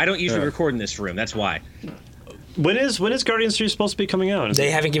better. I don't usually record in this room. That's why. When is Guardians 3 supposed to be coming out?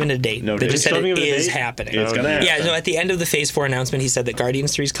 They haven't given a date. No, they just said it is happening. It's gonna happen. Yeah, so at the end of the Phase 4 announcement, he said that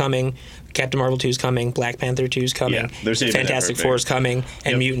Guardians 3 is coming, Captain Marvel 2 is coming, Black Panther 2 is coming, Fantastic Four is coming,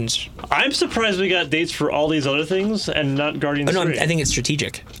 and Mutants. I'm surprised we got dates for all these other things and not Guardians 3. I think it's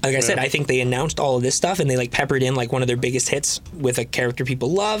strategic. Like I said, I think they announced all of this stuff and they peppered in one of their biggest hits with a character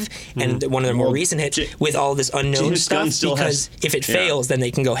people love and one of their more recent hits with all this unknown stuff because if it fails, then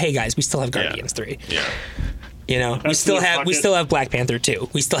they can go, hey guys, we still have Guardians 3. Yeah. We still have Black Panther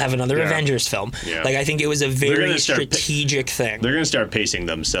 2. We still have another Avengers film. Yeah. I think it was a very strategic thing. They're going to start pacing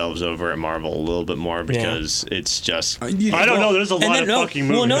themselves over at Marvel a little bit more because it's just. I don't know. There's a lot of fucking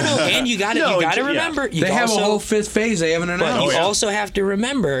movies. Well, no, and you got to remember. They have a whole fifth phase they haven't announced. But you also have to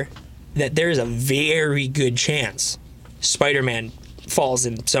remember that there is a very good chance Spider-Man falls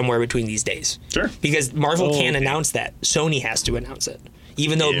in somewhere between these days. Sure. Because Marvel can't announce that. Sony has to announce it.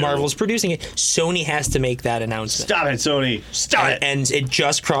 Even though Marvel's producing it, Sony has to make that announcement. Stop it, Sony. Stop it. And it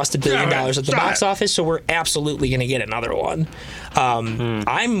just crossed $1 billion at the box office, so we're absolutely going to get another one.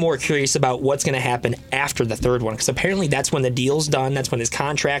 I'm more curious about what's going to happen after the third one, because apparently that's when the deal's done. That's when his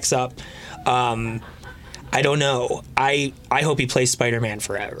contract's up. I don't know. I hope he plays Spider-Man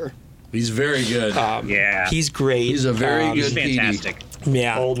forever. He's very good. He's great. He's a very good fantastic.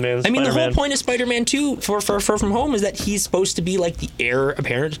 Yeah. Old man I mean, the Spider-Man. whole point of Spider-Man 2 for Far From Home is that he's supposed to be the heir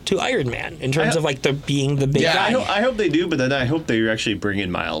apparent to Iron Man in terms of being the big guy. I hope they do, but then I hope they actually bring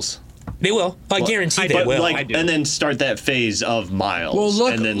in Miles. They will. I guarantee they will. And then start that phase of Miles.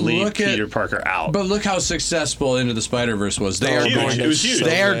 And then leave Peter Parker out. But look how successful Into the Spider-Verse was. They are going to. It was huge.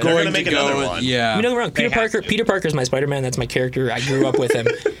 They are going to make go. another one. Yeah. You know, wrong. Peter Parker is my Spider-Man. That's my character. I grew up with him.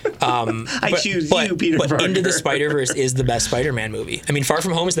 I choose you, Peter Parker. But Into the Spider-Verse is the best Spider-Man movie. I mean, Far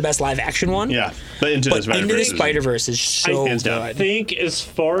From Home is the best live-action one. Yeah, but Into the Spider-Verse is so good. I think as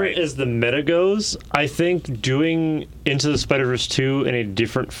far as the meta goes, I think doing Into the Spider-Verse 2 in a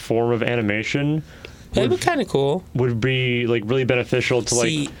different form of animation would be kind of cool. Would be really beneficial to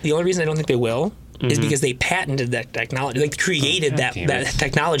See, the only reason I don't think they will is because they patented that technology, created that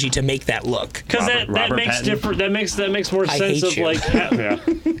technology to make that look. Because that makes different. That makes more sense of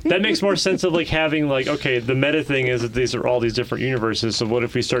that makes more sense of like having like, okay, the meta thing is that these are all these different universes. So what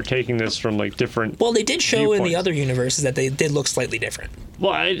if we start taking this from like different? Well, they did show in the other universes that they did look slightly different.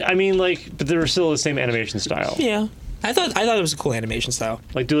 Well, I mean, like, but they were still the same animation style. Yeah. I thought it was a cool animation style.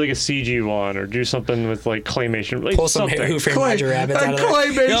 Like do like a CG one, or do something with like claymation. Like pull some Who Framed Roger Rabbit out of that.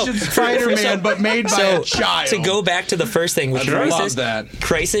 Claymation Spider-Man, but made by a child. To go back to the first thing with Crisis,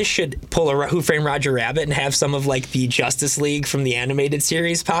 Crisis should pull a Who Framed Roger Rabbit and have some of like the Justice League from the animated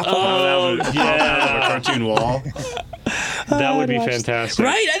series pop up. Oh, that would, yeah, a cartoon wall. That would be fantastic.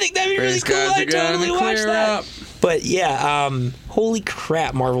 Right? I think that'd be really cool. I totally watch that. But yeah, holy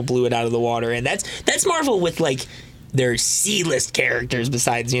crap, Marvel blew it out of the water, and that's Marvel with like their C-list characters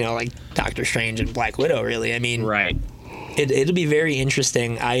besides, you know, like Doctor Strange and Black Widow, really. I mean, right. It'll be very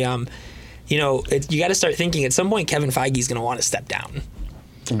interesting. You know, you got to start thinking at some point Kevin Feige's going to want to step down.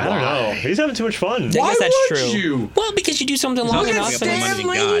 I don't know. He's having too much fun. I guess that's would true. You? Well, because you do something long enough. Stan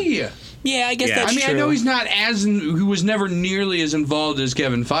Lee. Yeah, I guess that's true. I know he's not who was never nearly as involved as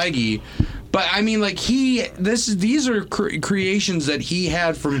Kevin Feige, but I mean, like these are creations that he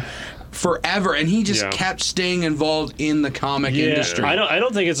had from forever, and he just kept staying involved in the comic industry. I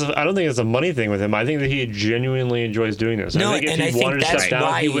don't think it's a money thing with him. I think that he genuinely enjoys doing this. No, I think if he wanted to step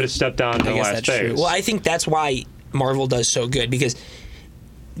down, he would have stepped down to the last phase. Well, I think that's why Marvel does so good, because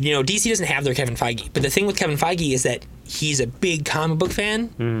you know DC doesn't have their Kevin Feige, but the thing with Kevin Feige is that he's a big comic book fan.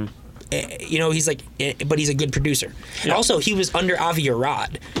 Mm. You know, he's like, but he's a good producer. Yeah. Also, he was under Avi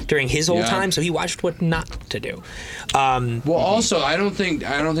Arad during his whole time, so he watched what not to do. Well, also, I don't think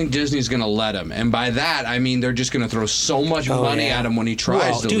Disney's going to let him, and by that I mean they're just going to throw so much money at him when he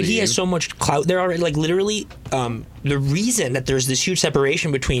tries to leave. He has so much clout. They're already like literally the reason that there's this huge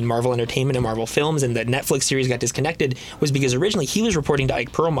separation between Marvel Entertainment and Marvel Films, and the Netflix series got disconnected, was because originally he was reporting to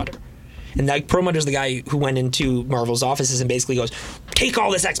Ike Perlmutter. And Ike Perlmutter's the guy who went into Marvel's offices and basically goes, take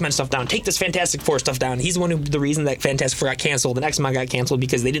all this X-Men stuff down, take this Fantastic Four stuff down. He's the reason that Fantastic Four got canceled and X-Men got canceled,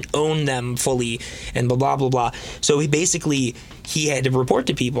 because they didn't own them fully and blah, blah, blah, blah. So he had to report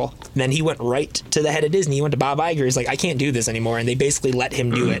to people. And then he went right to the head of Disney. He went to Bob Iger. He's like, I can't do this anymore. And they basically let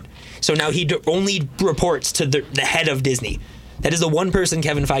him do it. So now he only reports to the head of Disney. That is the one person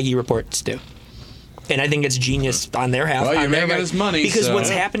Kevin Feige reports to. And I think it's genius on their half. Well, you're making his money. Because what's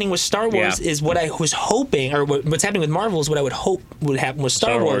happening with Star Wars is what I was hoping, or what's happening with Marvel is what I would hope would happen with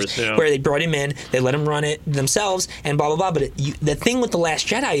Star Wars, where they brought him in, they let him run it themselves, and blah, blah, blah. But the thing with The Last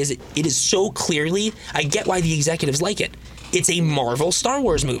Jedi is it is so clearly, I get why the executives like it. It's a Marvel Star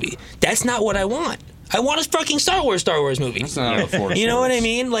Wars movie. That's not what I want. I want a fucking Star Wars movie. That's not how the Force works. You know what I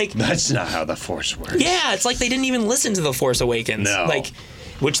mean? Like, that's not how the Force works. Yeah, it's like they didn't even listen to The Force Awakens. No. Like,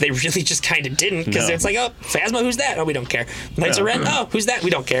 which they really just kind of didn't, because it's like, oh, Phasma, who's that? Oh, we don't care. Knights of Ren, oh, who's that? We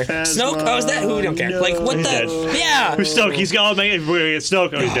don't care. Snoke, oh, is that? Who? We don't care. Like, what he's the? Dead. Yeah. Who's Snoke? He's got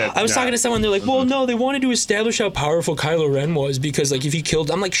Snoke. Oh, he's dead. I was talking to someone, they're like, well, no, they wanted to establish how powerful Kylo Ren was, because, like, if he killed,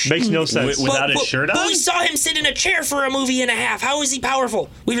 I'm like, makes no sense. Without his shirt on? But we saw him sit in a chair for a movie and a half. How is he powerful?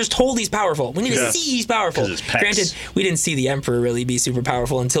 We were just told he's powerful. We need to see he's powerful. Granted, we didn't see the Emperor really be super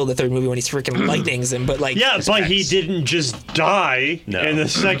powerful until the third movie when he's freaking lightnings him, but like... Yeah, but he didn't just die in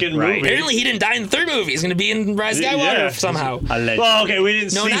the second movie. Apparently, he didn't die in the third movie. He's going to be in Rise of Skywalker somehow. Well, okay, we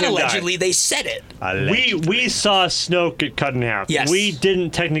didn't see him die. No, not allegedly. They said it. We saw Snoke get cut in half. Yes. We didn't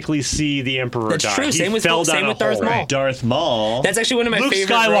technically see the Emperor die. That's true. Same with Darth Maul. Darth Maul. That's actually one of my Luke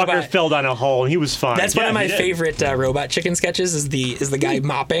favorite Skywalker fell down a hole, and he was fine. That's one of my favorite robot chicken sketches. Is the guy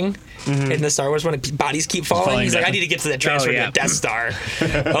mopping in the Star Wars when bodies keep falling. He's like, I need to get to that transfer to the Death Star.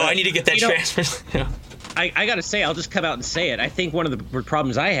 I need to get that transfer. I gotta say, I'll just come out and say it. I think one of the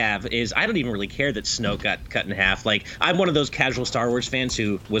problems I have is I don't even really care that Snoke got cut in half. Like, I'm one of those casual Star Wars fans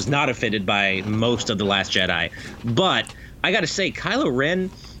who was not offended by most of The Last Jedi. But I gotta say, Kylo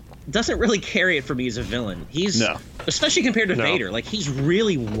Ren doesn't really carry it for me as a villain. Especially compared to Vader. Like, he's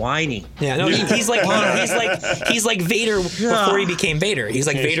really whiny. Yeah, no, he's like Vader before he became Vader. He's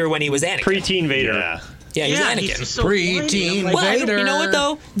like Vader when he was Anakin. Preteen Vader. Yeah, he's Anakin. He's so Preteen Vader. You know what,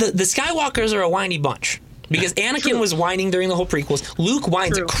 though? The Skywalkers are a whiny bunch. Because Anakin was whining during the whole prequels. Luke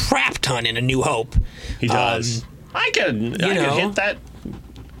whines a crap ton in A New Hope. He does. I can hit that.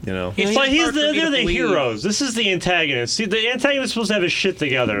 You know, but they're the heroes. This is the antagonist. See, the antagonist is supposed to have his shit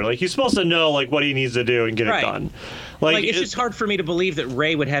together. Like, he's supposed to know like what he needs to do and get it done. Like it's just hard for me to believe that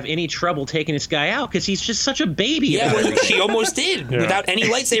Rey would have any trouble taking this guy out because he's just such a baby. Yeah, well, she almost did without any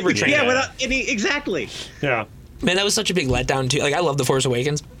lightsaber training. Yeah, without any exactly. Yeah, man, that was such a big letdown too. Like, I love The Force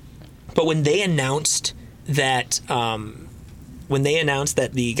Awakens, but when they announced that when they announced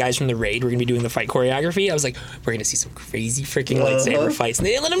that the guys from the Raid were going to be doing the fight choreography, I was like, we're going to see some crazy freaking lightsaber fights, and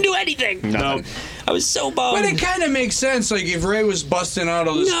they didn't let them do anything. No. I was so bummed. But it kind of makes sense. Like if Ray was busting out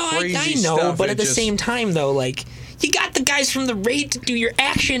all this crazy I know, stuff, but at the same time, though, like you got the guys from the Raid to do your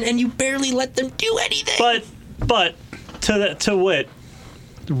action, and you barely let them do anything. But to wit,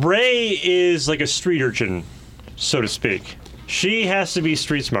 Ray is like a street urchin, so to speak. She has to be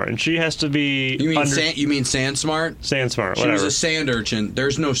street smart, and she has to be. You mean sand smart? Sand smart. She whatever. was a sand urchin.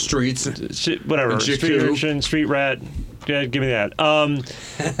 There's no streets. Whatever. Street urchin, street rat. Yeah, give me that.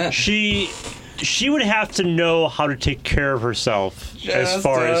 She would have to know how to take care of herself as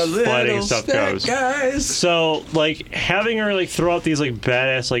far as fighting stuff goes. Guys. So, like, having her like throw out these like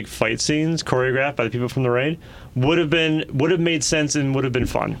badass like fight scenes choreographed by the people from the Raid would have made sense and would have been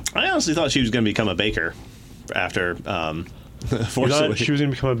fun. I honestly thought she was going to become a baker after Force Awakens. She was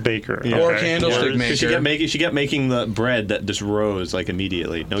going to become a baker. Yeah. Or a candlestick maker. She kept making the bread that just rose like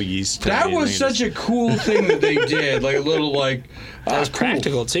immediately. No yeast. That was such a cool thing that they did. Like a little like that was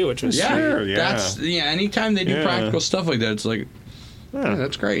practical too, which was sure. Yeah. That's anytime they do practical stuff like that, it's like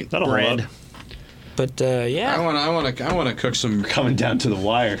that's great. That'll bread. But yeah, I want to cook some. Coming down to the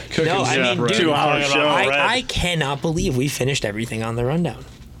wire. No, I mean, dude, 2-hour show. I cannot believe we finished everything on the rundown.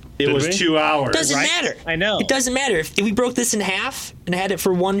 It was 2 hours. Doesn't matter. I know. It doesn't matter if we broke this in half and had it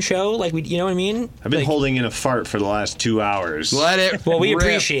for one show. Like you know what I mean? I've been holding in a fart for the last 2 hours. Let it. Well, we rip.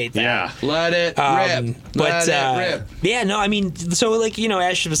 appreciate that. Yeah. Let it rip. But Let it rip. yeah, no, I mean, so like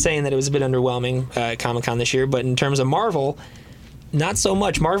Ash was saying that it was a bit underwhelming Comic-Con this year, but in terms of Marvel, not so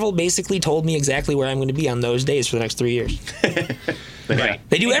much. Marvel basically told me exactly where I'm going to be on those days for the next 3 years. Right.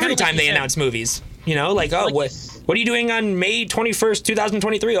 They do every time they announce movies. You know, like, oh, what are you doing on May 21st,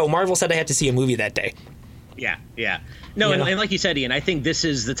 2023? Oh, Marvel said I have to see a movie that day. Yeah. No, and like you said, Ian, I think this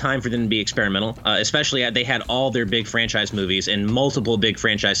is the time for them to be experimental. Especially they had all their big franchise movies and multiple big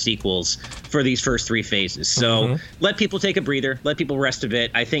franchise sequels for these first 3 phases. So let people take a breather, let people rest a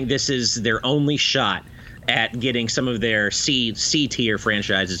bit. I think this is their only shot at getting some of their C tier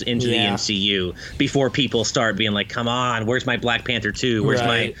franchises into the MCU before people start being like, come on, where's my Black Panther 2? Where's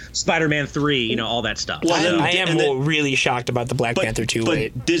my Spider-Man 3? All that stuff. Well, I am really shocked about the Black Panther 2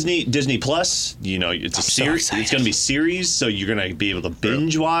 wait. But Disney Plus, it's a series. So it's going to be series, so you're going to be able to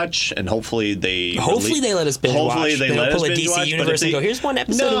binge watch, and hopefully they let us binge watch. Hopefully they let us pull a binge DC watch, universe and go, here's one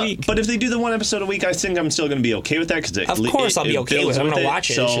episode a week. But if they do the one episode a week, I think I'm still going to be okay with that. Of course I'll be okay with it. I'm going to watch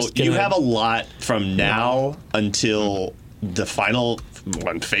it. So you have a lot from now until the final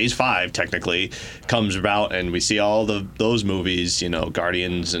one, Phase 5 technically comes about, and we see all those movies,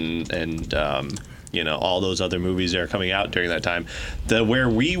 Guardians and all those other movies that are coming out during that time, where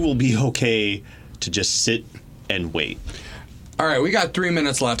we will be okay to just sit and wait. All right, we got 3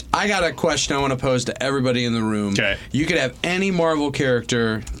 minutes left. I got a question I want to pose to everybody in the room. Okay. You could have any Marvel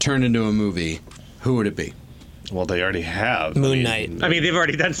character turned into a movie. Who would it be? Well, they already have. Moon Knight. I mean, they've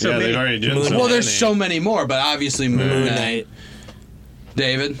already done so many. They've already done so many. Well, there's so many more, but obviously Moon Knight.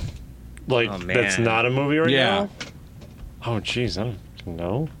 David? That's not a movie right Yeah. now? Oh, jeez, I don't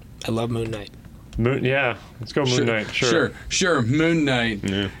know. I love Moon Knight. Let's go Moon Knight. Sure, Moon Knight.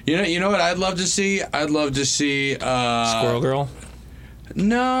 Yeah. You know what I'd love to see? I'd love to see Squirrel Girl.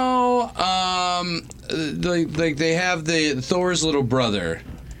 No, like they have the Thor's little brother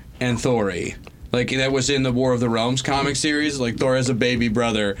and Thori. Like, that was in the War of the Realms comic series. Like, Thor has a baby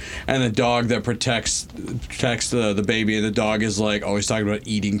brother, and the dog that protects the baby, and the dog is, like, always talking about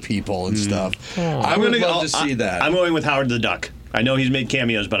eating people and stuff. I would love to see that. I'm going with Howard the Duck. I know he's made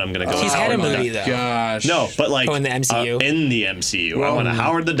cameos, but I'm going to go with Howard the Duck. He's had a movie, though. Gosh. No, but, like... in the MCU? In the MCU. I want a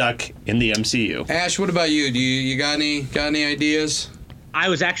Howard the Duck in the MCU. Ash, what about you? You got any ideas? I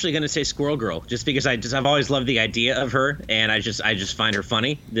was actually going to say Squirrel Girl, just because I've always loved the idea of her, and I just find her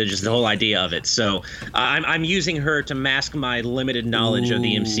funny. Just the whole idea of it. So I'm using her to mask my limited knowledge of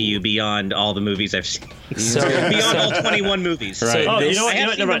the MCU beyond all the movies I've seen. Beyond all 21 movies. Right. So you know what? I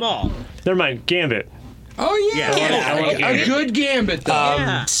have seen them all. Never mind. Gambit. Oh, yeah. A good Gambit,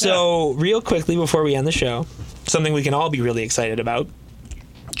 though. So, real quickly before we end the show, something we can all be really excited about.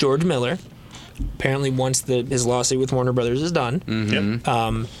 George Miller. Apparently, once his lawsuit with Warner Brothers is done,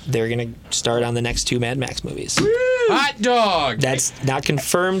 they're going to start on the next 2 Mad Max movies. Woo! Hot dog! That's not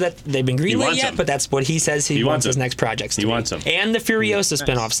confirmed that they've been greenlit yet, but that's what he says he wants his next projects to be. He wants them. And the Furiosa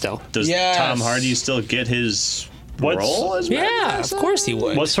spinoff still. Does Tom Hardy still get his role as Mad Max? Of course he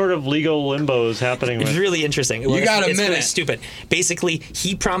would. What sort of legal limbo is happening? It's really interesting. You got a minute. It's really stupid. Basically,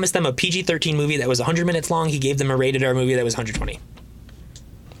 he promised them a PG-13 movie that was 100 minutes long. He gave them a rated R movie that was 120.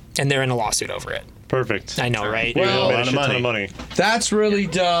 And they're in a lawsuit over it. Perfect. I know, right? Well, a ton of money. That's really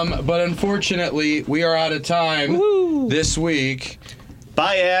dumb, but unfortunately, we are out of time this week.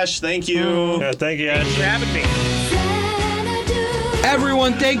 Bye, Ash. Thank you. Yeah, thank you, Ash. Thanks for having me.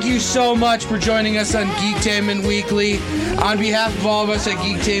 Everyone, thank you so much for joining us on Geektainment Weekly. On behalf of all of us at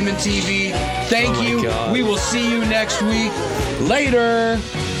Geektainment TV, thank you. God. We will see you next week. Later.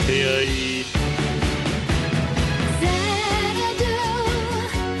 See ya.